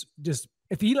him just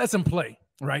if he lets him play,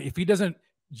 right? If he doesn't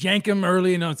yank him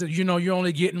early and says, you're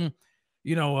only getting,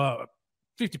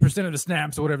 50% of the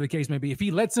snaps or whatever the case may be. If he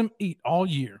lets him eat all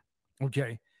year,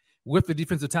 okay, with the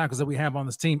defensive tackles that we have on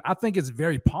this team, I think it's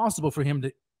very possible for him to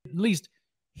at least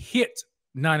hit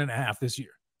 9.5 this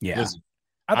year. Yeah.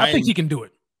 I think he can do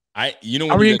it. Are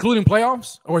we including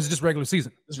playoffs or is it just regular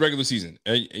season? It's regular season.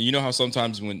 And you know how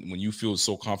sometimes when you feel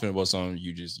so confident about something,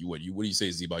 what do you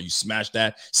say, Z-Ball? You smash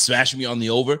me on the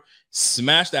over,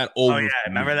 smash that over. Oh yeah,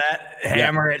 remember that?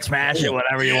 Hammer it, smash it,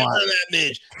 whatever you want. That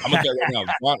bitch. I'm gonna tell you right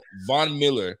now, Von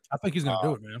Miller. I think he's gonna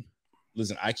do it, man.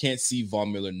 Listen, I can't see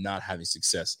Von Miller not having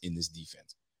success in this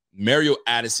defense. Mario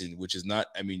Addison, which is not,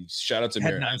 shout out to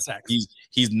Mario.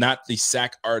 He's not the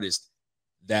sack artist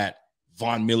that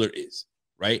Von Miller is.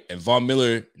 Right. And Von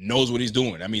Miller knows what he's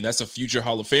doing. That's a future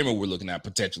Hall of Famer we're looking at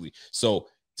potentially. So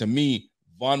to me,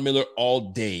 Von Miller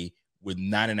all day with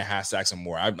 9.5 sacks or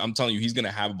more. I'm telling you, he's going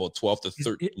to have about 12 to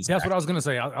 13. That's what I was going to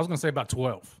say. I was going to say about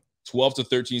 12 to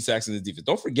 13 sacks in the defense.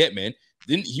 Don't forget, man,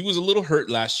 he was a little hurt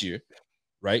last year,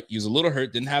 right? He was a little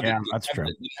hurt. Didn't have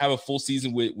a full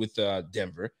season with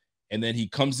Denver. And then he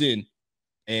comes in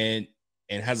and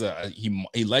has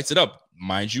he lights it up.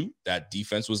 Mind you, that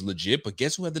defense was legit, but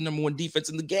guess who had the number 1 defense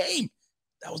in the game?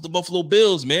 That was the Buffalo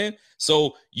Bills, man.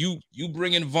 So you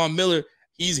bring in Von Miller,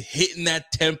 he's hitting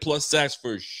that 10+ sacks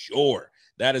for sure.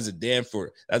 That's a damn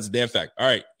fact. All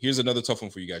right, here's another tough one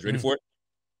for you guys. Ready for it?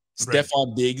 Right.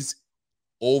 Stephon Diggs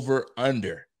over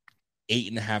under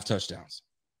 8.5 touchdowns.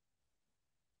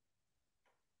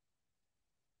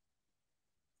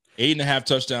 8.5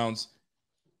 touchdowns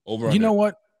over under. You know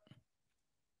what?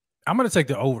 I'm going to take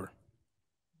the over.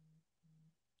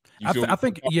 I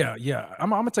think, yeah.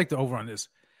 I'm going to take the over on this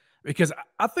because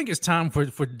I think it's time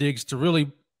for Diggs to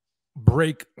really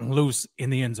break loose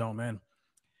in the end zone, man.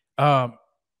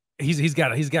 He's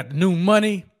got new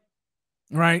money,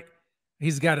 right?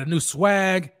 He's got a new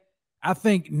swag. I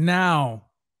think now,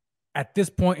 at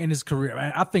this point in his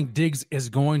career, I think Diggs is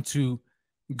going to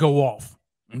go off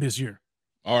this year.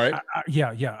 All right.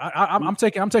 I'm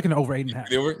taking the over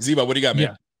 8.5. Ziba, what do you got, man?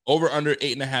 Yeah. Over under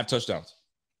 8.5 touchdowns.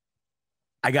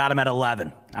 I got him at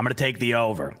 11. I'm going to take the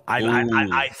over. I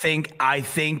think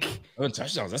 11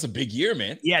 touchdowns. That's a big year,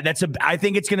 man. Yeah, I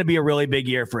think it's going to be a really big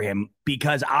year for him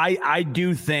because I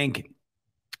do think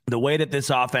the way that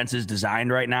this offense is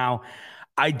designed right now,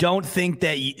 I don't think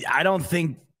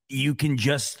you can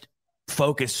just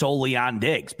focus solely on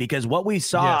Diggs because what we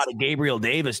saw out of Gabriel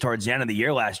Davis towards the end of the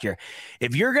year last year,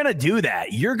 if you're going to do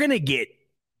that, you're going to get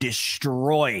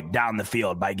destroyed down the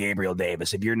field by Gabriel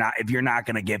Davis if you're not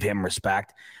going to give him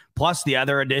respect. Plus the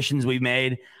other additions we've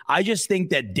made, I just think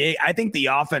that I think the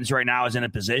offense right now is in a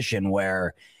position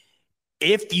where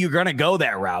if you're going to go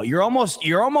that route,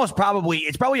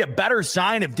 it's probably a better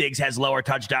sign if Diggs has lower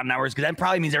touchdown numbers because that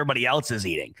probably means everybody else is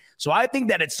eating. So I think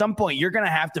that at some point you're going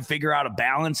to have to figure out a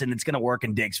balance and it's going to work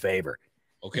in Diggs' favor.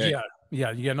 Okay.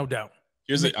 Yeah, no doubt.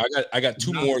 I got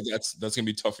two more that's going to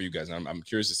be tough for you guys. I'm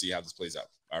curious to see how this plays out.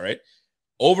 All right.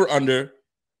 Over under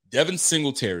Devin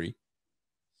Singletary,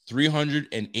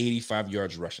 385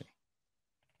 yards rushing.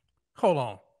 Hold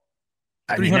on.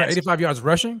 385 yards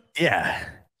rushing? Yeah.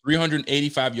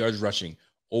 385 yards rushing.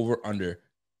 Over under.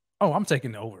 Oh, I'm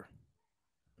taking the over.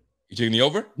 You taking the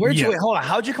over? Wait, hold on.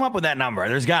 How'd you come up with that number?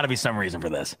 There's got to be some reason for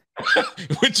this.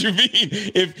 What you mean?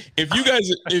 If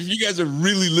you guys are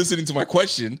really listening to my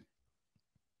question,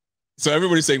 so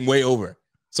everybody's saying way over.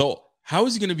 So how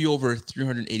is he going to be over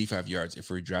 385 yards if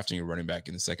we're drafting a running back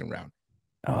in the second round?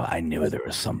 Oh, I knew there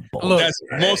was some bullshit.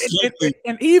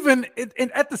 Even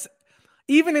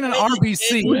in an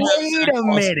RBC. Wait a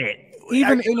minute.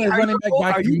 Even in a running back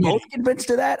by committee. Are you both convinced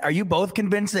of that? Are you both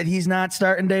convinced that he's not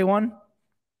starting day one?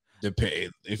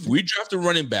 If we draft a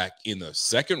running back in the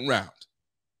second round,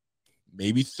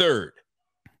 maybe third,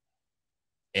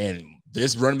 and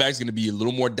this running back is going to be a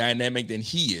little more dynamic than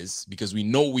he is because we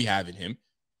know we have in him,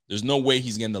 there's no way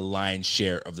he's getting the lion's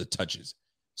share of the touches.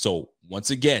 So once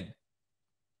again,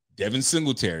 Devin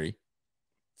Singletary,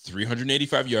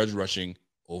 385 yards rushing,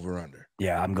 over under.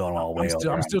 Yeah, I'm going all the way over.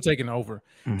 I'm still taking over.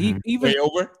 Mm-hmm. Way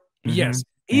over? Yes.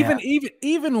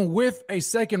 Even with a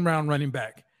second round running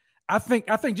back, I think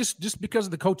just because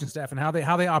of the coaching staff and how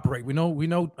they operate, we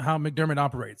know how McDermott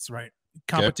operates, right?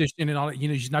 Competition and all that.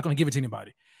 He's not going to give it to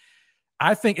anybody.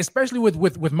 I think, especially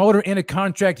with Motor in a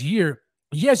contract year,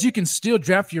 yes, you can still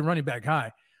draft your running back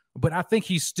high, but I think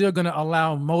he's still going to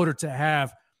allow Motor to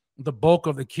have the bulk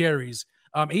of the carries.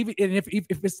 Even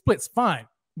if it splits, fine.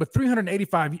 But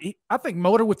 385, I think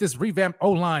Motor with this revamped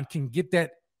O-line can get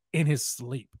that in his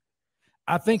sleep.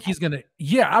 I think he's gonna.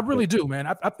 Yeah, I really do, man.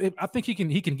 I think he can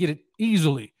get it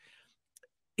easily,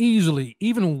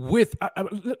 even with.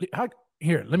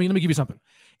 Here, let me give you something.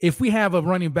 If we have a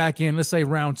running back in, let's say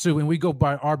round 2, and we go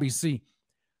by RBC,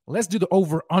 let's do the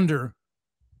over under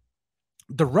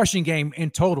the rushing game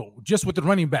in total, just with the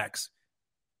running backs,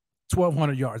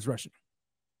 1,200 yards rushing.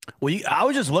 Well, I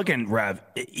was just looking, Rev.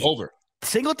 Over.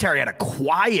 Singletary had a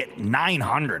quiet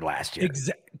 900 last year.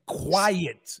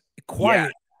 Quiet. Yeah.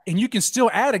 And you can still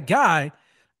add a guy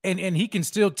and he can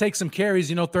still take some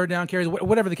carries, third down carries,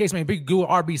 whatever the case may be, go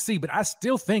RBC. But I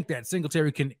still think that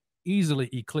Singletary can easily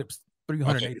eclipse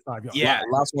 385 yards. Yeah.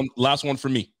 Last one for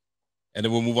me. And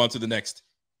then we'll move on to the next.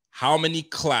 How many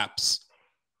claps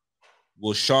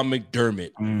will Sean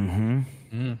McDermott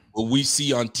will we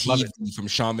see on TV from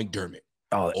Sean McDermott?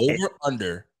 Over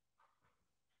under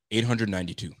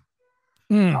 892.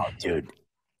 Oh, dude.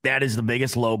 That is the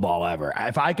biggest low ball ever.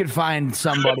 If I could find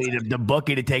somebody to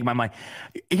bookie to take my money,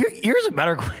 here's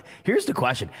the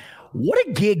question. What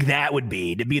a gig that would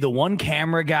be to be the one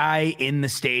camera guy in the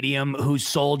stadium whose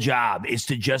sole job is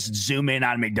to just zoom in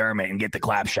on McDermott and get the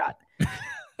clap shot.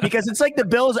 Because it's like the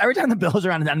Bills, every time the Bills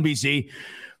are on NBC,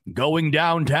 going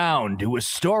downtown to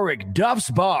historic Duff's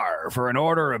Bar for an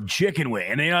order of chicken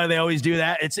wing. And they always do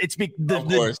that.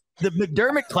 The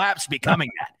McDermott clap's becoming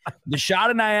that. The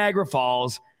shot of Niagara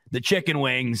Falls, the chicken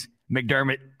wings,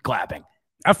 McDermott clapping.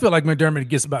 I feel like McDermott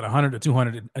gets about 100 to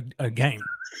 200 a game.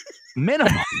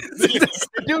 Minimum. The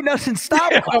dude doesn't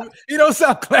stop. He don't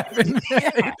stop clapping.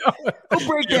 He'll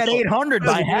break that 800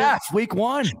 by half week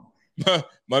one.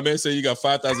 My man said you got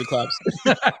 5,000 claps.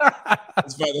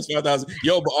 That's 5,000.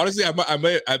 Yo, but honestly, I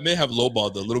may have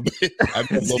lowballed a little bit.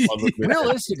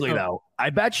 Realistically, though, I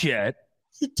bet you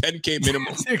 10K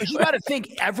minimum. You got to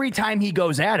think every time he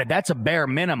goes at it, that's a bare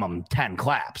minimum 10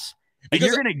 claps. And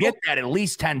you're going to get that at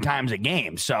least 10 times a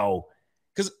game. So,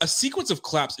 because a sequence of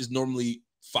claps is normally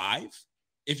 5.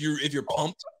 If you're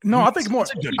pumped. No, I think more.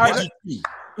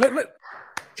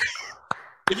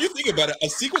 If you think about it, a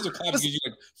sequence of claps gives you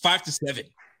like 5 to 7.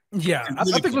 Yeah, I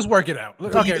think let's work it out.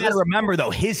 Okay, you got to remember though,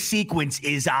 his sequence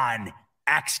is on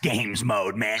X Games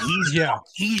mode, man.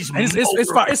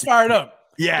 It's fired up.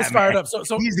 Yeah, it's fired up.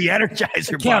 So he's the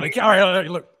Energizer. Count it. All right,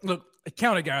 look,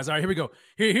 count it, guys. All right, here we go.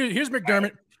 Here's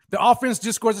McDermott. The offense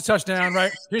just scores a touchdown,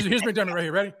 right? Here's McDermott right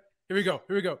here. Ready? Here we go.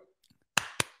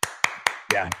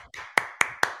 Yeah.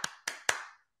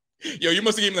 Yo, you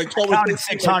must have given like 12 or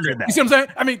 600. You see what I'm saying?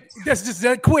 I mean, that's just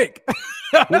that quick.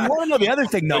 Well, you want to know the other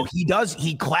thing, though?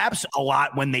 He claps a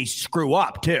lot when they screw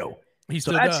up, too.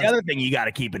 So that's the other thing you got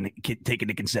to take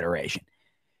into consideration.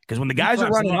 Because when the guys are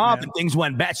running off and things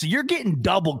went bad, so you're getting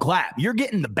double clap. You're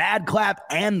getting the bad clap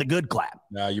and the good clap.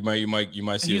 Nah, you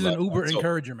might see. He's an Uber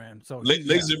encourager, man. So, ladies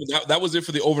and gentlemen, that was it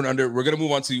for the over and under. We're gonna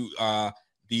move on to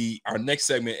our next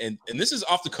segment, and this is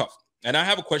off the cuff. And I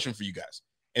have a question for you guys.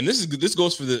 And this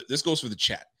goes for the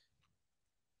chat.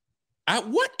 At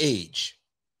what age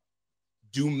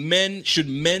should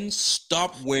men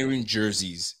stop wearing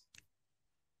jerseys?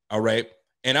 All right.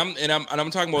 And I'm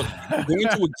talking about going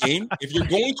to a game. If you're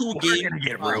going to a game, we're gonna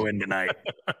get ruined tonight.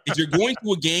 If you're going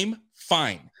to a game,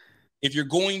 fine. If you're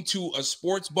going to a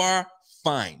sports bar,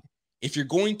 fine. If you're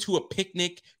going to a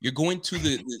picnic, you're going to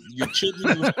your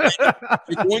children, you're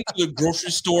going to the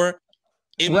grocery store.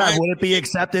 Would it be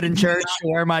accepted in church to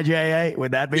wear my JA?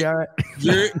 Would that be all right?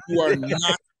 You are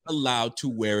not allowed to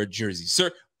wear a jersey, sir.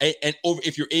 And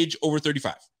if you're age over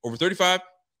 35,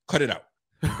 cut it out.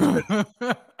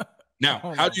 Now,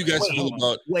 how do you guys feel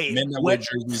about men that wear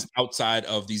jerseys outside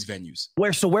of these venues?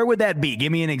 Where would that be?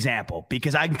 Give me an example,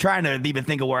 because I'm trying to even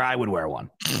think of where I would wear one.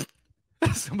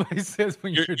 Somebody says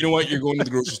when you know what? You're going to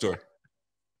the grocery store.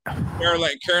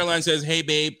 Caroline says, "Hey,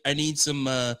 babe, I need some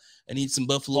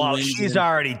buffalo wings." She's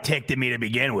already ticked at me to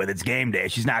begin with. It's game day.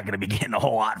 She's not going to be getting a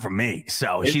whole lot from me.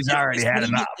 So she's already had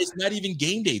enough. It's not even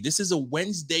game day. This is a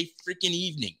Wednesday freaking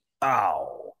evening.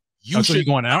 Oh. You should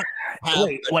going out?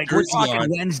 Wait, like we're talking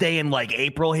Wednesday in like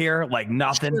April here? Like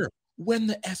nothing? Sure. When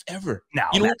the F ever? No,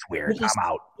 that's weird. I'm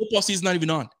out. Football season's not even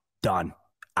on. Done.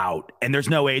 Out. And there's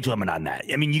no age limit on that.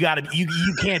 I mean, you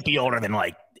can't be older than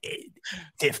like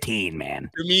 15,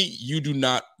 man. For me, you do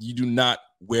not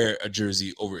wear a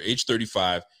jersey over age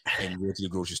 35 and you go to the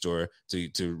grocery store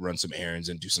to run some errands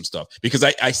and do some stuff. Because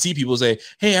I see people say,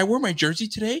 "Hey, I wore my jersey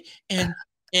today, and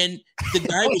the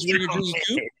guy was wearing a jersey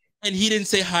too, and he didn't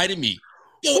say hi to me."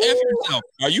 Yo, F yourself.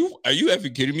 Are you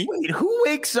effing kidding me? Wait, who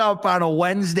wakes up on a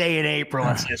Wednesday in April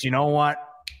and says, "You know what?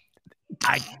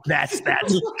 That's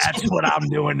what I'm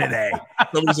doing today."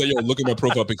 Somebody said, "Yo, look at my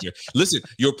profile picture." Listen,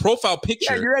 your profile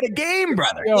picture. Yeah, you're at a game,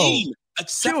 brother.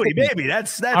 Chewy, baby.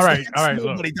 That's all right.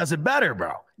 Nobody does it better,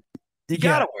 bro. You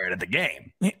gotta wear it at the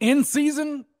game. In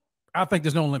season, I think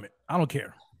there's no limit. I don't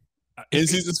care. In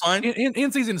season's fine.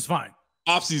 In season is fine.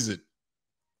 Off season,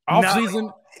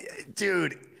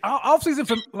 dude. Off season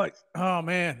for like, oh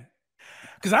man.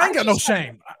 Because I ain't got no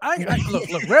shame.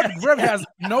 Look, Rev has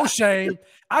no shame.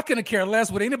 I couldn't care less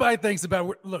what anybody thinks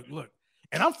about. Look,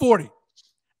 and I'm 40.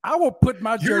 I will put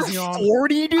my jersey on.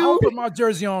 40, dude? I'll put my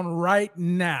jersey on right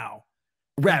now.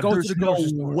 Rev, go to there's the no grocery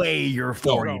store. way you're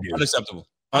 40, dude. Unacceptable.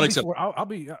 I'll Unacceptable.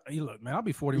 be look, man. I'll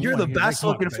be 41. You're the here best next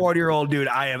month, looking baby. 40-year-old dude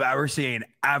I have ever seen,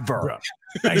 ever. Bro.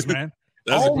 Thanks, man.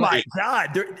 That's Oh a my great-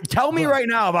 God. Tell me right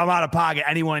now if I'm out of pocket,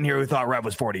 anyone in here who thought Rev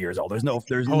was 40 years old. There's no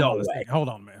way. Hold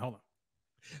on, man. Hold on.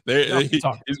 He's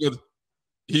about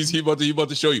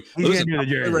to show you. He's Listen, gonna do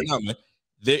the jersey. right now, man.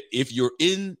 If you're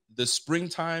in the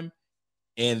springtime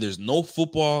and there's no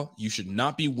football, you should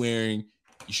not be wearing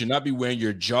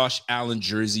your Josh Allen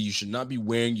jersey. You should not be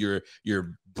wearing your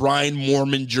Brian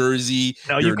Mormon jersey.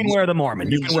 No, you can wear the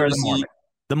Mormon. You can wear the Mormon.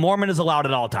 The Mormon is allowed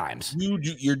at all times. You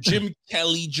do your Jim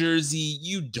Kelly jersey.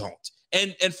 You don't.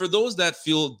 And for those that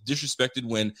feel disrespected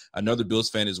when another Bills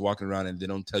fan is walking around and they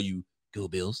don't tell you "Go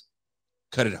Bills,"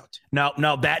 cut it out. No,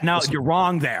 you're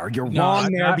wrong there. You're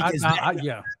wrong there because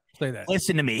say that.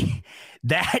 Listen to me.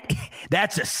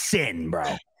 That's a sin, bro.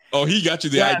 Oh, he got you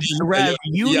the Rev, idea. Rev,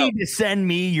 you need to send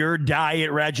me your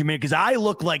diet regimen because I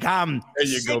look like I'm There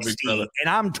you 60 go, big fella. and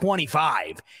I'm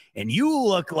 25, and you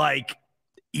look like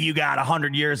you got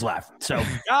 100 years left. So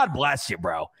God bless you,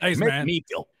 bro. Thanks, Make man. me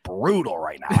feel brutal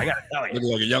right now. I gotta tell you.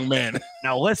 Looking like a young man.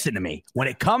 Now listen to me. When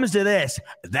it comes to this,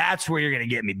 that's where you're gonna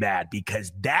get me bad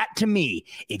because that to me,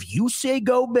 if you say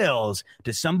 "Go Bills"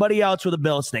 to somebody else with a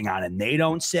Bills thing on and they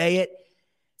don't say it,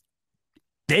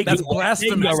 That's they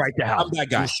blasphemous. go right to hell. I'm that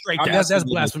guy. Straight I'm to That's hell.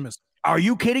 blasphemous. Are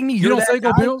you kidding me? You You're don't say that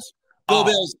 "Go guy? Bills." Go Oh,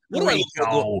 Bills. What do I look for?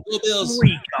 Rico. Go Bills.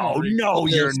 Rico, no,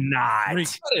 Bills. you're not.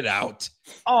 Rico. Cut it out.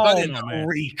 Oh, Cut it out, no, man.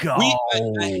 Rico.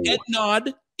 A head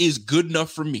nod is good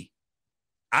enough for me.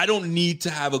 I don't need to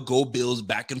have a "Go Bills"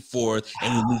 back and forth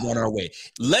and we move on our way.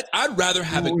 I'd rather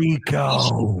have a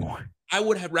Rico. I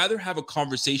would have rather have a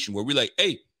conversation where we're like,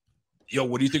 hey, yo,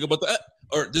 what do you think about that?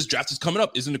 Or this draft is coming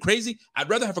up. Isn't it crazy? I'd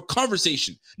rather have a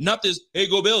conversation, not this, hey,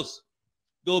 go Bills.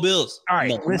 Go Bills. All right,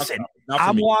 No, listen. not for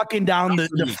I'm me. walking down the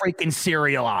Not for me. freaking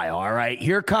cereal aisle. All right.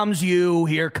 Here comes you.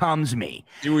 Here comes me.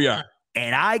 Here we are.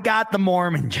 And I got the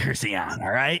Mormon jersey on.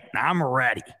 All right. I'm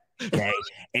ready. Okay.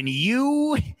 And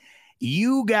you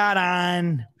got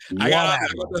on. I got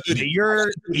whatever. on the hoodie.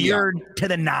 You're to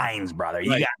the nines, brother. You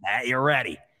Right. got that. You're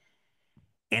ready.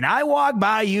 And I walk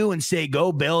by you and say,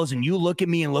 "Go Bills," and you look at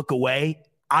me and look away.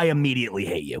 I immediately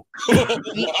hate you. I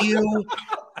hate you.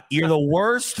 You're the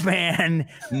worst fan.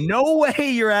 No way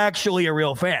you're actually a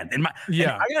real fan. And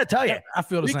I gotta tell you, I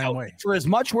feel the Rico, same way. for as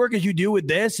much work as you do with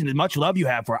this and as much love you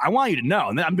have for it, I want you to know,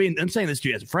 and I'm saying this to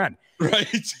you as a friend. Right.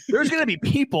 There's gonna be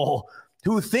people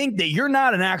who think that you're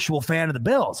not an actual fan of the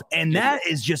Bills, and that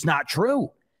is just not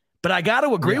true. But I got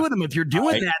to agree with them. If you're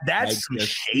doing that's some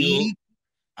shady.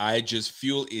 I just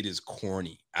feel it is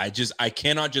corny. I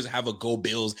cannot just have a "Go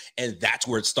Bills" and that's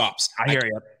where it stops. I hear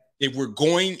you. If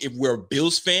we're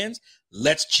Bills fans,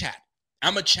 let's chat.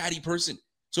 I'm a chatty person.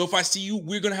 So if I see you,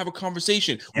 we're going to have a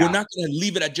conversation. Yeah. We're not going to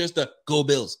leave it at just a "Go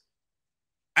Bills."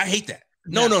 I hate that.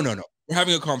 No. We're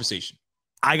having a conversation.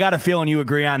 I got a feeling you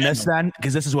agree on this then,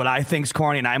 because this is what I think's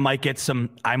corny, and I might get some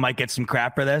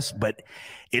crap for this, but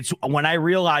it's when I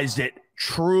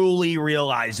truly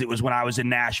realized it was when I was in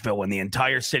Nashville when the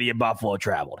entire city of Buffalo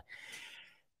traveled.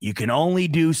 You can only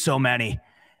do so many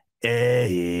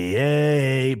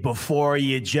before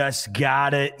you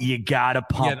gotta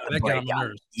pump the brake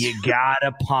out. You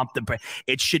gotta pump the brake.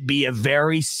 It should be a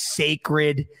very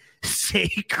sacred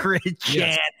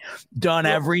chant done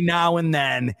every now and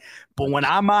then. But when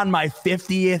I'm on my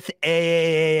 50th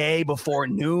AAA before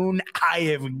noon, I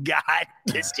have got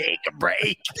to take a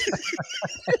break.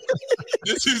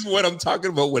 This is what I'm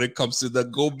talking about when it comes to the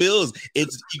 "Go Bills."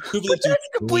 It's equivalent to That's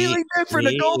completely different.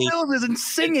 The Go Bills isn't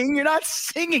singing. You're not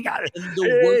singing on it. And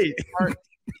the worst part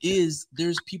is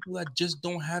there's people that just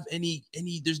don't have any,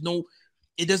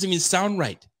 it doesn't even sound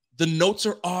right. The notes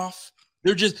are off.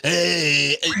 They're just,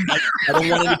 hey, I don't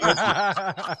want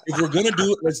any. If we're going to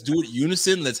do it, let's do it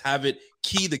unison. Let's have it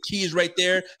key. The key is right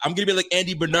there. I'm going to be like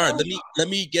Andy Bernard. Let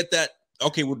me get that.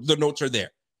 Okay, well, the notes are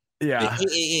there. Yeah.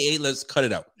 Hey, let's cut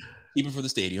it out. Keep it for the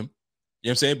stadium. You know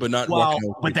what I'm saying? But not.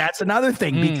 But that's another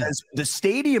thing because the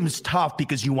stadium's tough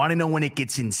because you want to know when it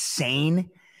gets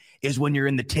insane is when you're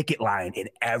in the ticket line and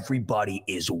everybody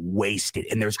is wasted.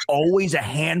 And there's always a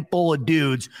handful of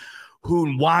dudes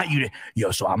who want you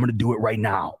to, so I'm going to do it right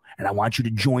now. And I want you to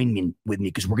join me with me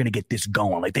because we're going to get this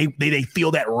going. Like they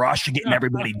feel that rush of getting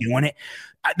everybody doing it.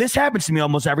 This happens to me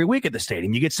almost every week at the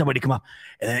stadium. You get somebody to come up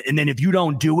and then if you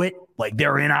don't do it, like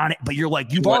they're in on it, but you're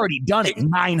like, you've already done it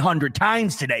 900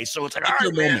 times today. So it's like, pick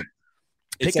your moment.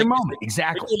 Pick your moment.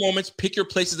 Exactly. Pick your moments. Pick your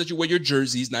places that you wear your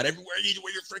jerseys. Not everywhere you need to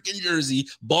wear your freaking jersey.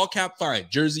 Ball cap, fine.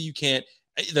 Jersey, you can't.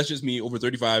 That's just me over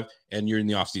 35 and you're in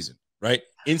the off season. right?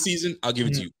 In season, I'll give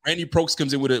it to you. Randy Prokes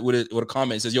comes in with a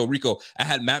comment and says, "Yo, Rico, I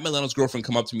had Matt Milano's girlfriend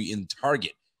come up to me in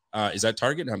Target. Is that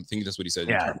Target? I'm thinking that's what he said.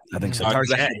 Yeah, I think so.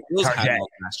 Target Target.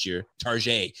 last year.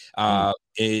 Target.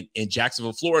 In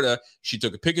Jacksonville, Florida, she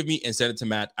took a pic of me and sent it to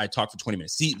Matt. I talked for 20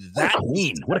 minutes. See, that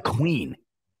queen. What a queen.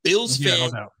 Bills Yeah, fan.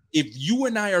 no doubt. If you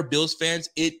and I are Bills fans,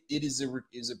 it is a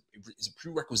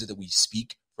prerequisite that we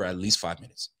speak for at least 5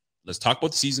 minutes. Let's talk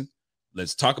about the season.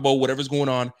 Let's talk about whatever's going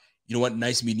on. You know what?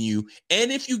 Nice meeting you.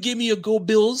 And if you give me a Go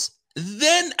Bills,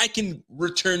 then I can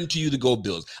return to you the Go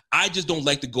Bills. I just don't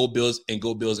like the Go Bills, and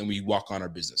we walk on our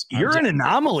business. You're an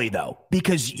anomaly, though,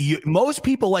 because most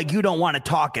people like you don't want to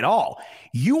talk at all.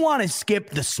 You want to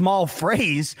skip the small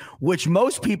phrase, which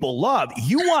most people love.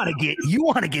 You want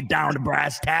to get down to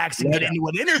brass tacks and get into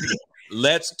an interview.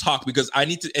 Let's talk, because I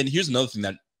need to. And here's another thing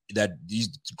that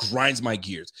grinds my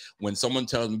gears when someone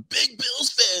tells me big Bills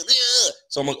fan. Yeah.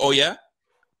 So I'm like, oh yeah.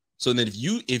 So then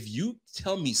if you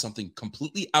tell me something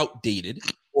completely outdated,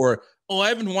 or I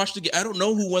haven't watched the game, I don't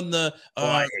know who won the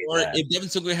or if Devin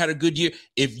Singletary had a good year.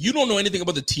 If you don't know anything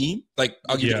about the team, like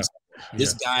I'll give you an example.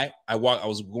 This guy, I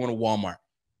was going to Walmart,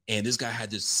 and this guy had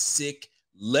this sick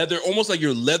leather, almost like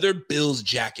your leather Bills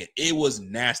jacket. It was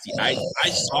nasty. I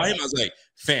saw him, I was like,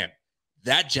 fam,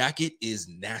 that jacket is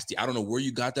nasty. I don't know where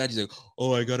you got that. He's like,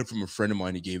 oh, I got it from a friend of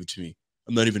mine. He gave it to me.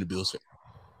 I'm not even a Bills fan.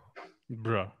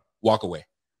 Bro. Walk away.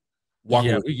 We're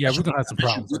gonna have some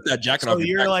problems with that jacket. So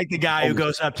you're like the guy who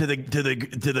goes up to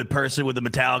the person with the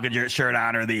Metallica shirt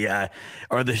on or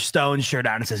the Stones shirt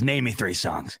on and says, "Name me 3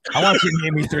 songs." I want you to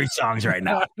name me 3 songs right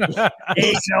now.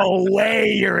 Ain't no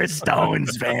way you're a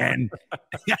Stones fan.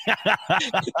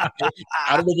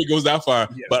 I don't know if it goes that far,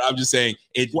 but I'm just saying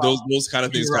those kind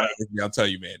of things. Right. I'll tell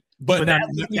you, man. But that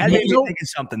made me think of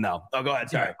something, though. Oh, go ahead.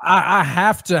 Sorry. I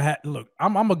have to look.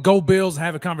 I'm a Go Bills,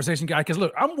 have a conversation guy, because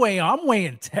look, I'm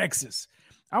weighing Texas.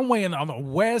 I'm weighing on the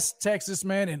West Texas,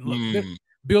 man. And look,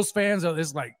 Bills fans are.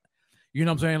 It's like, you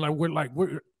know what I'm saying? Like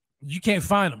we're you can't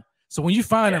find them. So when you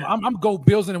find them, I'm Go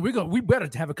Bills, and we better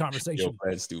have a conversation.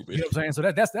 That's stupid. You know what I'm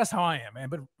saying? So that's how I am, man.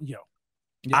 But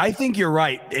I think you're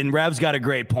right, and Rev's got a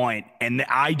great point, and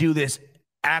I do this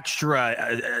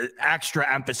extra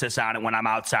emphasis on it when I'm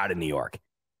outside of New York.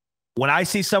 When I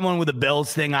see someone with a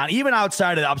Bills thing on, even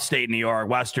outside of upstate New York,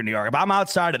 Western New York, if I'm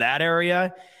outside of that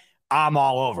area, I'm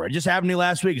all over. It just happened to me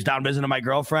last week. I was down visiting my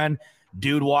girlfriend.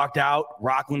 Dude walked out,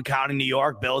 Rockland County, New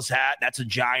York, Bills hat. That's a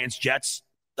Giants-Jets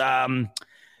county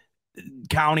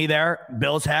there.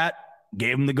 Bills hat.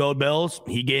 Gave him the Go Bills.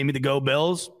 He gave me the Go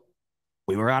Bills.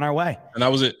 We were on our way. And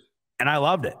that was it. And I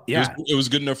loved it. Yeah. It was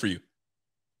good enough for you.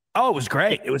 Oh, it was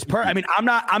great. It was perfect. I mean,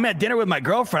 I'm at dinner with my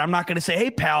girlfriend. I'm not going to say,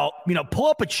 "Hey, pal, pull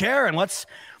up a chair and let's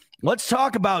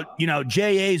talk about,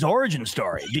 JA's origin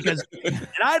story," because and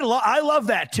I love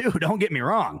that too. Don't get me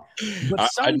wrong. But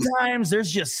sometimes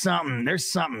there's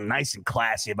something nice and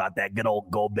classy about that good old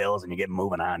Go Bills, and you get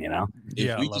moving on,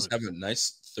 If we just have a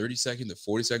nice 30-second to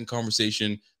 40-second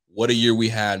conversation, what a year we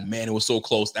had. Man, it was so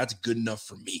close. That's good enough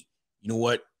for me. You know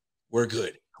what? We're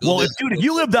good. Well, if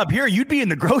you lived up here, you'd be in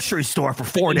the grocery store for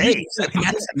 4 days.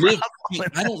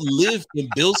 I don't live in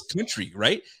Bills country,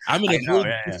 right? I'm in a whole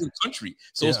different country.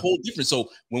 So it's whole different. So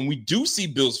when we do see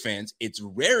Bills fans, it's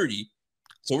rarity.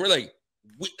 So we're like,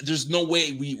 there's no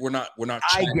way we're not.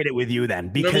 I get it with you then,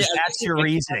 because that's your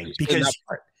reasoning. Because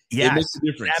it makes a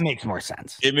difference. That makes more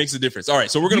sense. It makes a difference. All right.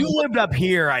 So we're going to. You lived up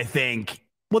here, I think.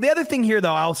 Well, the other thing here,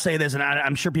 though, I'll say this, and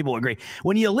I'm sure people will agree.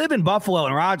 When you live in Buffalo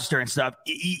and Rochester and stuff,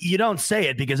 you don't say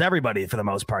it because everybody, for the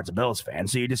most part, is a Bills fan.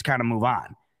 So you just kind of move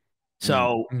on.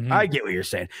 So I get what you're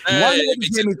saying. One thing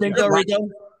made me think, though, Rico,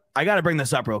 I got to bring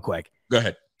this up real quick. Go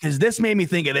ahead. Because this made me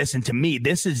think of this. And to me,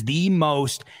 this is the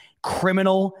most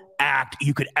criminal act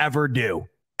you could ever do,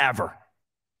 ever.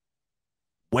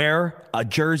 Wear a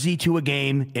jersey to a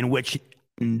game in which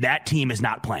that team is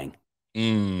not playing.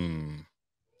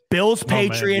 Bills,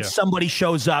 Patriots, somebody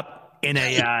shows up in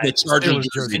a Chargers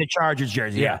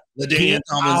jersey. Yeah. Get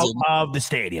out of the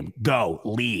stadium. Go.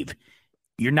 Leave.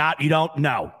 You don't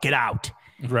know. Get out.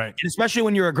 Right. And especially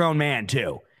when you're a grown man,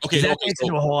 too. Okay. That takes it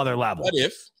to a whole other level.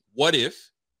 What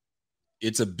if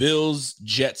it's a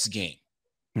Bills-Jets game?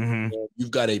 Mm-hmm.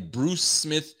 You've got a Bruce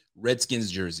Smith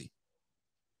Redskins jersey.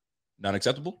 Not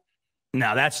acceptable?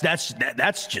 No,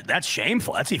 that's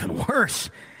shameful. That's even worse.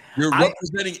 You're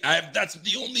representing. That's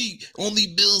the only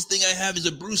Bills thing I have is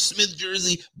a Bruce Smith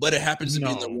jersey, but it happens to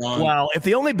be in the wrong. Well, if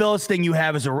the only Bills thing you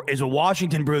have is a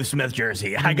Washington Bruce Smith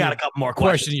jersey, I got a couple more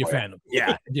questions. Question your fandom.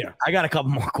 Yeah. I got a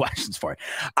couple more questions for you.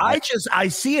 I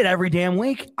see it every damn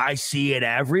week. I see it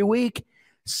every week.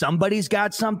 Somebody's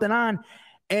got something on,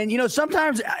 And, you know,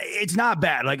 sometimes it's not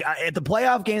bad. Like at the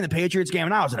playoff game, the Patriots game,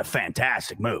 and I was in a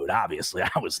fantastic mood, obviously.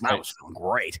 I was feeling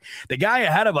great. The guy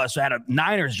ahead of us had a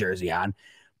Niners jersey on,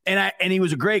 and he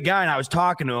was a great guy, and I was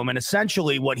talking to him, and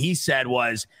essentially what he said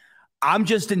was, I'm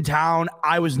just in town.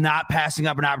 I was not passing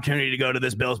up an opportunity to go to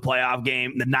this Bills playoff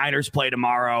game. The Niners play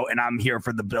tomorrow, and I'm here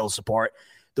for the Bills support.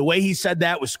 The way he said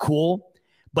that was cool,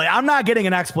 but I'm not getting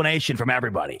an explanation from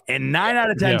everybody. And 9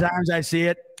 out of 10 times I see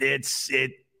it, it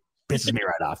pisses me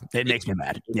right off. It makes me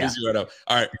mad. Yeah. Right off.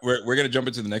 All right, we're gonna jump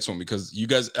into the next one because you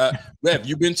guys, Rev,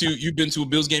 you've been to a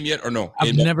Bills game yet or no?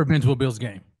 I've never been to a Bills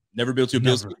game. Never been to a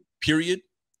Bills game. Period.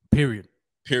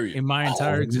 In my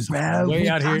entire existence, way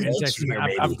out here in Texas,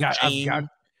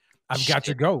 I've got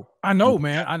to go. I know,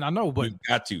 man. I know, but you've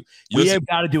got to. We have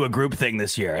got to do a group thing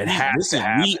this year. It has to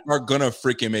happen. We are gonna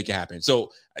freaking make it happen.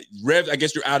 So, Rev, I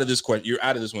guess you're out of this question. You're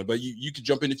out of this one, but you can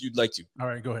jump in if you'd like to. All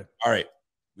right, go ahead. All right,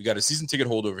 we got a season ticket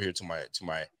holder over here to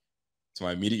my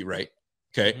immediate right.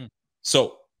 Okay,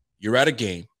 so you're at a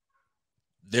game.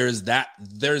 There's that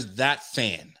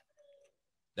fan.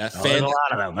 That fan. There's a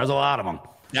lot of them. There's a lot of them.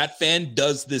 That fan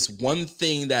does this one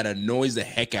thing that annoys the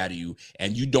heck out of you,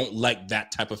 and you don't like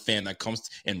that type of fan that comes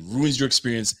and ruins your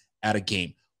experience at a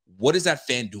game. What is that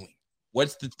fan doing?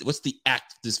 What's the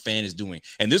act this fan is doing?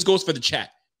 And this goes for the chat.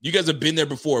 You guys have been there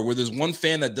before where there's one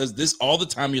fan that does this all the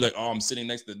time. You're like, oh, I'm sitting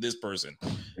next to this person.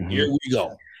 Here we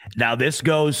go. Now, this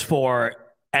goes for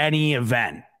any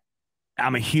event.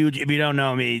 I'm a huge, if you don't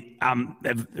know me,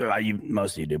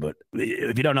 most of you do, but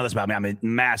if you don't know this about me, I'm a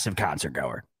massive concert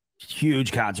goer.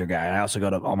 Huge concert guy. I also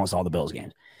go to almost all the Bills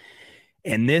games.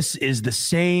 And this is the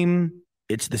same.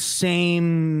 It's the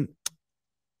same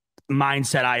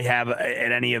mindset I have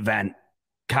at any event,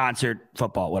 concert,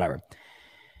 football, whatever.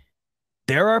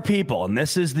 There are people, and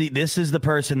this is the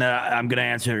person that I'm going to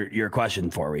answer your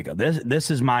question for, Rico. This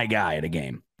is my guy at a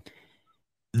game.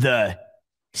 The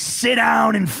sit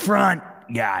down in front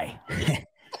guy.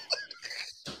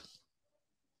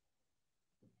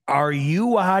 Are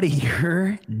you out of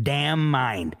your damn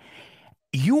mind?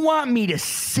 You want me to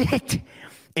sit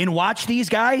and watch these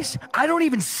guys? I don't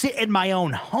even sit in my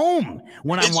own home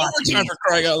when I'm watching. It's for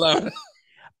crying out loud.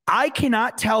 I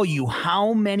cannot tell you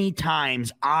how many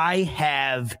times I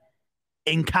have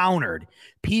encountered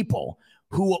people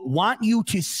who want you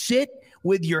to sit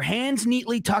with your hands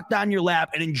neatly tucked on your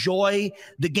lap and enjoy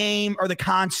the game or the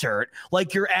concert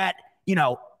like you're at,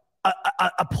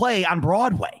 a play on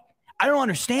Broadway. I don't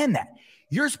understand that.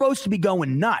 You're supposed to be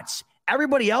going nuts.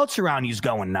 Everybody else around you is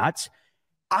going nuts.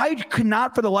 I could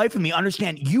not for the life of me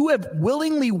understand. You have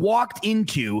willingly walked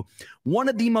into one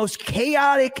of the most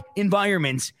chaotic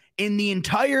environments in the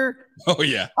entire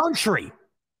country,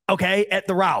 okay, at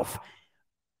the Ralph.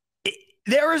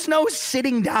 There is no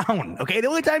sitting down, okay? The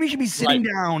only time you should be sitting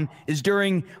down is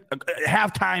during a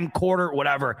halftime, quarter,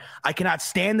 whatever. I cannot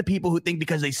stand the people who think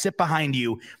because they sit behind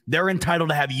you, they're entitled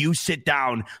to have you sit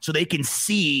down so they can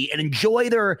see and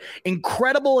enjoy their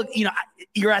incredible,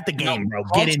 you're at the game, bro.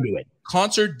 Get into it.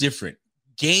 Concert different.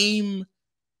 Game.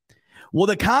 Well,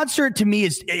 the concert to me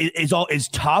is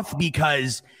tough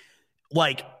because,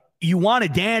 like, you want to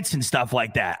dance and stuff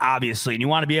like that, obviously, and you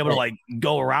want to be able to like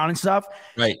go around and stuff.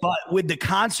 Right. But with the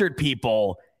concert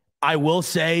people, I will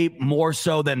say more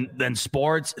so than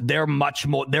sports, they're much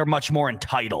more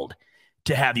entitled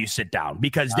to have you sit down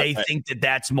because they think that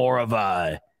that's more of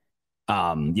a,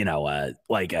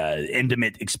 like a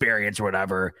intimate experience or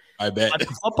whatever. I bet. But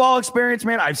the football experience,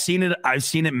 man, I've seen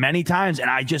it many times,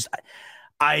 and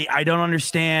I don't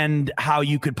understand how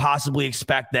you could possibly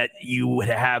expect that you would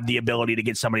have the ability to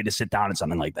get somebody to sit down at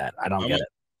something like that. I don't get it.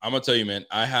 I'm gonna tell you, man.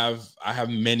 I have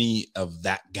many of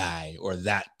that guy or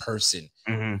that person.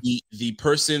 Mm-hmm. The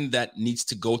person that needs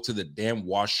to go to the damn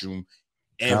washroom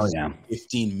every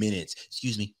 15 minutes.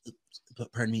 Excuse me.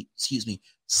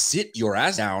 Sit your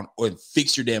ass down or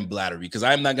fix your damn bladder because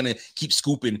I'm not gonna keep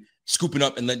scooping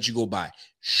up and let you go by.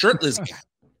 Shirtless guy.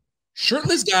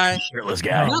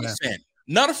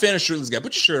 Not a fan of shirtless guy.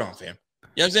 Put your shirt on, fam. You know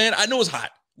what I'm saying? I know it's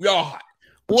hot. We all hot.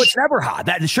 Well, it's never hot.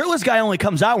 The shirtless guy only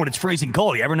comes out when it's freezing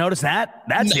cold. You ever notice that?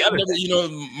 That's the other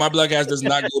thing. My black ass does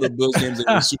not go to Bills games in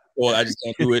the Super Bowl. I just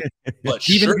can't do it. But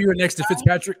even if you were next to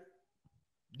Fitzpatrick?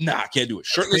 Nah, I can't do it.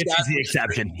 Shirtless guy is the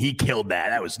exception. He killed that.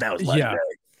 That was legendary.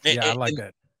 I like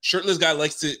that. Shirtless guy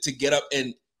likes to get up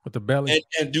and with the belly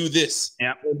and do this.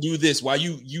 Yeah. And do this while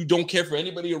you don't care for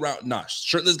anybody around. Nah,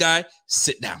 shirtless guy,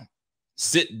 sit down.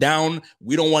 Sit down.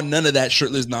 We don't want none of that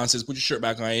shirtless nonsense. Put your shirt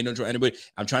back on. I ain't no anybody.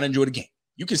 I'm trying to enjoy the game.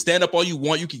 You can stand up all you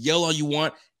want. You can yell all you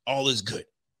want. All is good.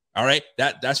 All right.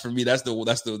 That's for me. That's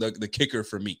the kicker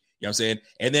for me. You know what I'm saying?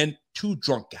 And then too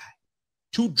drunk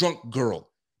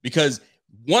girl, because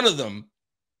one of them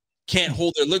can't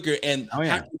hold their liquor, and Oh,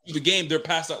 yeah. halfway through the game they're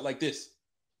passed out like this.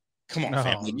 Come on, No,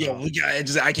 fam. Like, no.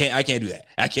 I can't do that.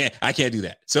 I can't do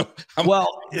that. So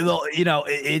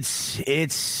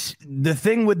it's the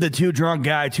thing with the too drunk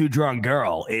guy, too drunk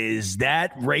girl is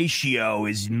that ratio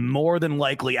is more than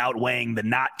likely outweighing the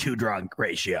not too drunk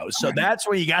ratio. So that's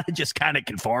where you got to just kind of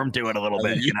conform to it a little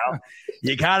bit. You know,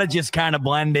 you got to just kind of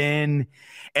blend in.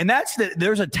 And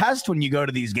there's a test when you go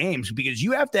to these games because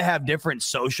you have to have different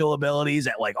social abilities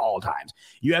at like all times.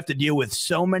 You have to deal with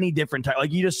so many different types,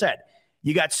 like you just said.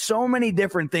 You got so many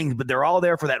different things, but they're all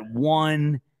there for that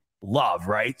one love,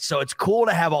 right? So it's cool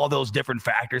to have all those different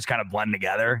factors kind of blend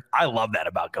together. I love that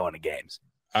about going to games.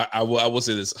 I will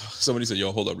say this. Somebody said,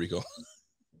 yo, hold up, Rico.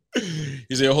 He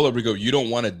said, yo, hold up, Rico. You don't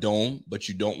want a dome, but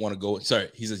you don't want to go. Sorry.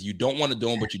 He says, you don't want a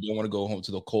dome, but you don't want to go home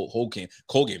to the cold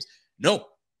games. No,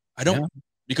 I don't. Yeah.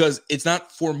 Because it's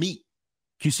not for me.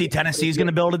 You see Tennessee's going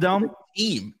to build a dome?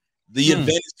 Team. The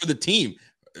advantage for the team.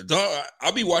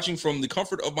 I'll be watching from the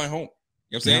comfort of my home.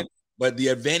 You know what I'm saying? But the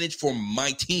advantage for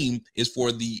my team is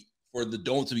for the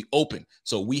dome to be open.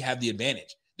 So we have the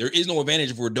advantage. There is no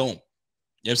advantage if we're a dome. You know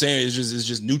what I'm saying? It's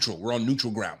just neutral. We're on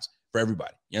neutral grounds for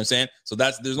everybody. You know what I'm saying? So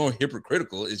there's no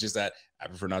hypocritical. It's just that I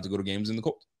prefer not to go to games in the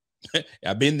cold.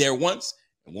 I've been there once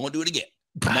and won't do it again.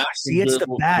 See, it's the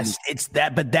best. It's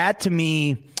that, but that to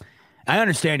me, I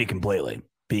understand you completely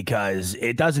because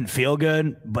it doesn't feel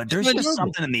good, but there's just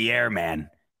something in the air, man.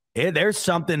 There's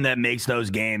something that makes those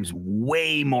games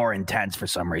way more intense for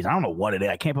some reason. I don't know what it is.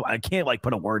 I can't like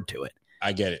put a word to it.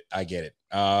 I get it.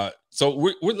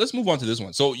 So let's move on to this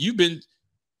one. So you've been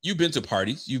to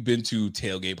parties, you've been to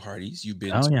tailgate parties,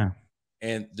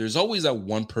 and there's always that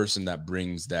one person that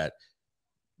brings that.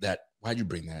 Why'd you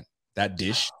bring that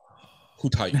dish? Who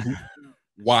taught you?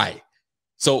 Why?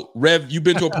 So Rev, you've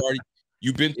been to a party.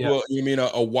 You've been to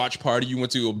a watch party. You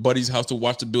went to a buddy's house to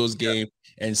watch the Bills game,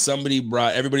 and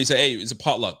everybody said, "Hey, it's a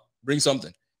potluck. Bring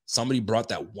something." Somebody brought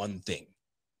that one thing,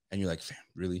 and you're like, "Fam,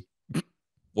 really?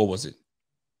 What was it?"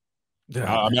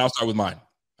 I'll start with mine.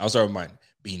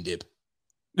 Bean dip.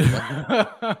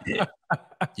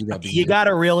 You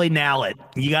gotta really nail it.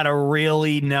 You gotta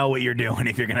really know what you're doing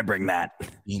if you're gonna bring that.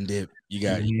 Bean dip. You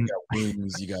got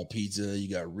wings, you got pizza, you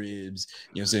got ribs,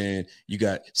 you know what I'm saying? You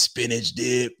got spinach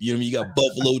dip, you know what I mean? You got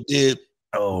buffalo dip.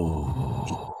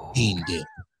 Oh, bean dip.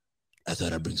 I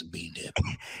thought I'd bring some bean dip.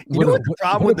 You know what the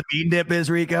problem with the bean dip is,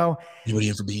 Rico? Anybody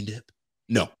in for bean dip?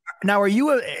 No. Now, when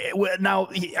you're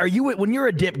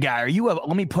a dip guy,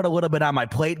 let me put a little bit on my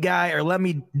plate guy, or let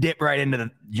me dip right into the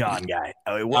John guy?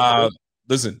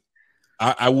 Listen,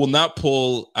 I will not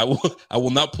pull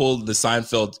the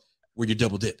Seinfeld where you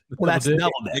double dip. Well, that's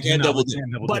double dip. You can't double dip.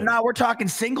 But now we're talking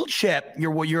single chip.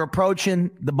 You're approaching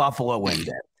the buffalo wing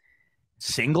dip.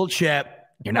 Single chip.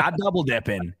 You're not double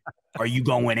dipping. Are you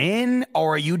going in,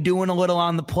 or are you doing a little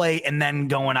on the plate and then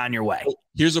going on your way?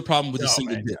 Here's the problem with the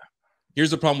single dip.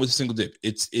 Here's the problem with a single dip.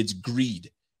 It's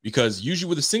greed, because usually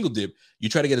with a single dip, you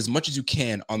try to get as much as you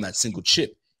can on that single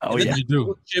chip. Oh, yeah. You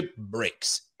do. Chip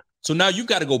breaks. So now you've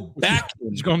got to go back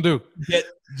what you gonna do? Get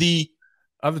the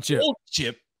other chip. Old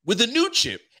chip with a new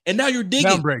chip. And now you're digging.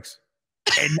 Down breaks.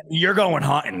 And you're going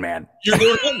hunting, man. You're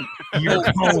going hunting. You're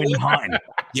going hunting.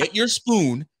 Get your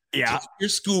spoon. Yeah. Take your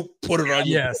scoop. Put it on.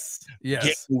 Yes.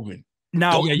 Get moving.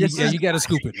 No, you got to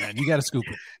scoop it, man. You got to scoop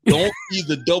it. Don't be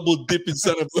the double dipping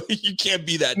son of a. You can't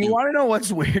be that dude. You want to know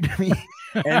what's weird to me?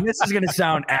 And this is going to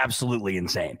sound absolutely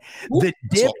insane. The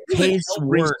dip tastes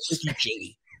worse.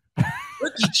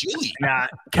 Turkey chili. Nah,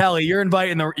 Kelly, you're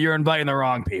inviting the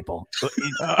wrong people.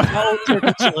 No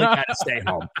turkey chili, gotta stay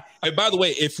home. And by the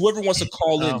way, if whoever wants to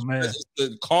call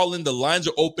in, the lines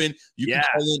are open. You can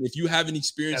call in if you have any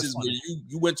experiences where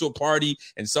you went to a party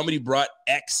and somebody brought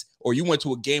X, or you went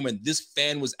to a game and this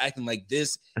fan was acting like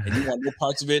this and you want no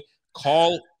parts of it.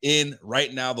 Call in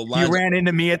right now. The lines. You ran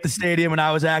into me at the stadium when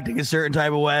I was acting a certain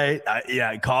type of way.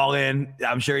 Call in.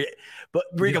 I'm sure. But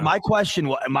Rico, my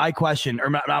statement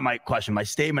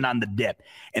on the dip,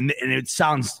 and it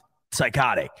sounds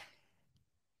psychotic.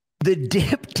 The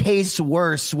dip tastes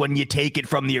worse when you take it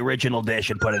from the original dish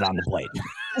and put it on the plate.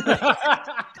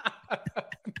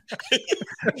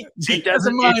 It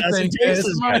doesn't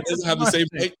have the same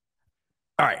plate.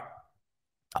 All right.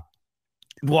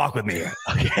 Walk with me here.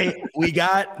 Okay. We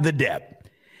got the dip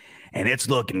and it's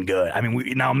looking good. I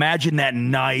mean, now imagine that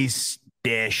nice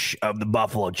dish of the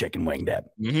buffalo chicken wing dip.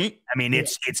 Mm-hmm. I mean,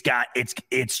 it's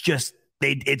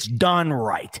done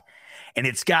right. And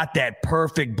it's got that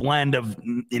perfect blend of,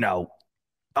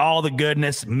 all the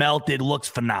goodness melted, looks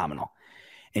phenomenal.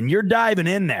 And you're diving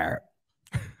in there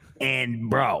and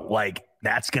bro, like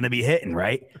that's going to be hitting,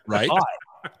 right? Right.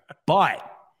 But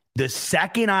The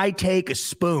second I take a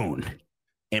spoon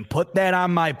and put that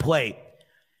on my plate,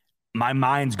 my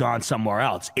mind's gone somewhere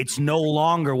else. It's no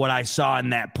longer what I saw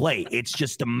in that plate. It's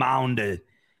just a mound of,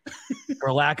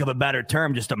 for lack of a better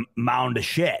term, just a mound of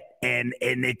shit. And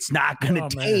it's not going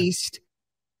to taste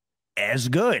as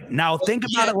good. Now, think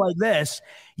about it like this.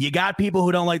 You got people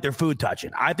who don't like their food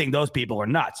touching. I think those people are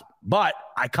nuts. But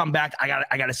I come back, I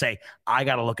got to say, I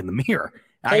got to look in the mirror.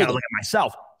 I got to look at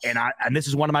myself. And this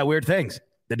is one of my weird things,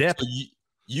 the dip. So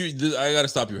I got to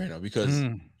stop you right now because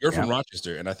you're from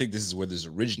Rochester, and I think this is where this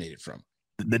originated from.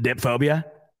 The dip phobia?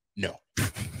 No.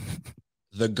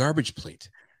 The garbage plate.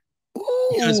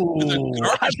 Ooh,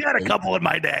 I've had a couple in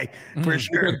my day, for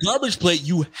sure. The garbage plate,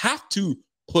 you have to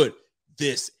put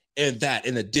this and that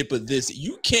in a dip of this.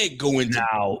 You can't go into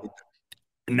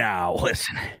now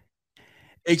listen.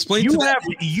 Explain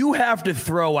you have to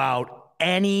throw out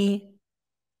any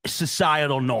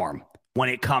societal norm when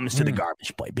it comes to the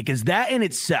garbage plate, because that in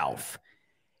itself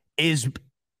is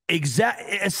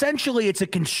essentially it's a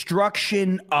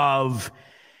construction of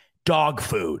dog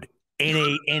food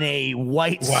in a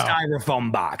white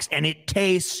styrofoam box, and it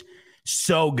tastes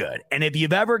so good. And if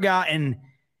you've ever gotten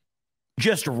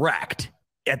just wrecked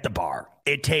at the bar,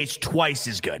 it tastes twice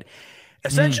as good.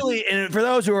 Essentially, and for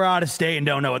those who are out of state and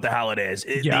don't know what the hell it is,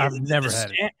 I've never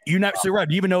had it. So, Rob,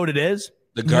 do you even know what it is?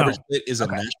 The garbage plate is a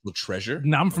national treasure.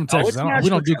 No, I'm from Texas. We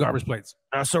don't do garbage plates.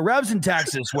 So Rev's in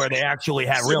Texas, where they actually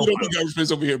have real food. Garbage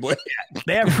plates over here, boy.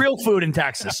 They have real food in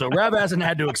Texas. So Rev hasn't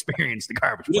had to experience the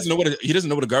garbage plate. He doesn't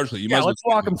know what a garbage plate. Let's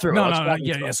walk him through.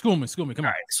 No. School me. Come on. All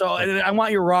right. So I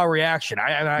want your raw reaction.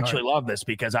 I actually love this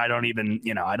because I don't even,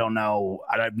 I don't know.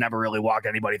 I've never really walked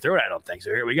anybody through it, I don't think. So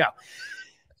here we go.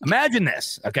 Imagine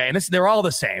this. Okay. And they're all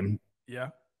the same. Yeah.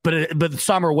 But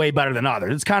some are way better than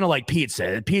others. It's kind of like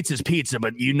pizza. Pizza's pizza,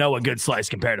 but a good slice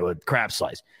compared to a crap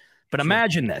slice. But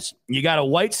imagine this. You got a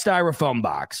white styrofoam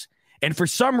box, and for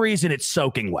some reason it's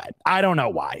soaking wet. I don't know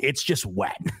why. It's just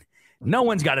wet. No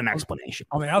one's got an explanation.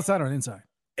 On the outside or the inside?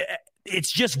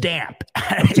 It's just damp.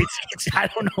 I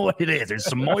don't know what it is. There's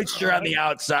some moisture on the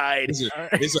outside.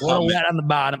 It's a little wet on the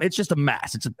bottom. It's just a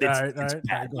mess. It's bad.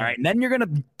 All right. And then you're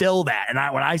going to fill that. And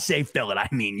when I say fill it, I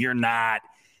mean you're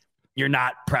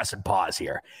not pressing pause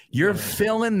here. You're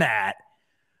filling that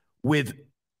with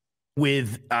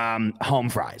home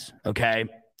fries, okay?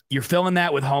 You're filling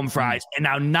that with home fries. And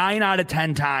now 9 out of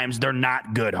 10 times, they're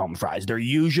not good home fries. They're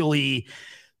usually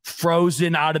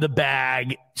frozen out of the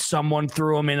bag. Someone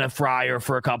threw them in a fryer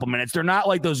for a couple minutes. They're not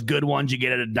like those good ones you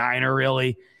get at a diner,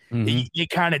 really. It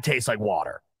kind of tastes like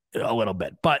water a little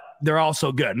bit, but they're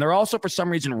also good. And they're also, for some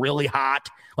reason, really hot,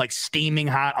 like steaming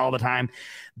hot all the time.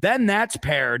 Then that's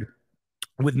paired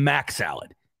with mac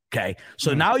salad. Okay.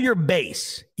 So now your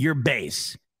base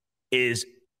is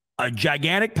a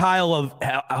gigantic pile of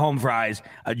home fries,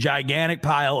 a gigantic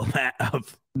pile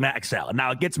of mac salad.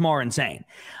 Now it gets more insane.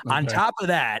 Okay. On top of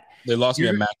that, they lost me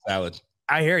a mac salad.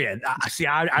 I hear you. See,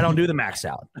 I don't do the mac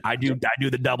salad. I do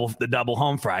the double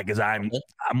home fry because I'm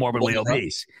morbidly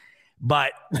obese.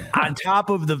 But on top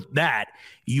of that,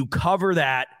 you cover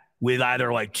that with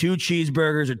either like 2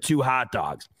 cheeseburgers or 2 hot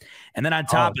dogs. And then on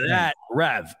top of that,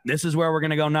 Rev, this is where we're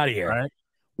going to go nutty here. Right.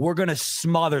 We're going to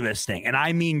smother this thing. And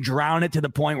I mean drown it to the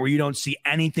point where you don't see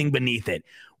anything beneath it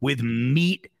with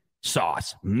meat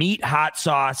sauce, meat hot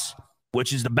sauce,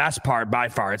 which is the best part by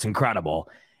far. It's incredible.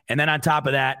 And then on top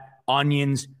of that,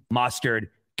 onions, mustard,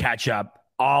 ketchup,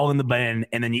 all in the bin,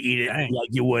 and then you eat it like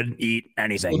you would eat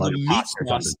anything. Well, like the meat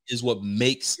sauce is what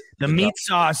makes the meat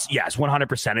sauce. Yes,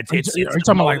 100%. Are you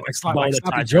talking about like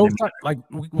sloppy Joe? Like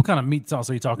what kind of meat sauce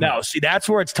are you talking about? No, see, that's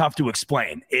where it's tough to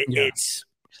explain. It's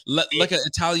like an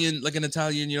Italian.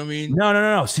 You know what I mean?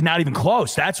 No. See, not even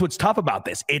close. That's what's tough about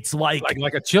this. It's like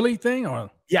a chili thing, or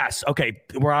yes. Okay,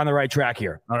 we're on the right track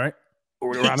here. All right,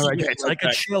 we're on the right track. It's like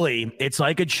a chili. It's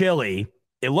like a chili.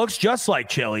 It looks just like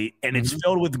chili, and it's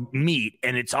filled with meat,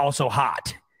 and it's also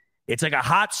hot. It's like a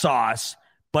hot sauce,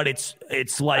 but it's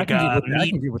like a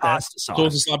meat pasta sauce. So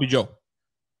it's a sloppy Joe.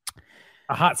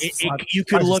 A hot. You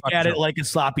could look at it like a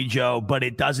sloppy Joe, but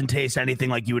it doesn't taste anything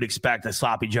like you would expect a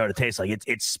sloppy Joe to taste like.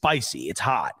 It's spicy. It's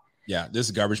hot. Yeah, this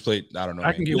is garbage plate. I don't know.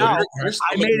 I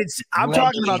made it. I'm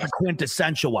talking about the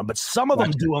quintessential one, but some of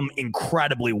them do them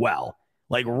incredibly well,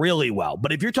 like really well.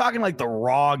 But if you're talking like the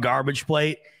raw garbage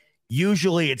plate,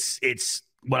 usually it's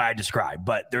what I described,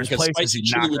 but there's places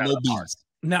you knock that apart.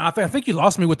 Now I think you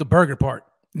lost me with the burger part.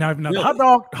 Now really? The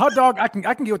hot dog, I can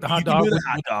get with the hot dog.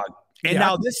 And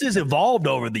now this has evolved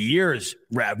over the years,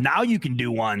 Rev. Now you can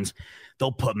do ones.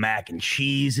 They'll put mac and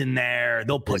cheese in there.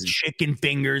 They'll put chicken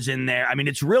fingers in there. I mean,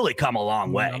 it's really come a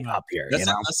long way up here. That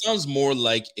sounds more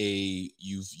like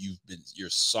you're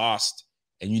sauced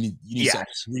and you need some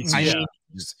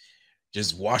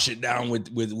just wash it down with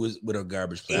a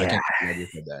garbage plate. Yeah. I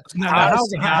can't do that.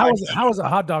 How is a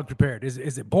hot dog prepared? Is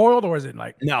it boiled or is it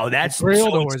like no? That's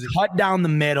grilled so or is it cut down the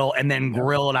middle and then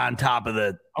grilled on top of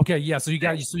the. Okay, yeah. So you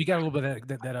got a little bit of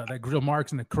that grill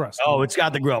marks in the crust. Oh, it's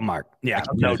got the grill mark. Yeah,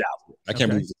 no doubt. I can't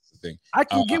believe this is the thing. I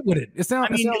can get with it. It sounds.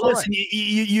 I mean, listen,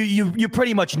 you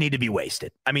pretty much need to be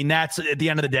wasted. I mean, that's at the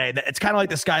end of the day. It's kind of like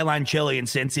the Skyline chili in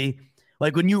Cincy.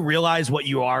 Like when you realize what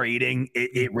you are eating,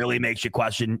 it really makes you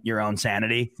question your own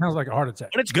sanity. Sounds like a heart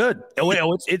attack. But it's good.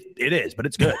 It is, but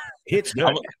it's good. It's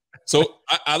good. So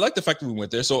I like the fact that we went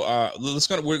there. So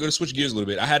we're gonna switch gears a little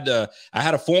bit. I had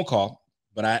a phone call,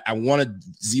 but I wanted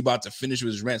Z-Bot to finish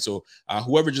with his rant. So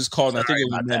whoever just called, I think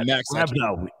it was Max.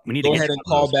 We need go to ahead and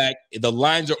call back. The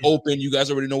lines are open. You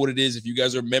guys already know what it is. If you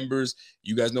guys are members,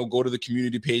 you guys know, go to the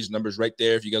community page. Numbers right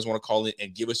there. If you guys want to call in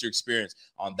and give us your experience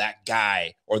on that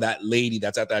guy or that lady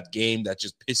that's at that game that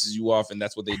just pisses you off and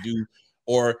that's what they do,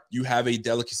 or you have a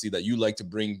delicacy that you like to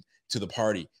bring to the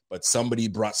party, but somebody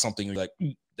brought something you're like,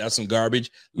 that's some garbage.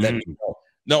 Let me know.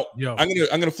 No, I'm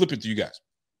gonna flip it to you guys.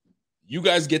 You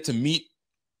guys get to meet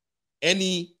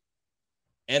any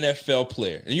NFL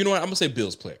player, and you know what? I'm gonna say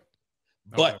Bills player,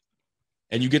 but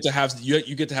and you get to have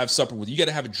supper with. You get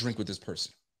to have a drink with this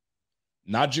person.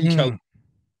 Not Jim Kelly,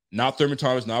 not Thurman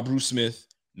Thomas, not Bruce Smith,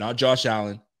 not Josh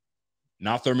Allen,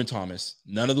 not Thurman Thomas.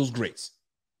 None of those greats.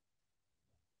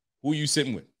 Who are you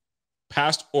sitting with,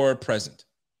 past or present?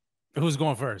 Who's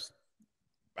going first?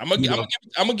 I'm gonna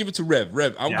give it to Rev.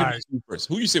 I'm gonna give it to you first.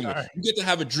 Who you sitting with? Right. You get to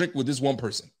have a drink with this one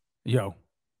person. Yo.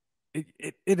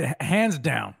 It hands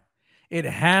down, it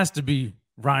has to be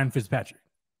Ryan Fitzpatrick.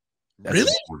 Really?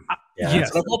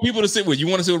 Yes. I want people to sit with. You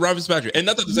want to sit with Ryan Fitzpatrick, and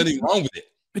not that there's anything wrong with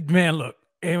it. Man, look,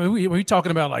 and we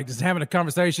talking about like just having a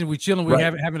conversation, we chilling, we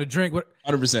having a drink.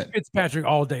 100%. Fitzpatrick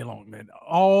all day long, man,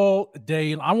 all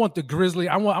day. I want the grizzly.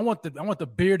 I want the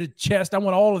bearded chest. I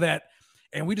want all of that,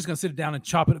 and we just gonna sit down and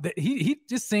chop it. He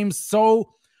just seems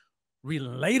so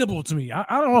relatable to me. I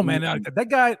don't know, man. That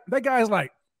guy is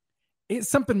like. It's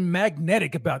something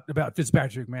magnetic about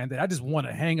Fitzpatrick, man, that I just want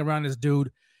to hang around this dude.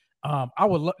 I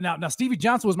would now Stevie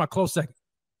Johnson was my close second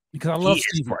because I love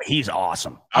Stevie. He's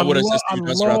awesome. I would have said Stevie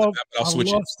Johnson, but I'll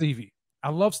switch it. Stevie. I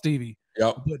love Stevie.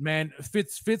 Yep. But man,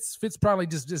 Fitz probably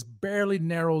just barely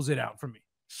narrows it out for me.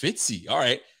 Fitzy. All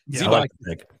right. Yeah,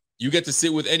 you get to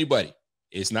sit with anybody.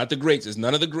 It's not the greats. It's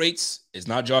none of the greats. It's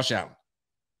not Josh Allen.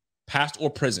 Past or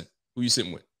present. Who you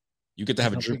sitting with? You get to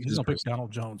have a drink. He's gonna pick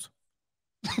Donald Jones.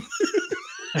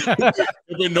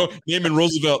 Naming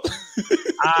Roosevelt.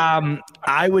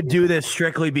 I would do this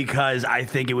strictly because I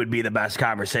think it would be the best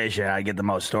conversation. I get the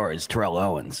most stories. Terrell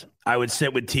Owens. I would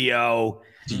sit with T.O.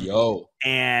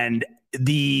 And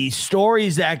the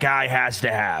stories that guy has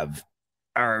to have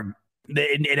are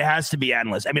it has to be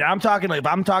endless. I mean, if I'm talking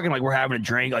like we're having a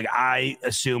drink, like I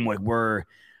assume like we're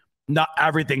not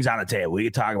everything's on the table. We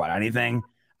could talk about anything.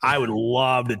 I would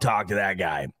love to talk to that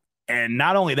guy. And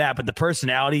not only that, but the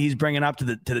personality he's bringing up to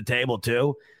the table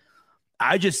too.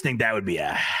 I just think that would be a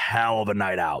hell of a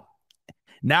night out.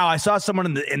 Now I saw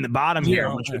someone in the bottom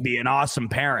here, which would be an awesome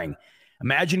pairing.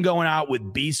 Imagine going out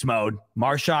with Beast Mode,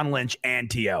 Marshawn Lynch,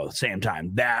 and T.O. same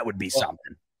time. That would be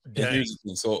something.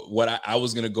 So what I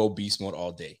was gonna go Beast Mode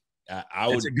all day.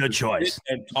 That's a good choice.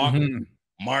 And talk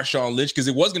Marshawn Lynch because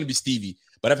it was gonna be Stevie,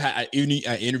 but I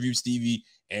interviewed Stevie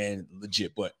and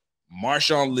legit, but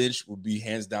Marshawn Lynch would be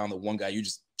hands down the one guy you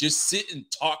just sit and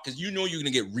talk because you know you're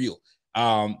gonna get real.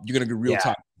 You're gonna get real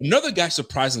talk. Another guy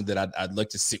surprisingly that I'd like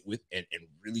to sit with and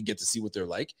really get to see what they're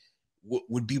like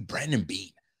would be Brandon Beane.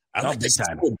 I like to sit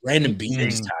with Brandon Beane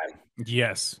this time.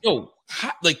 Yes. Yo,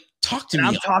 talk to me.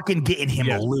 I'm talking getting him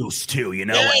loose too. You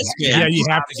know, you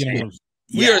have to get him loose.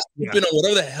 We are sipping on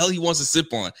whatever the hell he wants to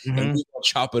sip on, and we're gonna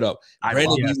chop it up.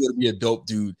 Brandon Beane would be a dope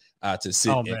dude to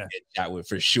sit and chat with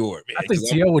for sure, man. I think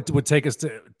T.O. would take us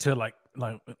to like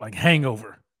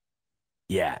Hangover.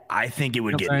 Yeah, I think it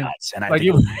would get nuts, and I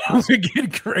think it would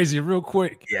get crazy real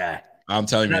quick. Yeah, I'm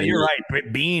telling you, you're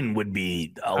right. Bean would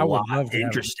be a lot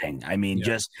interesting. I mean,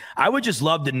 I would just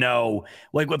love to know,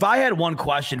 like, if I had one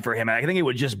question for him, I think it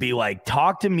would just be like,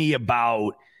 talk to me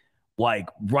about like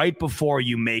right before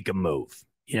you make a move.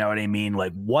 You know what I mean?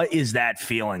 Like, what is that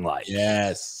feeling like?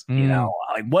 Yes. You know,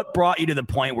 like what brought you to the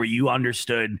point where you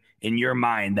understood in your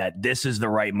mind that this is the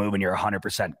right move and you're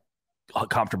 100%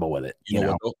 comfortable with it? You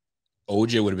know? What,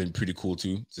 OJ would have been pretty cool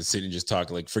too, to sit and just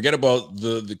talk. Like, forget about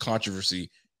the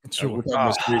controversy. Sure. We're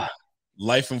talking about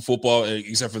life and football,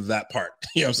 except for that part.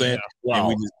 You know what I'm saying? Yeah.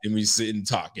 Wow. And we sit and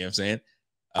talk. You know what I'm saying?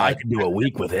 I could do a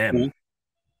week with him.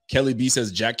 Kelly B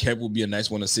says Jack Kemp would be a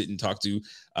nice one to sit and talk to.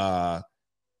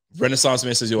 Renaissance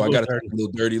Man says, "Yo, I got to talk a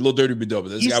little dirty. A little dirty, be dope."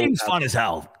 This He guy seems fun as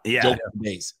hell. Yeah.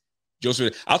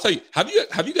 Joseph, I'll tell you. Have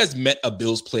you guys met a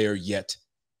Bills player yet?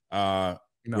 No.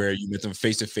 Where you met them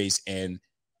face to face and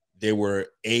they were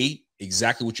A,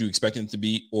 exactly what you expected them to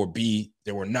be, or B,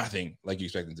 they were nothing like you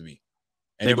expected them to be.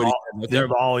 Anybody?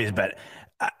 They've always been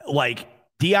like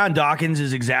Deion Dawkins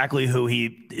is exactly who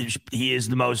he is.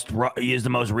 The most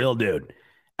real dude.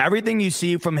 Everything you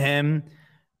see from him,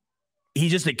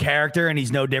 he's just a character, and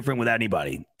he's no different with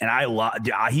anybody. And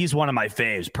he's one of my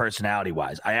faves, personality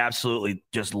wise. I absolutely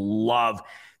just love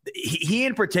he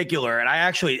in particular. And I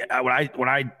actually, when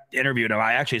I interviewed him,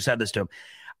 I actually said this to him.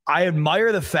 I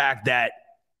admire the fact that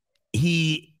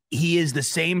he is the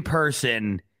same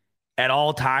person at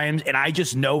all times, and I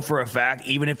just know for a fact,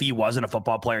 even if he wasn't a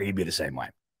football player, he'd be the same way.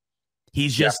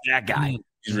 He's just that guy.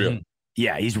 He's real.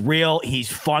 Yeah, he's real.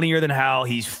 He's funnier than hell.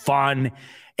 He's fun.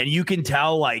 And you can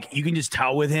tell, like, you can just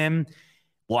tell with him,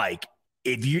 like,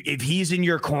 if he's in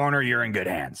your corner, you're in good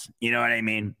hands. You know what I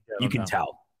mean? Yeah, you can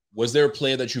tell. Was there a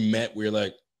player that you met where you're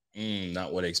like,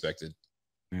 not what I expected?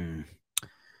 No,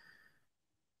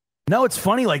 it's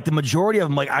funny. Like, the majority of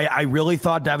them, like, I really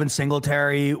thought Devin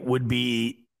Singletary would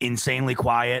be insanely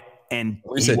quiet, and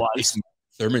he was.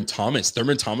 Thurman Thomas.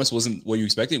 Thurman Thomas wasn't what you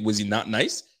expected. Was he not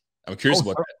nice? I'm curious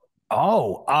about that.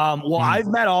 Well, I've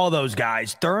met all those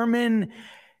guys. Thurman,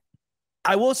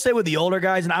 I will say with the older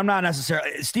guys, and I'm not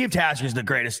necessarily, Steve Tasker is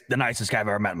the nicest guy I've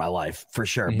ever met in my life, for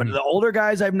sure. Mm-hmm. But the older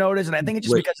guys I've noticed, and I think it's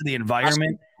just because of the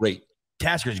environment.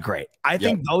 Tasker's great. I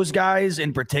think those guys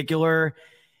in particular,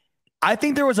 I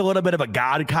think there was a little bit of a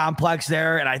God complex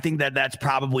there. And I think that's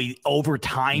probably over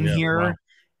time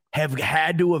have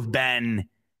had to have been.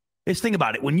 Just think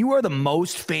about it. When you are the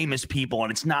most famous people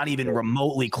and it's not even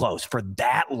remotely close for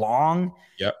that long,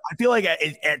 I feel like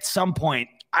at some point,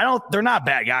 they're not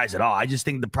bad guys at all. I just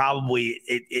think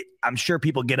I'm sure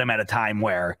people get them at a time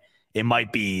where it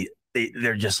might be,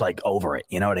 they're just like over it.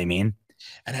 You know what I mean?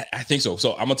 And I think so.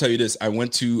 So I'm gonna tell you this. I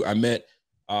met,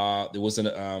 there was an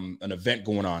event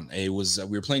going on. It was,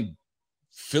 we were playing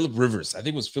Phillip Rivers. I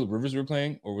think it was Phillip Rivers we were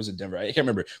playing, or was it Denver? I can't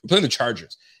remember. We're playing the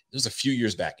Chargers. It was a few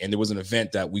years back, and there was an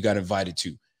event that we got invited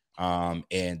to.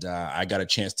 And I got a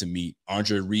chance to meet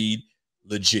Andre Reed.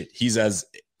 Legit. He's as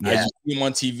you see him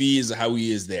on TV is how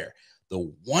he is there.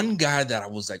 The one guy that I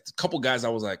was like, a couple guys I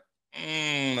was like,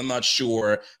 I'm not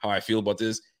sure how I feel about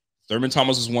this. Thurman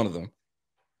Thomas was one of them.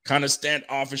 Kind of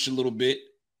standoffish a little bit.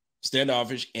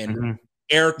 And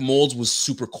Eric Moulds was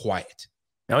super quiet.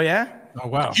 Oh, yeah? Oh,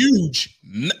 wow. Huge.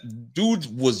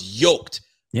 Dude was yoked.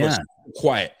 Yeah.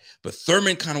 Quiet. But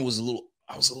Thurman kind of was a little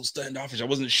standoffish. I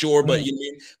wasn't sure, but you know what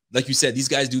I mean? Like you said, these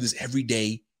guys do this every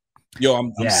day.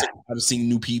 I'm sick of seeing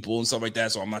new people and stuff like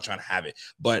that, so I'm not trying to have it.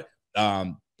 But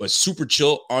super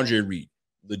chill, Andre Reed,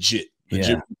 legit,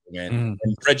 man.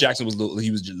 And Fred Jackson was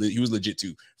legit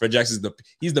too. Fred Jackson's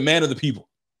he's the man of the people.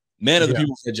 Man of the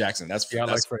people, Fred Jackson. That's Fred.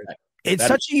 It's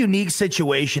such a unique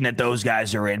situation that those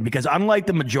guys are in, because unlike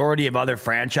the majority of other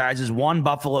franchises, one,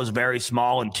 Buffalo's very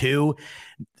small, and two,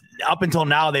 up until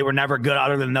now, they were never good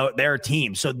other than their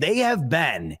team. So they have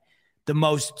been the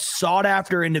most sought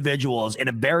after individuals in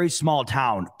a very small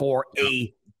town for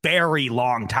a very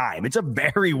long time. It's a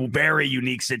very, very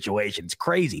unique situation. It's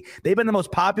crazy. They've been the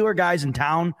most popular guys in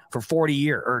town for 40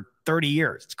 years or 30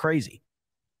 years. It's crazy.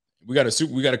 We got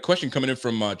a question coming in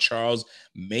from Charles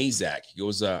Mazak. He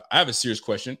goes, I have a serious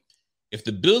question. If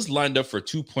the Bills lined up for a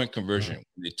 2-point conversion,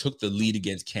 they took the lead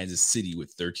against Kansas City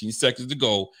with 13 seconds to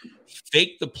go,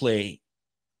 fake the play,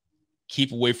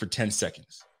 keep away for 10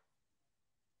 seconds.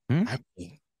 I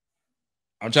mean,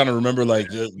 I'm trying to remember, like,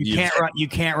 you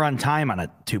can't run time on a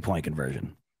 2-point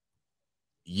conversion.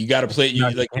 You got to play.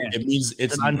 It means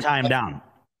it's an untimed down.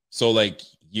 So, like,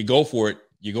 you go for it.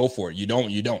 You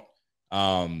don't.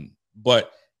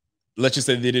 But let's just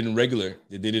say they did it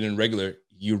in regular.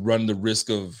 You run the risk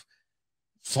of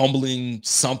fumbling.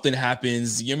 Something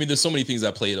happens. I mean, there's so many things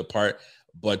that play a part.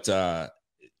 But to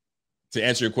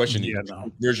answer your question,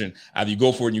 version, either you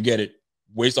go for it and you get it,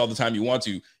 waste all the time you want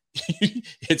to.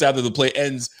 It's either the play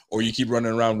ends or you keep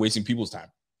running around wasting people's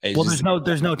time. Hey, well,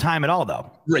 there's no time at all,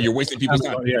 though. Right, you're wasting people's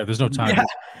time. Yeah, there's no time. Yeah.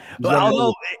 Well,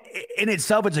 although in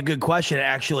itself, it's a good question.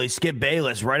 Actually, Skip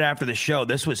Bayless, right after the show,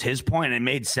 this was his point, and it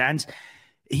made sense.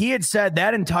 He had said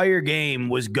that entire game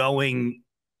was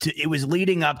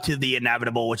leading up to the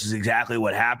inevitable, which is exactly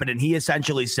what happened. And he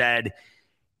essentially said,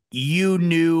 you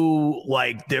knew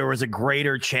like there was a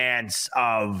greater chance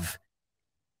of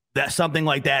that something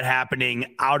like that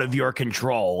happening out of your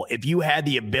control if you had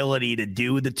the ability to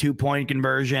do the 2-point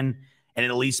conversion and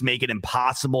at least make it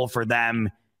impossible for them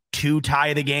to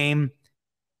tie the game.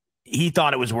 he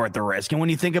thought it was worth the risk. And when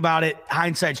you think about it,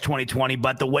 hindsight's 2020.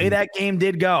 But the way that game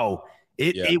did go,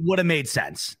 it would have made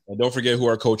sense. And don't forget who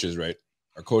our coach is, right?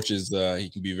 Our coach is he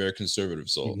can be very conservative.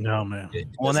 So no, man.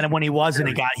 Well, then when he wasn't,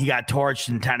 he got torched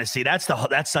in Tennessee. That's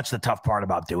such the tough part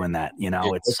about doing that.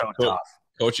 It's so tough.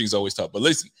 Coaching is always tough. But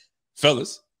listen,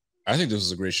 fellas, I think this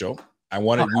was a great show.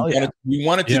 We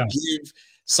wanted to give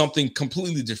something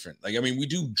completely different. Like, I mean, we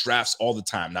do drafts all the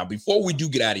time. Now, before we do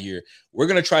get out of here, we're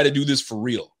gonna try to do this for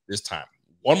real this time.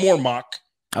 One more mock.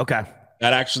 Okay.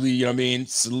 That actually, you know what I mean?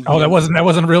 That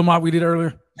wasn't a real mock we did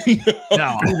earlier.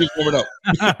 No, we were just warming up.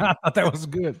 I thought that was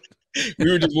good.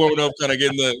 We were just warming up, trying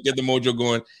to get the mojo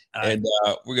going, and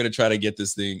we're gonna try to get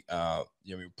this thing,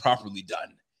 properly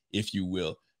done, if you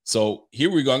will. So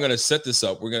here we go. I'm gonna set this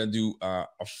up. We're gonna do a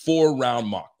 4-round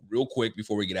mock real quick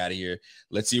before we get out of here.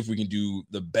 Let's see if we can do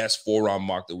the best 4-round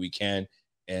mock that we can,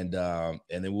 and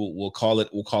then we'll call it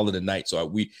a night.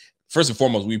 So first and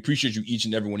foremost, we appreciate you, each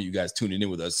and every one of you guys tuning in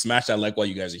with us. Smash that like while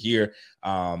you guys are here.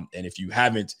 And if you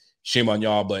haven't, shame on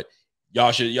y'all, but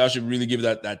y'all should really give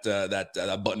that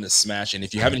button a smash. And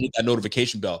if you haven't hit that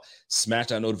notification bell, smash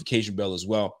that notification bell as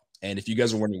well. And if you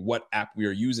guys are wondering what app we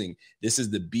are using, this is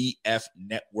the BF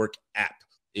Network app.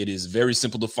 It is very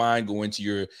simple to find. Go into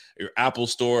your Apple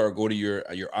store or go to your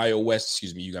iOS.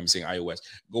 Excuse me, you got me saying iOS.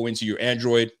 Go into your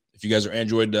Android. If you guys are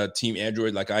Android, team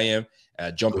Android like I am,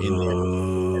 jump in there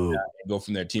and go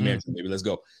from there. Team Android, maybe. Let's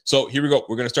go. So here we go.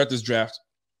 We're gonna start this draft,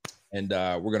 and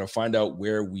we're gonna find out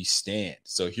where we stand.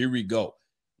 So here we go.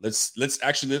 Let's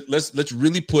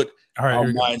really put our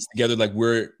minds together like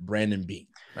we're Brandon Beane.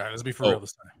 All right, let's be for real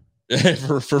this time.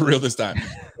 for real this time.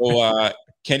 So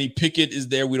Kenny Pickett is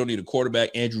there. We don't need a quarterback.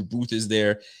 Andrew Booth is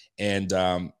there, and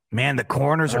man, the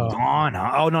corners are gone.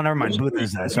 Huh? Oh no, never mind. Booth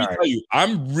is there. Sorry.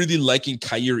 I'm really liking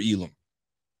Kaiir Elam.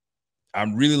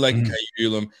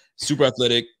 Super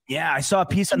athletic. Yeah, I saw a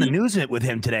piece on the news with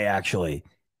him today. Actually,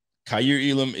 Kaiir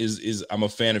Elam is I'm a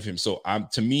fan of him. So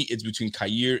to me, it's between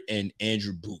Kaiir and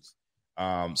Andrew Booth.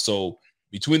 So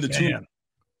between the two,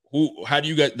 how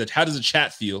does the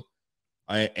chat feel?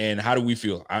 And how do we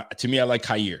feel? To me, I like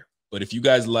Kaiir. But if you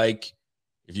guys want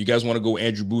to go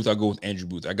Andrew Booth, I'll go with Andrew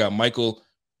Booth. I got Michael,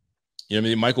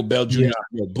 Michael Bell Jr.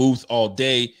 Booth all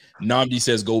day. Namdi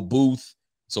says go Booth.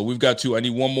 So we've got 2. I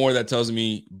need one more that tells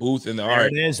me Booth. And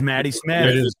it is, Matty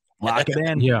Smith. Lock it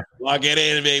in. Yeah. Lock it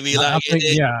in, baby. Lock it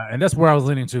in. Yeah, and that's where I was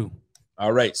leaning to.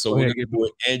 All right. So we're going to go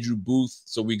with Andrew Booth.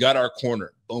 So we got our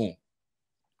corner. Boom.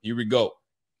 Here we go.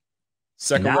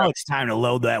 Second now round. It's time to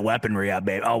load that weaponry up,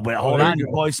 baby. Oh, but hold on.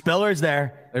 Your boy Spiller's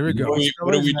there. There we go.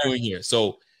 What are we doing here?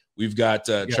 So we've got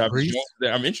Travis Jones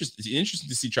there. I'm interested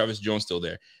to see Travis Jones still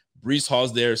there. Breece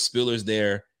Hall's there. Spiller's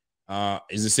there.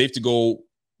 Is it safe to go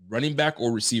running back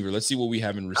or receiver? Let's see what we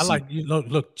have in receiver. I like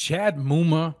look Chad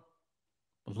Muma,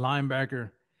 linebacker.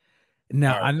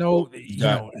 Now I know he's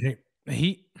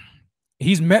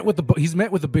met with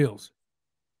the Bills.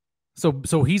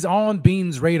 So he's on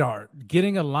Beane's radar.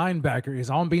 Getting a linebacker is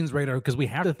on Beane's radar because we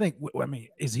have to think. I mean,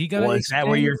 is he gonna? Well, is that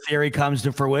where your theory comes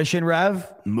to fruition, Rev?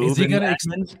 Is he gonna?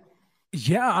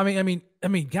 Yeah, I mean,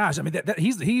 gosh, that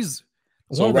he's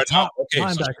one of the top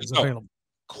linebackers available.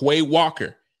 Quay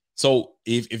Walker. So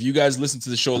if you guys listened to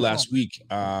the show last week,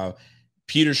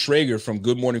 Peter Schrager from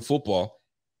Good Morning Football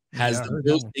has the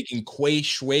Bills taking Quay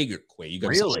Schrager.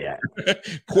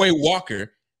 Quay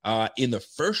Walker. In the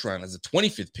first round as a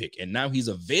 25th pick, and now he's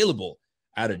available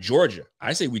out of Georgia.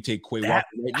 I say we take Quay Walker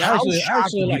right now.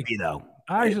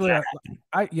 I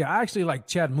actually like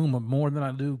Chad Muma more than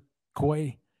I do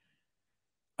Quay.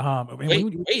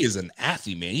 Quay is an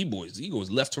athlete, man. He goes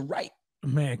left to right.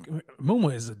 Man,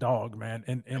 Muma is a dog, man.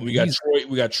 And we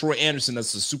got Troy Anderson.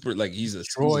 That's a super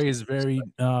Troy is very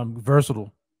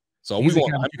versatile. So we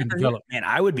going you can develop. Man,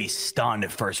 I would be stunned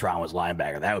if first round was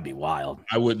linebacker. That would be wild.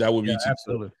 That would be too.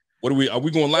 Absolutely. What are we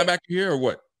going linebacker here or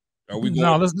what? Are we going?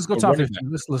 No, let's go top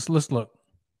 15. Let's look.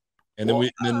 And then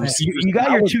you got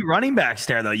your 2 running backs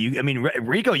there though.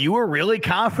 Rico, you were really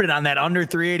confident on that under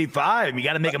 385. You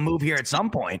got to make a move here at some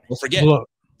point. Don't forget,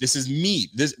 this is me.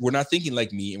 We're not thinking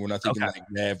like me, and we're not thinking like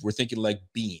Nev. We're thinking like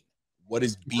Beane. What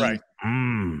is Beane? Right.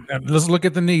 Let's look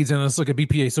at the needs and let's look at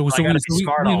BPA. So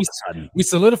we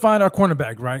solidified our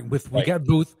cornerback, right? We got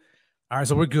Booth. All right,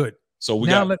 so we're good. So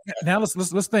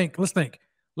let's think.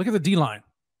 Look at the D line.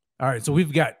 All right, so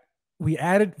we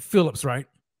added Phillips, right?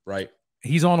 Right.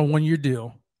 He's on a 1-year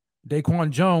deal.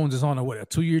 Daquan Jones is on a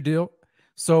 2-year deal.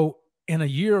 So in a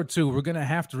year or two, we're gonna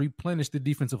have to replenish the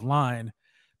defensive line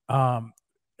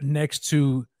next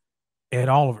to Ed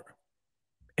Oliver.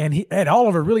 And Ed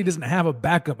Oliver really doesn't have a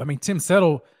backup. I mean, Tim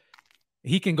Settle,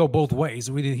 he can go both ways.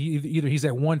 Either he's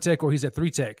at 1 tech or he's at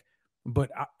 3 tech.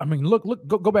 But I mean, look,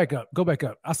 go back up.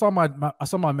 I saw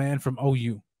my man from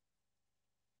OU,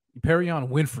 Perion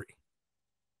Winfrey.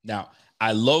 Now,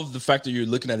 I love the fact that you're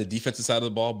looking at the defensive side of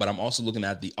the ball, but I'm also looking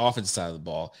at the offensive side of the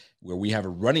ball, where we have a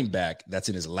running back that's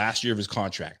in his last year of his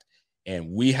contract,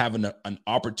 and we have an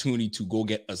opportunity to go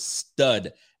get a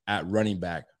stud at running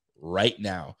back right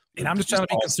now. And I'm just trying to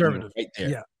be conservative. Right there.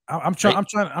 Yeah, I'm trying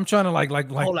to like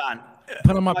hold on,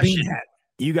 put on my bean hat.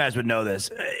 You guys would know this.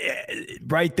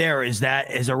 Right there, is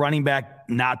a running back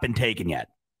not been taken yet?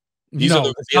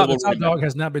 The top dog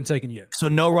has not been taken yet. So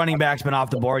no running back's been off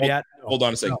the board yet? Hold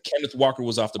on a second. No. Kenneth Walker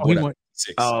was off the board at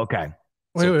 56. Oh, okay.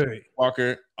 Wait.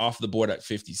 Walker off the board at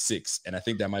 56. And I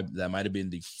think that might have been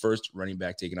the first running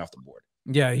back taken off the board.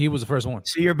 Yeah, he was the first one.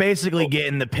 So you're basically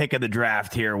getting the pick of the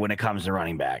draft here when it comes to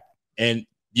running back. And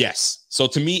yes. So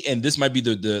to me, and this might be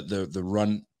the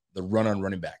run on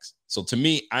running backs. So to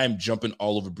me, I am jumping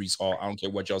all over Breece Hall. I don't care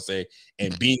what y'all say.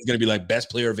 And Bean's going to be like best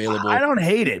player available. I don't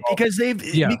hate it because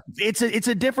it's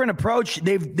a different approach.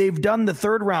 They've done the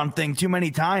third round thing too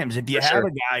many times. If you have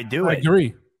a guy, do it. I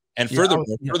agree. And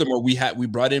furthermore, we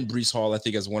brought in Breece Hall, I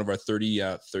think, as one of our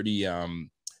 30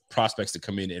 prospects to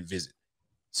come in and visit.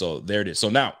 So there it is. So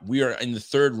now we are in the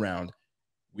third round.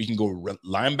 We can go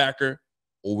linebacker,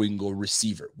 or we can go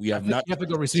receiver. We have not. You have to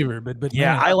go receiver, but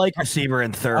yeah, I like receiver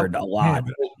in third a lot.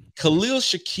 Khalil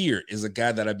Shakir is a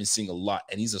guy that I've been seeing a lot,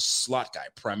 and he's a slot guy,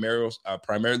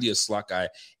 primarily a slot guy,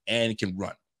 and can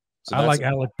run. So I like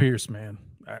Alec Pierce, man.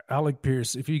 Alec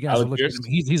Pierce. If you guys look at him,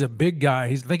 he's a big guy.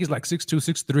 I think he's like 6'2",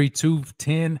 6'3",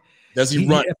 210. Does he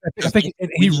run? I think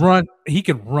he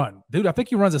can run, dude. I think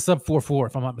he runs a sub 4.4,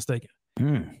 if I'm not mistaken.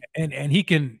 And he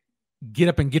can get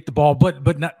up and get the ball,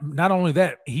 but not only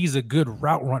that, he's a good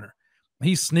route runner.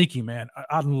 He's sneaky, man.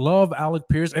 I love Alec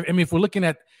Pierce. I mean, if we're looking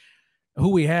at who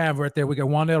we have right there, we got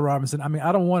Wan'Dale Robinson. I mean,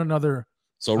 I don't want another.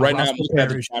 So right now, I'm looking at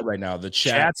the chat right now. The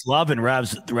chat's loving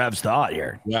Rev's thought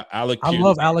here. Yeah, Alec Pierce. I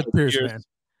love Alec Pierce, man,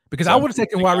 because I would have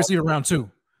taken wide receiver round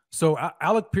 2. So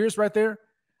Alec Pierce right there,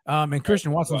 and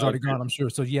Christian Watson's already gone, I'm sure.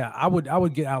 So yeah, I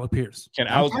would get Alec Pierce.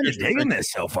 I'm digging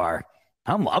this so far.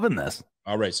 I'm loving this.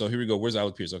 All right, so here we go. Where's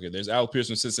Alec Pierce? Okay, there's Alec Pierce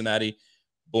from Cincinnati.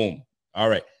 Boom. All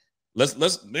right,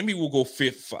 let's maybe we'll go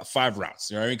 5 rounds.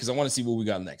 You know what I mean? Because I want to see what we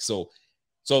got next. So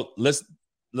let's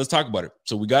talk about it.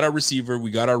 So we got our receiver, we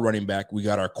got our running back, we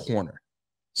got our corner.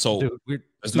 So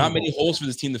there's not many holes for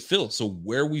this team to fill. So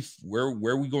where are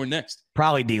we going next?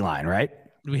 Probably D-line, right?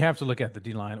 We have to look at the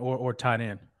D-line or tight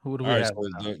end. Who do we have?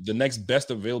 So the next best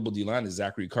available D-line is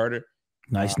Zachary Carter.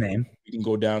 Nice name. We can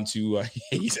go down to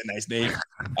he's a nice name.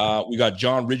 We got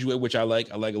John Ridgeway, which I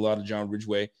like. I like a lot of John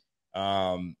Ridgeway.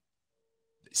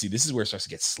 See, this is where it starts to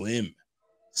get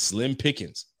slim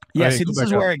pickings. Yeah, see, this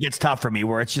is where it gets tough for me,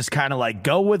 where it's just kind of like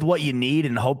go with what you need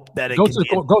and hope that it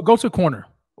go to corner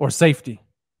or safety.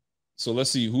 So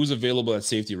let's see who's available at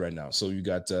safety right now. So you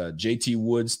got JT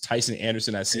Woods, Tyson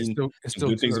Anderson. I've seen some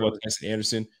good things about Tyson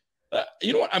Anderson.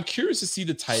 You know what? I'm curious to see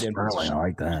the tight end position. I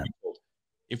like that.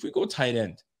 If we go tight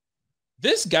end,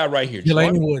 this guy right here,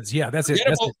 Jelani Woods. Yeah, that's it.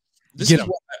 This is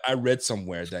what I read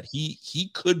somewhere that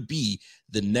he could be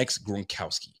the next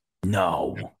Gronkowski.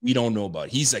 No, we don't know about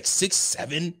it. He's like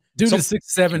 6'7". Dude is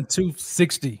 6'7",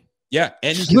 260. Yeah,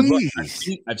 and he can run.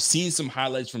 I've seen some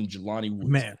highlights from Jelani Woods.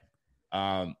 Man.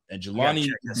 And Jelani,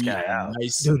 this guy out.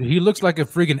 Nice. Dude, he looks like a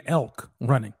friggin' elk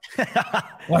running.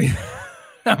 Like,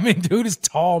 I mean, dude is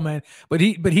tall, man, but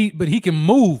he can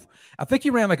move. I think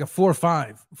he ran like a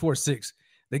 4.5, 4.6.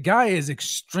 The guy is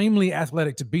extremely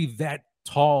athletic to be that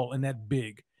tall and that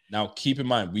big. Now, keep in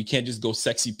mind, we can't just go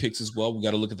sexy picks as well. We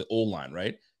got to look at the O-line,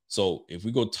 right? So if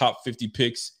we go top 50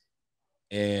 picks,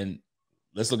 and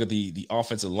let's look at the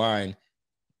offensive line,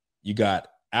 you got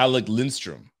Alec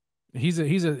Lindstrom. He's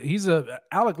a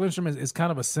Alec Lindstrom is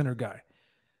kind of a center guy.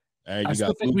 I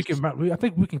think we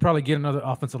can probably get another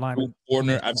offensive lineman. Luke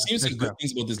Fortner. I've seen some good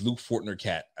things about this Luke Fortner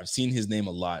cat. I've seen his name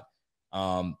a lot.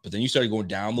 But then you started going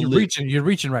down the list. You're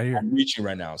reaching right here. I'm reaching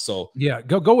right now. So yeah,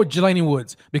 go with Jelani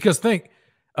Woods, because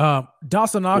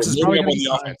Dawson Knox is probably going to be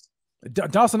on the offense.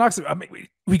 Dawson Knox. I mean,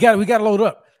 we got to load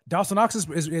up. Dawson Knox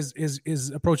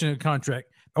is approaching a contract.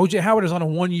 OJ Howard is on a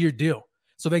 1-year deal.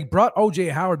 So they brought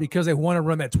OJ Howard because they want to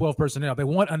run that 12 personnel. They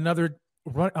want another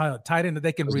tight end that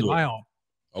they can rely on.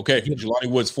 Okay, Jelani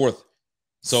Woods 4th.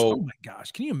 So, oh my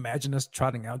gosh, can you imagine us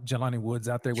trotting out Jelani Woods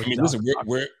out there? With listen,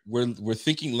 we're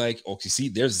thinking like, okay, see,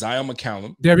 there's Zion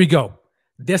McCollum. There we go.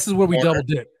 This is where we double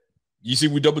dip. You see,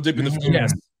 we double dip in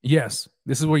the yes.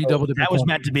 This is where you double dip. That was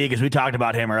meant to be because we talked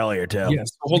about him earlier too.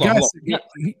 Yes. Hold on.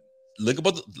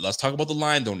 Let's talk about the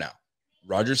line though now.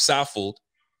 Roger Saffold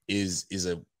is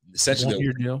essentially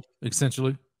 1-year deal,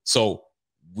 essentially. So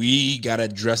we gotta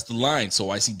address the line. So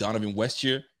I see Donovan West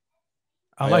here.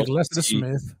 I like Lester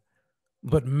Smith,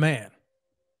 but man,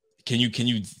 can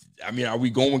you? I mean, are we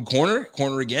going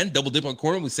corner again? Double dip on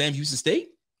corner with Sam Houston State?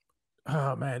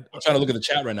 Oh man, I'm trying to look at the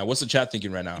chat right now. What's the chat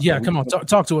thinking right now? Yeah, come on,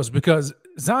 talk to us, because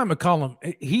Zion McCollum,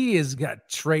 he has got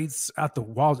traits out the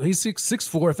walls. He's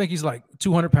 6'4". I think he's like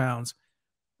 200 pounds.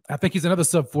 I think he's another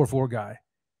sub 4'4" guy.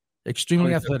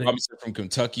 Extremely athletic. Robinson from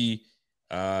Kentucky.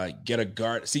 Get a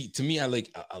guard. See, to me, I like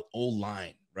an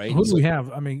O-line, right? Who do we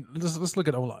have? I mean, let's look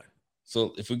at O-line.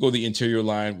 So if we go the interior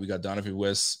line, we got Donovan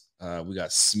West, we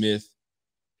got Smith,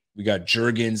 we got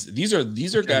Jurgens. These are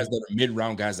guys that are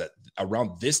mid-round guys that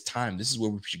around this time, this is where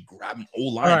we should grab an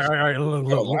O-line. All right.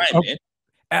 Look. Okay.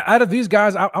 Out of these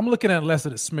guys, I'm looking at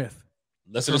Lester Smith.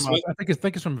 Lester Smith? I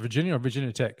think it's from Virginia or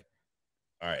Virginia Tech.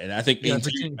 All right, and I think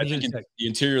the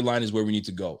interior line is where we need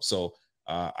to go. So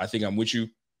I think I'm with you.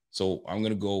 So I'm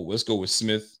gonna go. Let's go with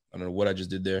Smith. I don't know what I just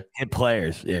did there. Hit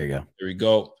players. There you go. There we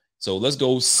go. So let's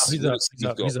go. He's up.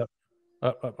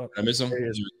 Up. I miss him.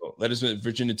 Here we go. Let us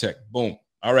Virginia Tech. Boom.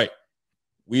 All right.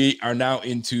 We are now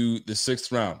into the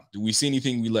 6th round. Do we see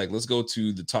anything we like? Let's go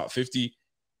to the top 50.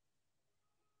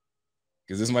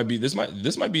 Because this might be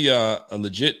a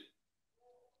legit.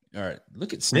 All right.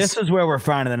 Look at this is where we're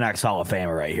finding the next Hall of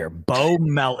Famer right here. Bo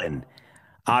Melton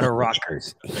out of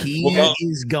Rutgers. He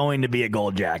is going to be a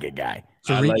gold jacket guy.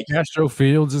 Tariq Castro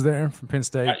Fields is there from Penn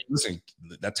State. Listen,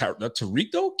 that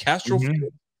Tariq though, Castro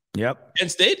Fields. Yep. Penn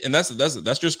State, and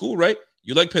that's your school, right?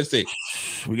 You like Penn State.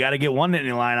 We got to get one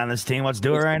Nittany Lion on this team. Let's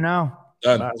do it right now.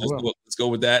 Let's go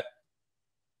with that.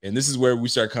 And this is where we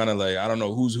start kind of like, I don't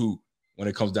know who's who when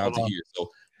it comes down to here. So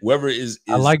whoever is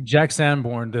I like Jack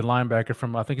Sanborn, the linebacker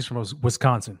from, I think he's from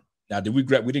Wisconsin. Now, we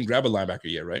didn't grab a linebacker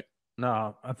yet, right?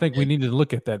 No, I think we need to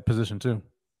look at that position too.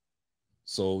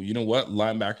 So you know what,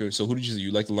 linebacker. So who did you see?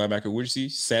 You like the linebacker? What did you see?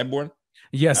 Sanborn.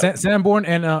 Yeah, Sanborn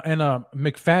and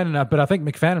McFadden. But I think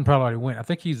McFadden probably already went. I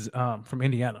think he's from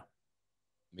Indiana.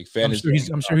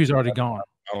 McFadden. I'm sure he's already gone.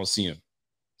 I don't see him.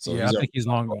 So yeah, I think he's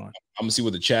long gone. I'm gonna see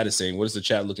what the chat is saying. What is the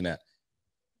chat looking at?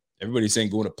 Everybody's saying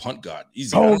going to punt guard.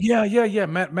 Easy. Oh yeah.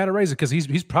 Matt Araiza, because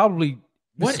he's probably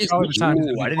what is the time?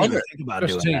 I didn't even think about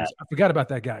doing that. I forgot about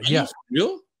that guy. Yeah,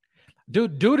 real.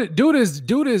 Dude is.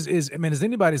 I mean, has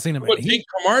anybody seen him? Jake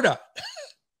Camarda.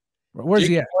 Where's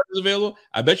he at? Is available.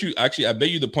 I bet you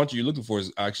the punter you're looking for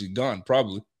is actually gone.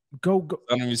 Probably. Go.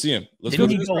 I don't even see him.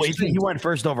 He went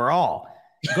first overall.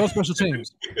 Go special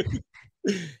teams.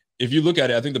 If you look at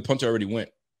it, I think the punter already went.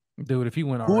 Dude, if he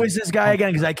went, who is this guy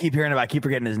again? Because I keep hearing about. I keep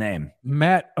forgetting his name.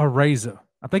 Matt Araiza.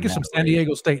 I think it's from San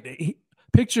Diego State.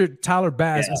 Picture Tyler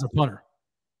Bass as a punter.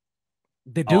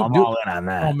 I'm all in on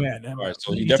that. Oh man! All right,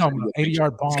 so he's talking about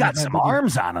 80-yard bomb. He's got some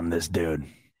arms on him. This dude.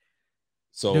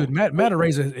 So, dude, Matt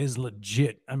Araiza is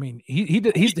legit. I mean,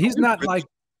 he's not like.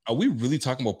 Are we really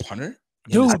talking about punter?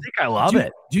 Dude, I think I love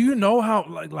it. Do you know how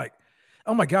like?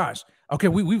 Oh my gosh! Okay,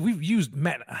 we've used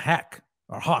Matt Hack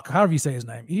or Hawk, however you say his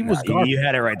name. He was garbage. You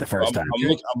had it right the first time.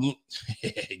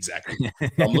 Exactly.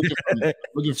 I'm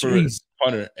looking for a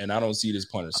punter, and I don't see this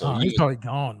punter. So he's probably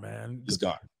gone, man. He's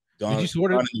gone. Did you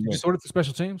sort it for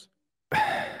special teams?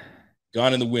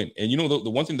 Gone in the wind. And you know the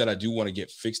one thing that I do want to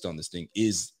get fixed on this thing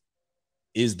is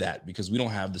that because we don't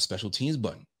have the special teams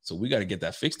button, so we got to get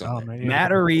that fixed on.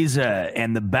 Matt Araiza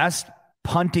and the best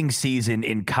punting season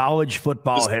in college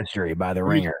football history by the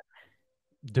Ringer.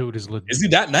 Dude is legit. Is he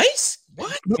that nice?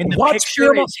 What? And the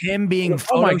picture is him being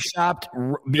photoshopped,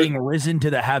 being risen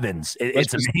to the heavens.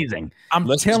 It's amazing. I'm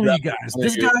telling you guys,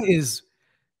 this guy is.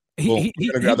 He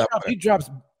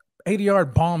drops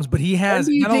 80-yard bombs, but he has.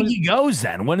 When do you think he goes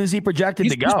then? When is he projected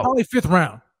to go? He's probably 5th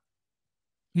round.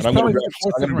 He's probably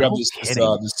 4th round. Grab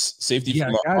this safety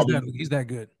from he's that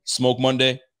good. Smoke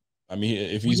Monday. I mean,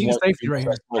 if he's more safety right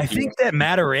here. I think that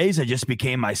Matt Araiza just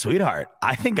became my sweetheart.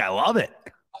 I think I love it.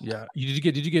 Yeah.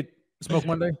 Did you get Smoke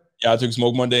Monday? Yeah, I took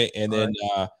Smoke Monday, and then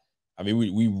I mean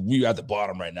we at the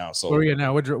bottom right now. So where are we at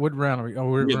now? What round are we? Oh,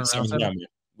 we're in the 7th round.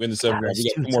 We're in the 7th round.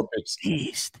 We got 2 more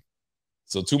picks.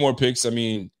 So 2 more picks. I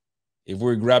mean, if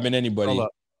we're grabbing anybody,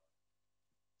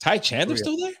 Ty Chandler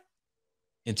still there?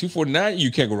 In 249,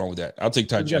 you can't go wrong with that. I'll take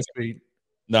Ty Chandler.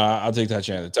 Nah, I'll take Ty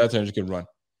Chandler. Ty Chandler can run.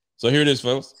 So here it is,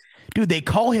 folks. Dude, they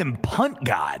call him Punt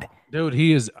God. Dude,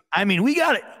 he is. I mean, we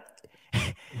got it.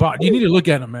 But you need to look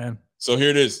at him, man. So here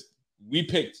it is. We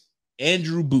picked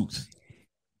Andrew Booth,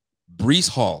 Breece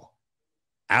Hall,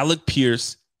 Alec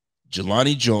Pierce,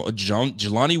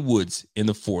 Jelani Woods in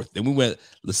the 4th. Then we went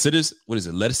Lecitus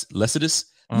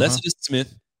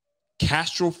Smith,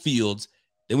 Castro Fields.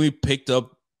 Then we picked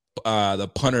up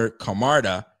the punter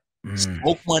Camarda,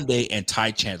 Smoke Monday and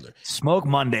Ty Chandler. Smoke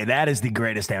Monday. That is the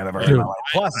greatest name I've ever heard in my life.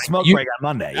 Plus, smoke break on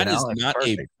Monday. That is not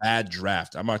perfect. a bad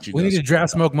draft. I'm actually. We need to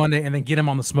draft Smoke Monday and then get him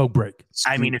on the smoke break.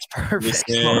 I mean, it's perfect.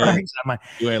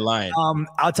 You ain't lying.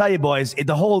 I'll tell you, boys,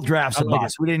 the whole draft's a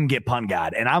loss. We didn't get Pun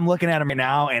God, and I'm looking at him right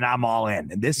now, and I'm all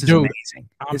in. And this is amazing.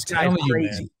 This guy's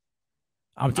crazy.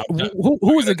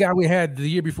 Who was the guy we had the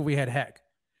year before we had Hack?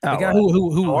 The guy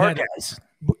who had guys.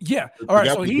 Yeah. All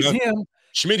right. So he's him.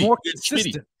 Schmitty. More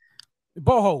consistent.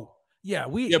 Boho. Yeah.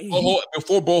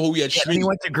 Before Boho, we had Schmitty. He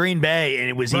went to Green Bay, and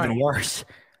it was even worse.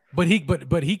 But he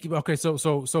okay.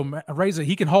 So Razor,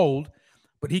 he can hold,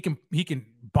 but he can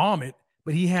bomb it.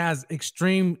 But he has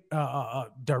extreme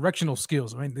directional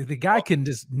skills. I mean, the guy can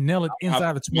just nail it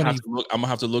inside of 20. I'm gonna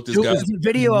have to look this guy.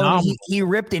 Video. He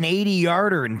ripped an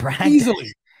 80-yarder in practice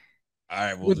easily. All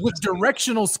right, well, with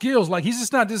directional skills, like he's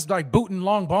just not just like booting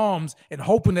long bombs and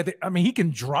hoping that he can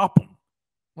drop them.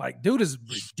 Like, dude is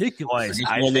ridiculous.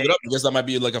 I guess that might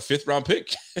be like a 5th round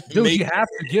pick. Dude, you have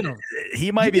to get him. He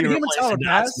might be replacing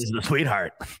the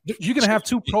sweetheart. You're gonna have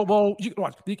 2 Pro Bowl.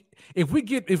 If we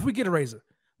get a Razor,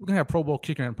 we're gonna have Pro Bowl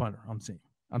kicker and punter on the team.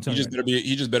 I'm telling you.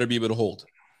 He just better be able to hold.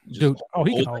 Dude,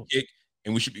 he can hold. Kick,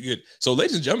 and we should be good. So,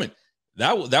 ladies and gentlemen,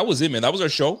 that was it, man. That was our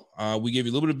show. We gave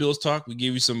you a little bit of Bills talk. We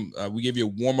gave you some. We gave you a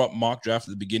warm up mock draft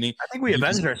at the beginning. I think we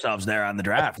avenged ourselves there on the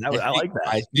draft. I like that.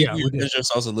 I think we avenged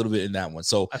ourselves a little bit in that one.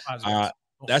 So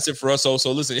that's it for us. So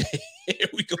listen, here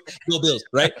we go. Go Bills,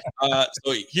 right?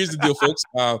 So here's the deal, folks.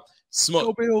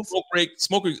 Smoke break.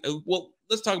 Well,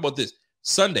 let's talk about this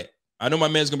Sunday. I know my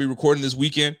man's gonna be recording this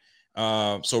weekend.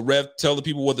 So Rev, tell the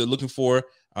people what they're looking for.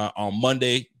 On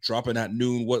Monday, dropping at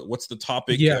noon. What's the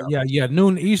topic? Yeah,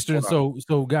 noon Eastern.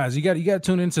 So guys, you got to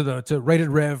tune into to Rated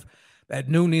Rev at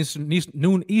noon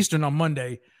Eastern on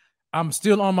Monday. I'm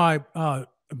still on my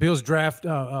Bills draft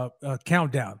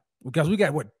countdown because we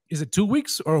got, what is it, 2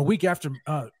 weeks or a week after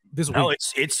this week? No,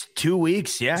 it's 2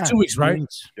 weeks. Yeah, it's 2 weeks, right?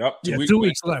 Yep, 2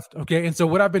 weeks left. Okay, and so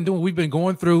what I've been doing, we've been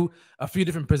going through a few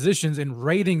different positions and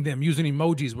rating them using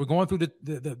emojis. We're going through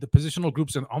the positional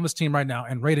groups on this team right now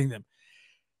and rating them.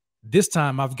 This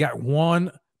time I've got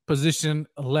one position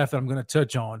left that I'm going to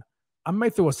touch on. I may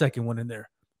throw a second one in there,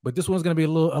 but this one's going to be a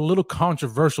little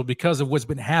controversial because of what's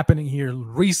been happening here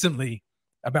recently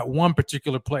about one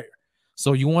particular player.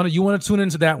 So you want to tune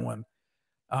into that one.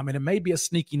 And it may be a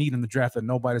sneaky need in the draft that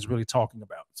nobody's really talking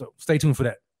about. So stay tuned for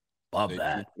that. Love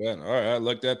that. All right, I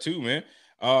like that too, man.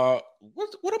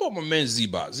 What about my man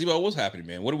Z-Bot? Z-Bot, what's happening,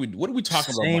 man? What are we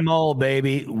talking about? Same old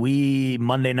baby.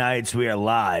 Monday nights we are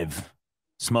live.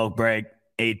 Smoke break,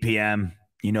 8 p.m.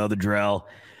 You know the drill.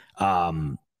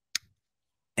 And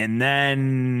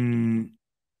then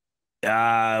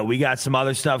we got some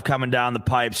other stuff coming down the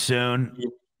pipe soon,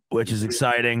 which is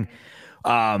exciting.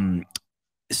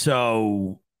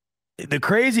 So the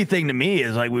crazy thing to me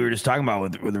is, like we were just talking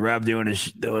about with Rev doing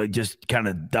is just kind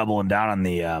of doubling down on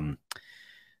the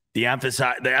emphasis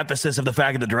of the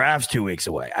fact that the draft's 2 weeks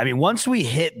away. I mean, once we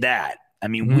hit that, I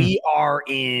mean, we are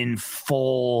in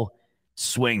full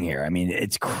swing here. I mean,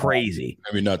 it's crazy.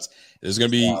 I mean, nuts. There's gonna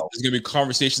be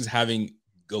conversations having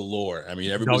galore. I mean,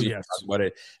 everybody's talking about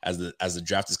it as the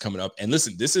draft is coming up. And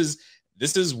listen, this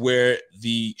is where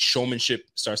the showmanship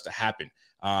starts to happen.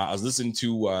 I was listening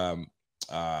to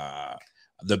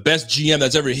the best GM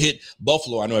that's ever hit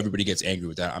Buffalo. I know everybody gets angry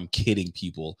with that. I'm kidding,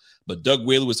 people. But Doug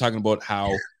Whaley was talking about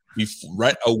how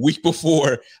right a week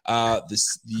before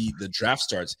the draft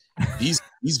starts, these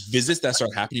visits that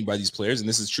start happening by these players, and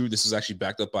this is true. This is actually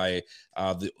backed up by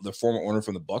the former owner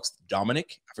from the Bucks,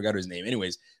 Dominic. I forgot his name.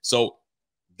 Anyways, so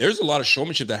there's a lot of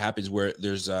showmanship that happens where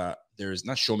there's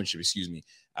not showmanship,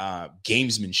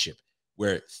 gamesmanship,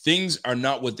 where things are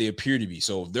not what they appear to be.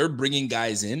 So if they're bringing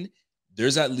guys in,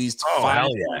 there's at least 5 out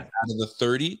of the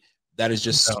 30 that is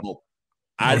just smoke.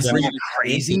 I'd bring it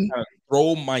crazy.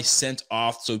 Throw my scent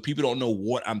off so people don't know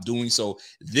what I'm doing. So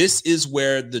this is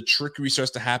where the trickery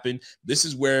starts to happen. This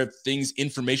is where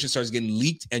information starts getting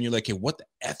leaked, and you're like, hey, what the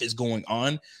F is going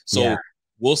on? So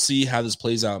we'll see how this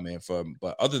plays out, man.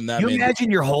 But other than that, you imagine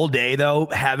your whole day though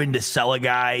having to sell a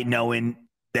guy knowing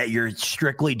that you're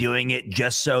strictly doing it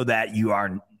just so that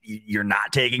you're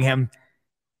not taking him.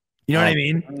 You know what I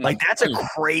mean? Like, that's a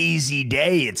crazy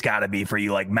day. It's got to be for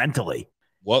you, like, mentally.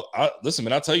 Well, listen,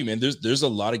 man, I'll tell you, man, there's a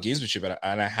lot of gamesmanship,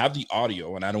 and I have the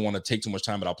audio, and I don't want to take too much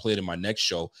time, but I'll play it in my next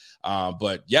show.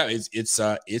 But yeah,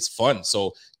 it's fun.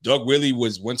 So Doug Whaley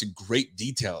went to great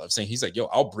detail of saying, he's like, yo,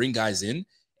 I'll bring guys in,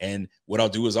 and what I'll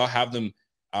do is I'll have them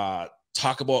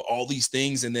talk about all these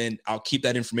things, and then I'll keep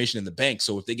that information in the bank.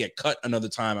 So if they get cut another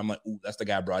time, I'm like, ooh, that's the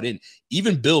guy I brought in.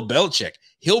 Even Bill Belichick,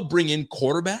 he'll bring in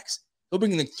quarterbacks. He'll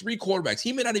bring in like 3 quarterbacks.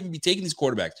 He may not even be taking these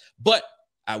quarterbacks, but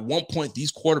At one point,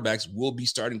 these quarterbacks will be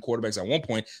starting quarterbacks at one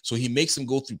point. So he makes them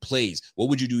go through plays. What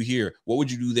would you do here? What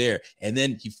would you do there? And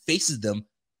then he faces them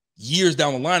years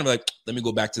down the line. I'm like, let me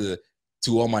go back to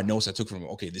all my notes I took from him.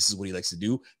 Okay, this is what he likes to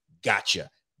do. Gotcha.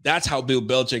 That's how Bill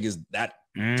Belichick is that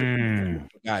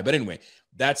guy. But anyway,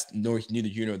 that's neither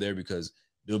here nor there because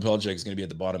Bill Belichick is going to be at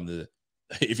the bottom of the.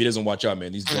 If he doesn't watch out,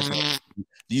 man,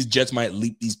 these Jets might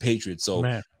leap these Patriots. So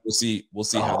we'll see. We'll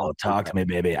see how. Talk to me,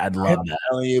 baby. I'd love that.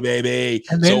 Telling you, baby.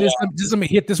 And then just let me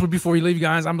hit this one before you leave,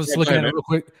 guys. I'm just looking at it real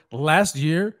quick. Last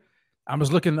year, I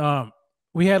was looking.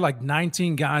 We had like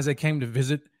 19 guys that came to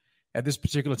visit at this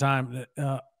particular time.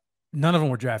 None of them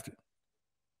were drafted.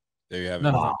 There you have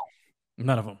it.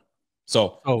 None of them.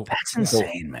 So that's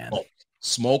insane, man.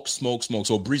 Smoke.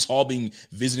 So Breece Hall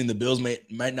visiting the Bills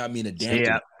might not mean a damn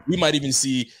thing. We might even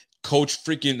see Coach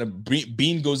freaking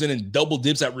Bean goes in and double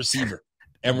dips at receiver.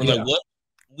 And we're like, what?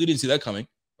 We didn't see that coming.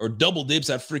 Or double dips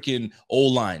at freaking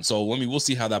O-line. So, we'll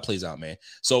see how that plays out, man.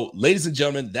 So, ladies and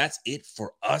gentlemen, that's it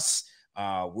for us.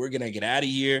 We're going to get out of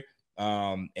here.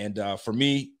 For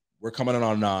me, we're coming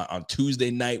on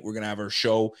Tuesday night. We're going to have our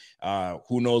show.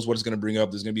 Who knows what it's going to bring up.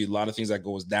 There's going to be a lot of things that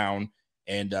goes down.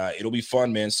 And it'll be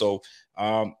fun, man. So,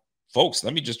 folks,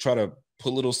 let me just try to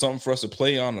put a little something for us to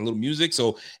play on, a little music.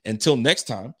 So until next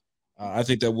time, I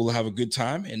think that we'll have a good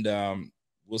time and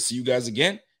we'll see you guys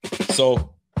again.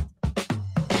 So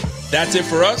that's it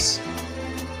for us. By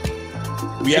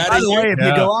the way, if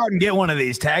you go out and get one of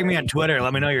these, tag me on Twitter.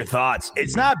 Let me know your thoughts.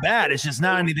 It's not bad. It's just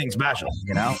not anything special,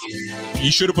 you know?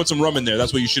 You should have put some rum in there.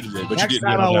 That's what you should have did. But next you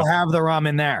didn't. Time I will have the rum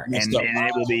in there. And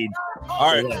it will be.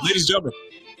 All right, ladies and gentlemen.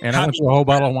 And I went for a whole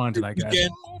bottle of wine tonight, guys. Again, you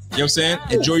know what I'm saying?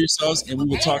 Enjoy yourselves, and we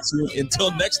will talk to you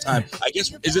until next time. I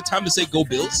guess, is it time to say go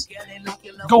Bills?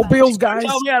 Go Bills, guys.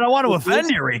 Oh, yeah, I don't want to offend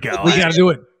you, Rico. We got to do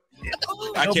it.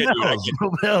 I can't do it.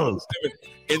 Go Bills.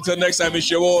 Until next time,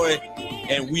 it's your boy,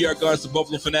 and we are Guards to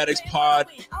Buffalo Fanatics Pod,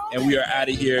 and we are out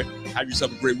of here. Have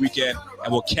yourself a great weekend,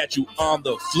 and we'll catch you on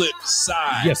the flip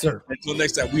side. Yes, sir. Until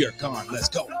next time, we are gone. Let's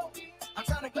go.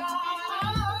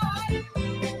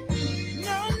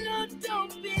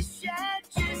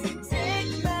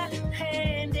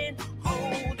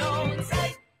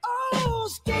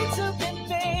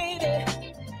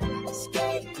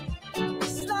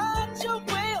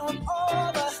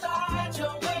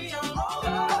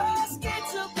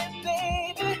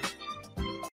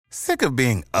 Sick of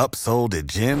being upsold at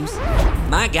gyms?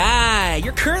 My guy,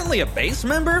 you're currently a base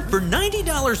member? For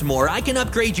 $90 more, I can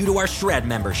upgrade you to our Shred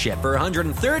membership. For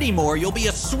 $130 more, you'll be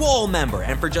a Swole member.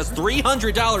 And for just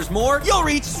 $300 more, you'll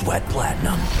reach Sweat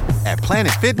Platinum. At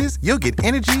Planet Fitness, you'll get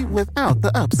energy without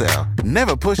the upsell.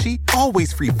 Never pushy,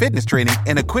 always free fitness training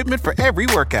and equipment for every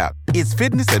workout. It's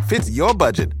fitness that fits your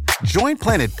budget. Join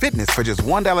Planet Fitness for just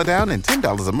 $1 down and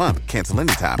 $10 a month. Cancel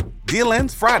anytime. Deal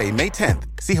ends Friday, May 10th.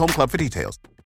 See Home Club for details.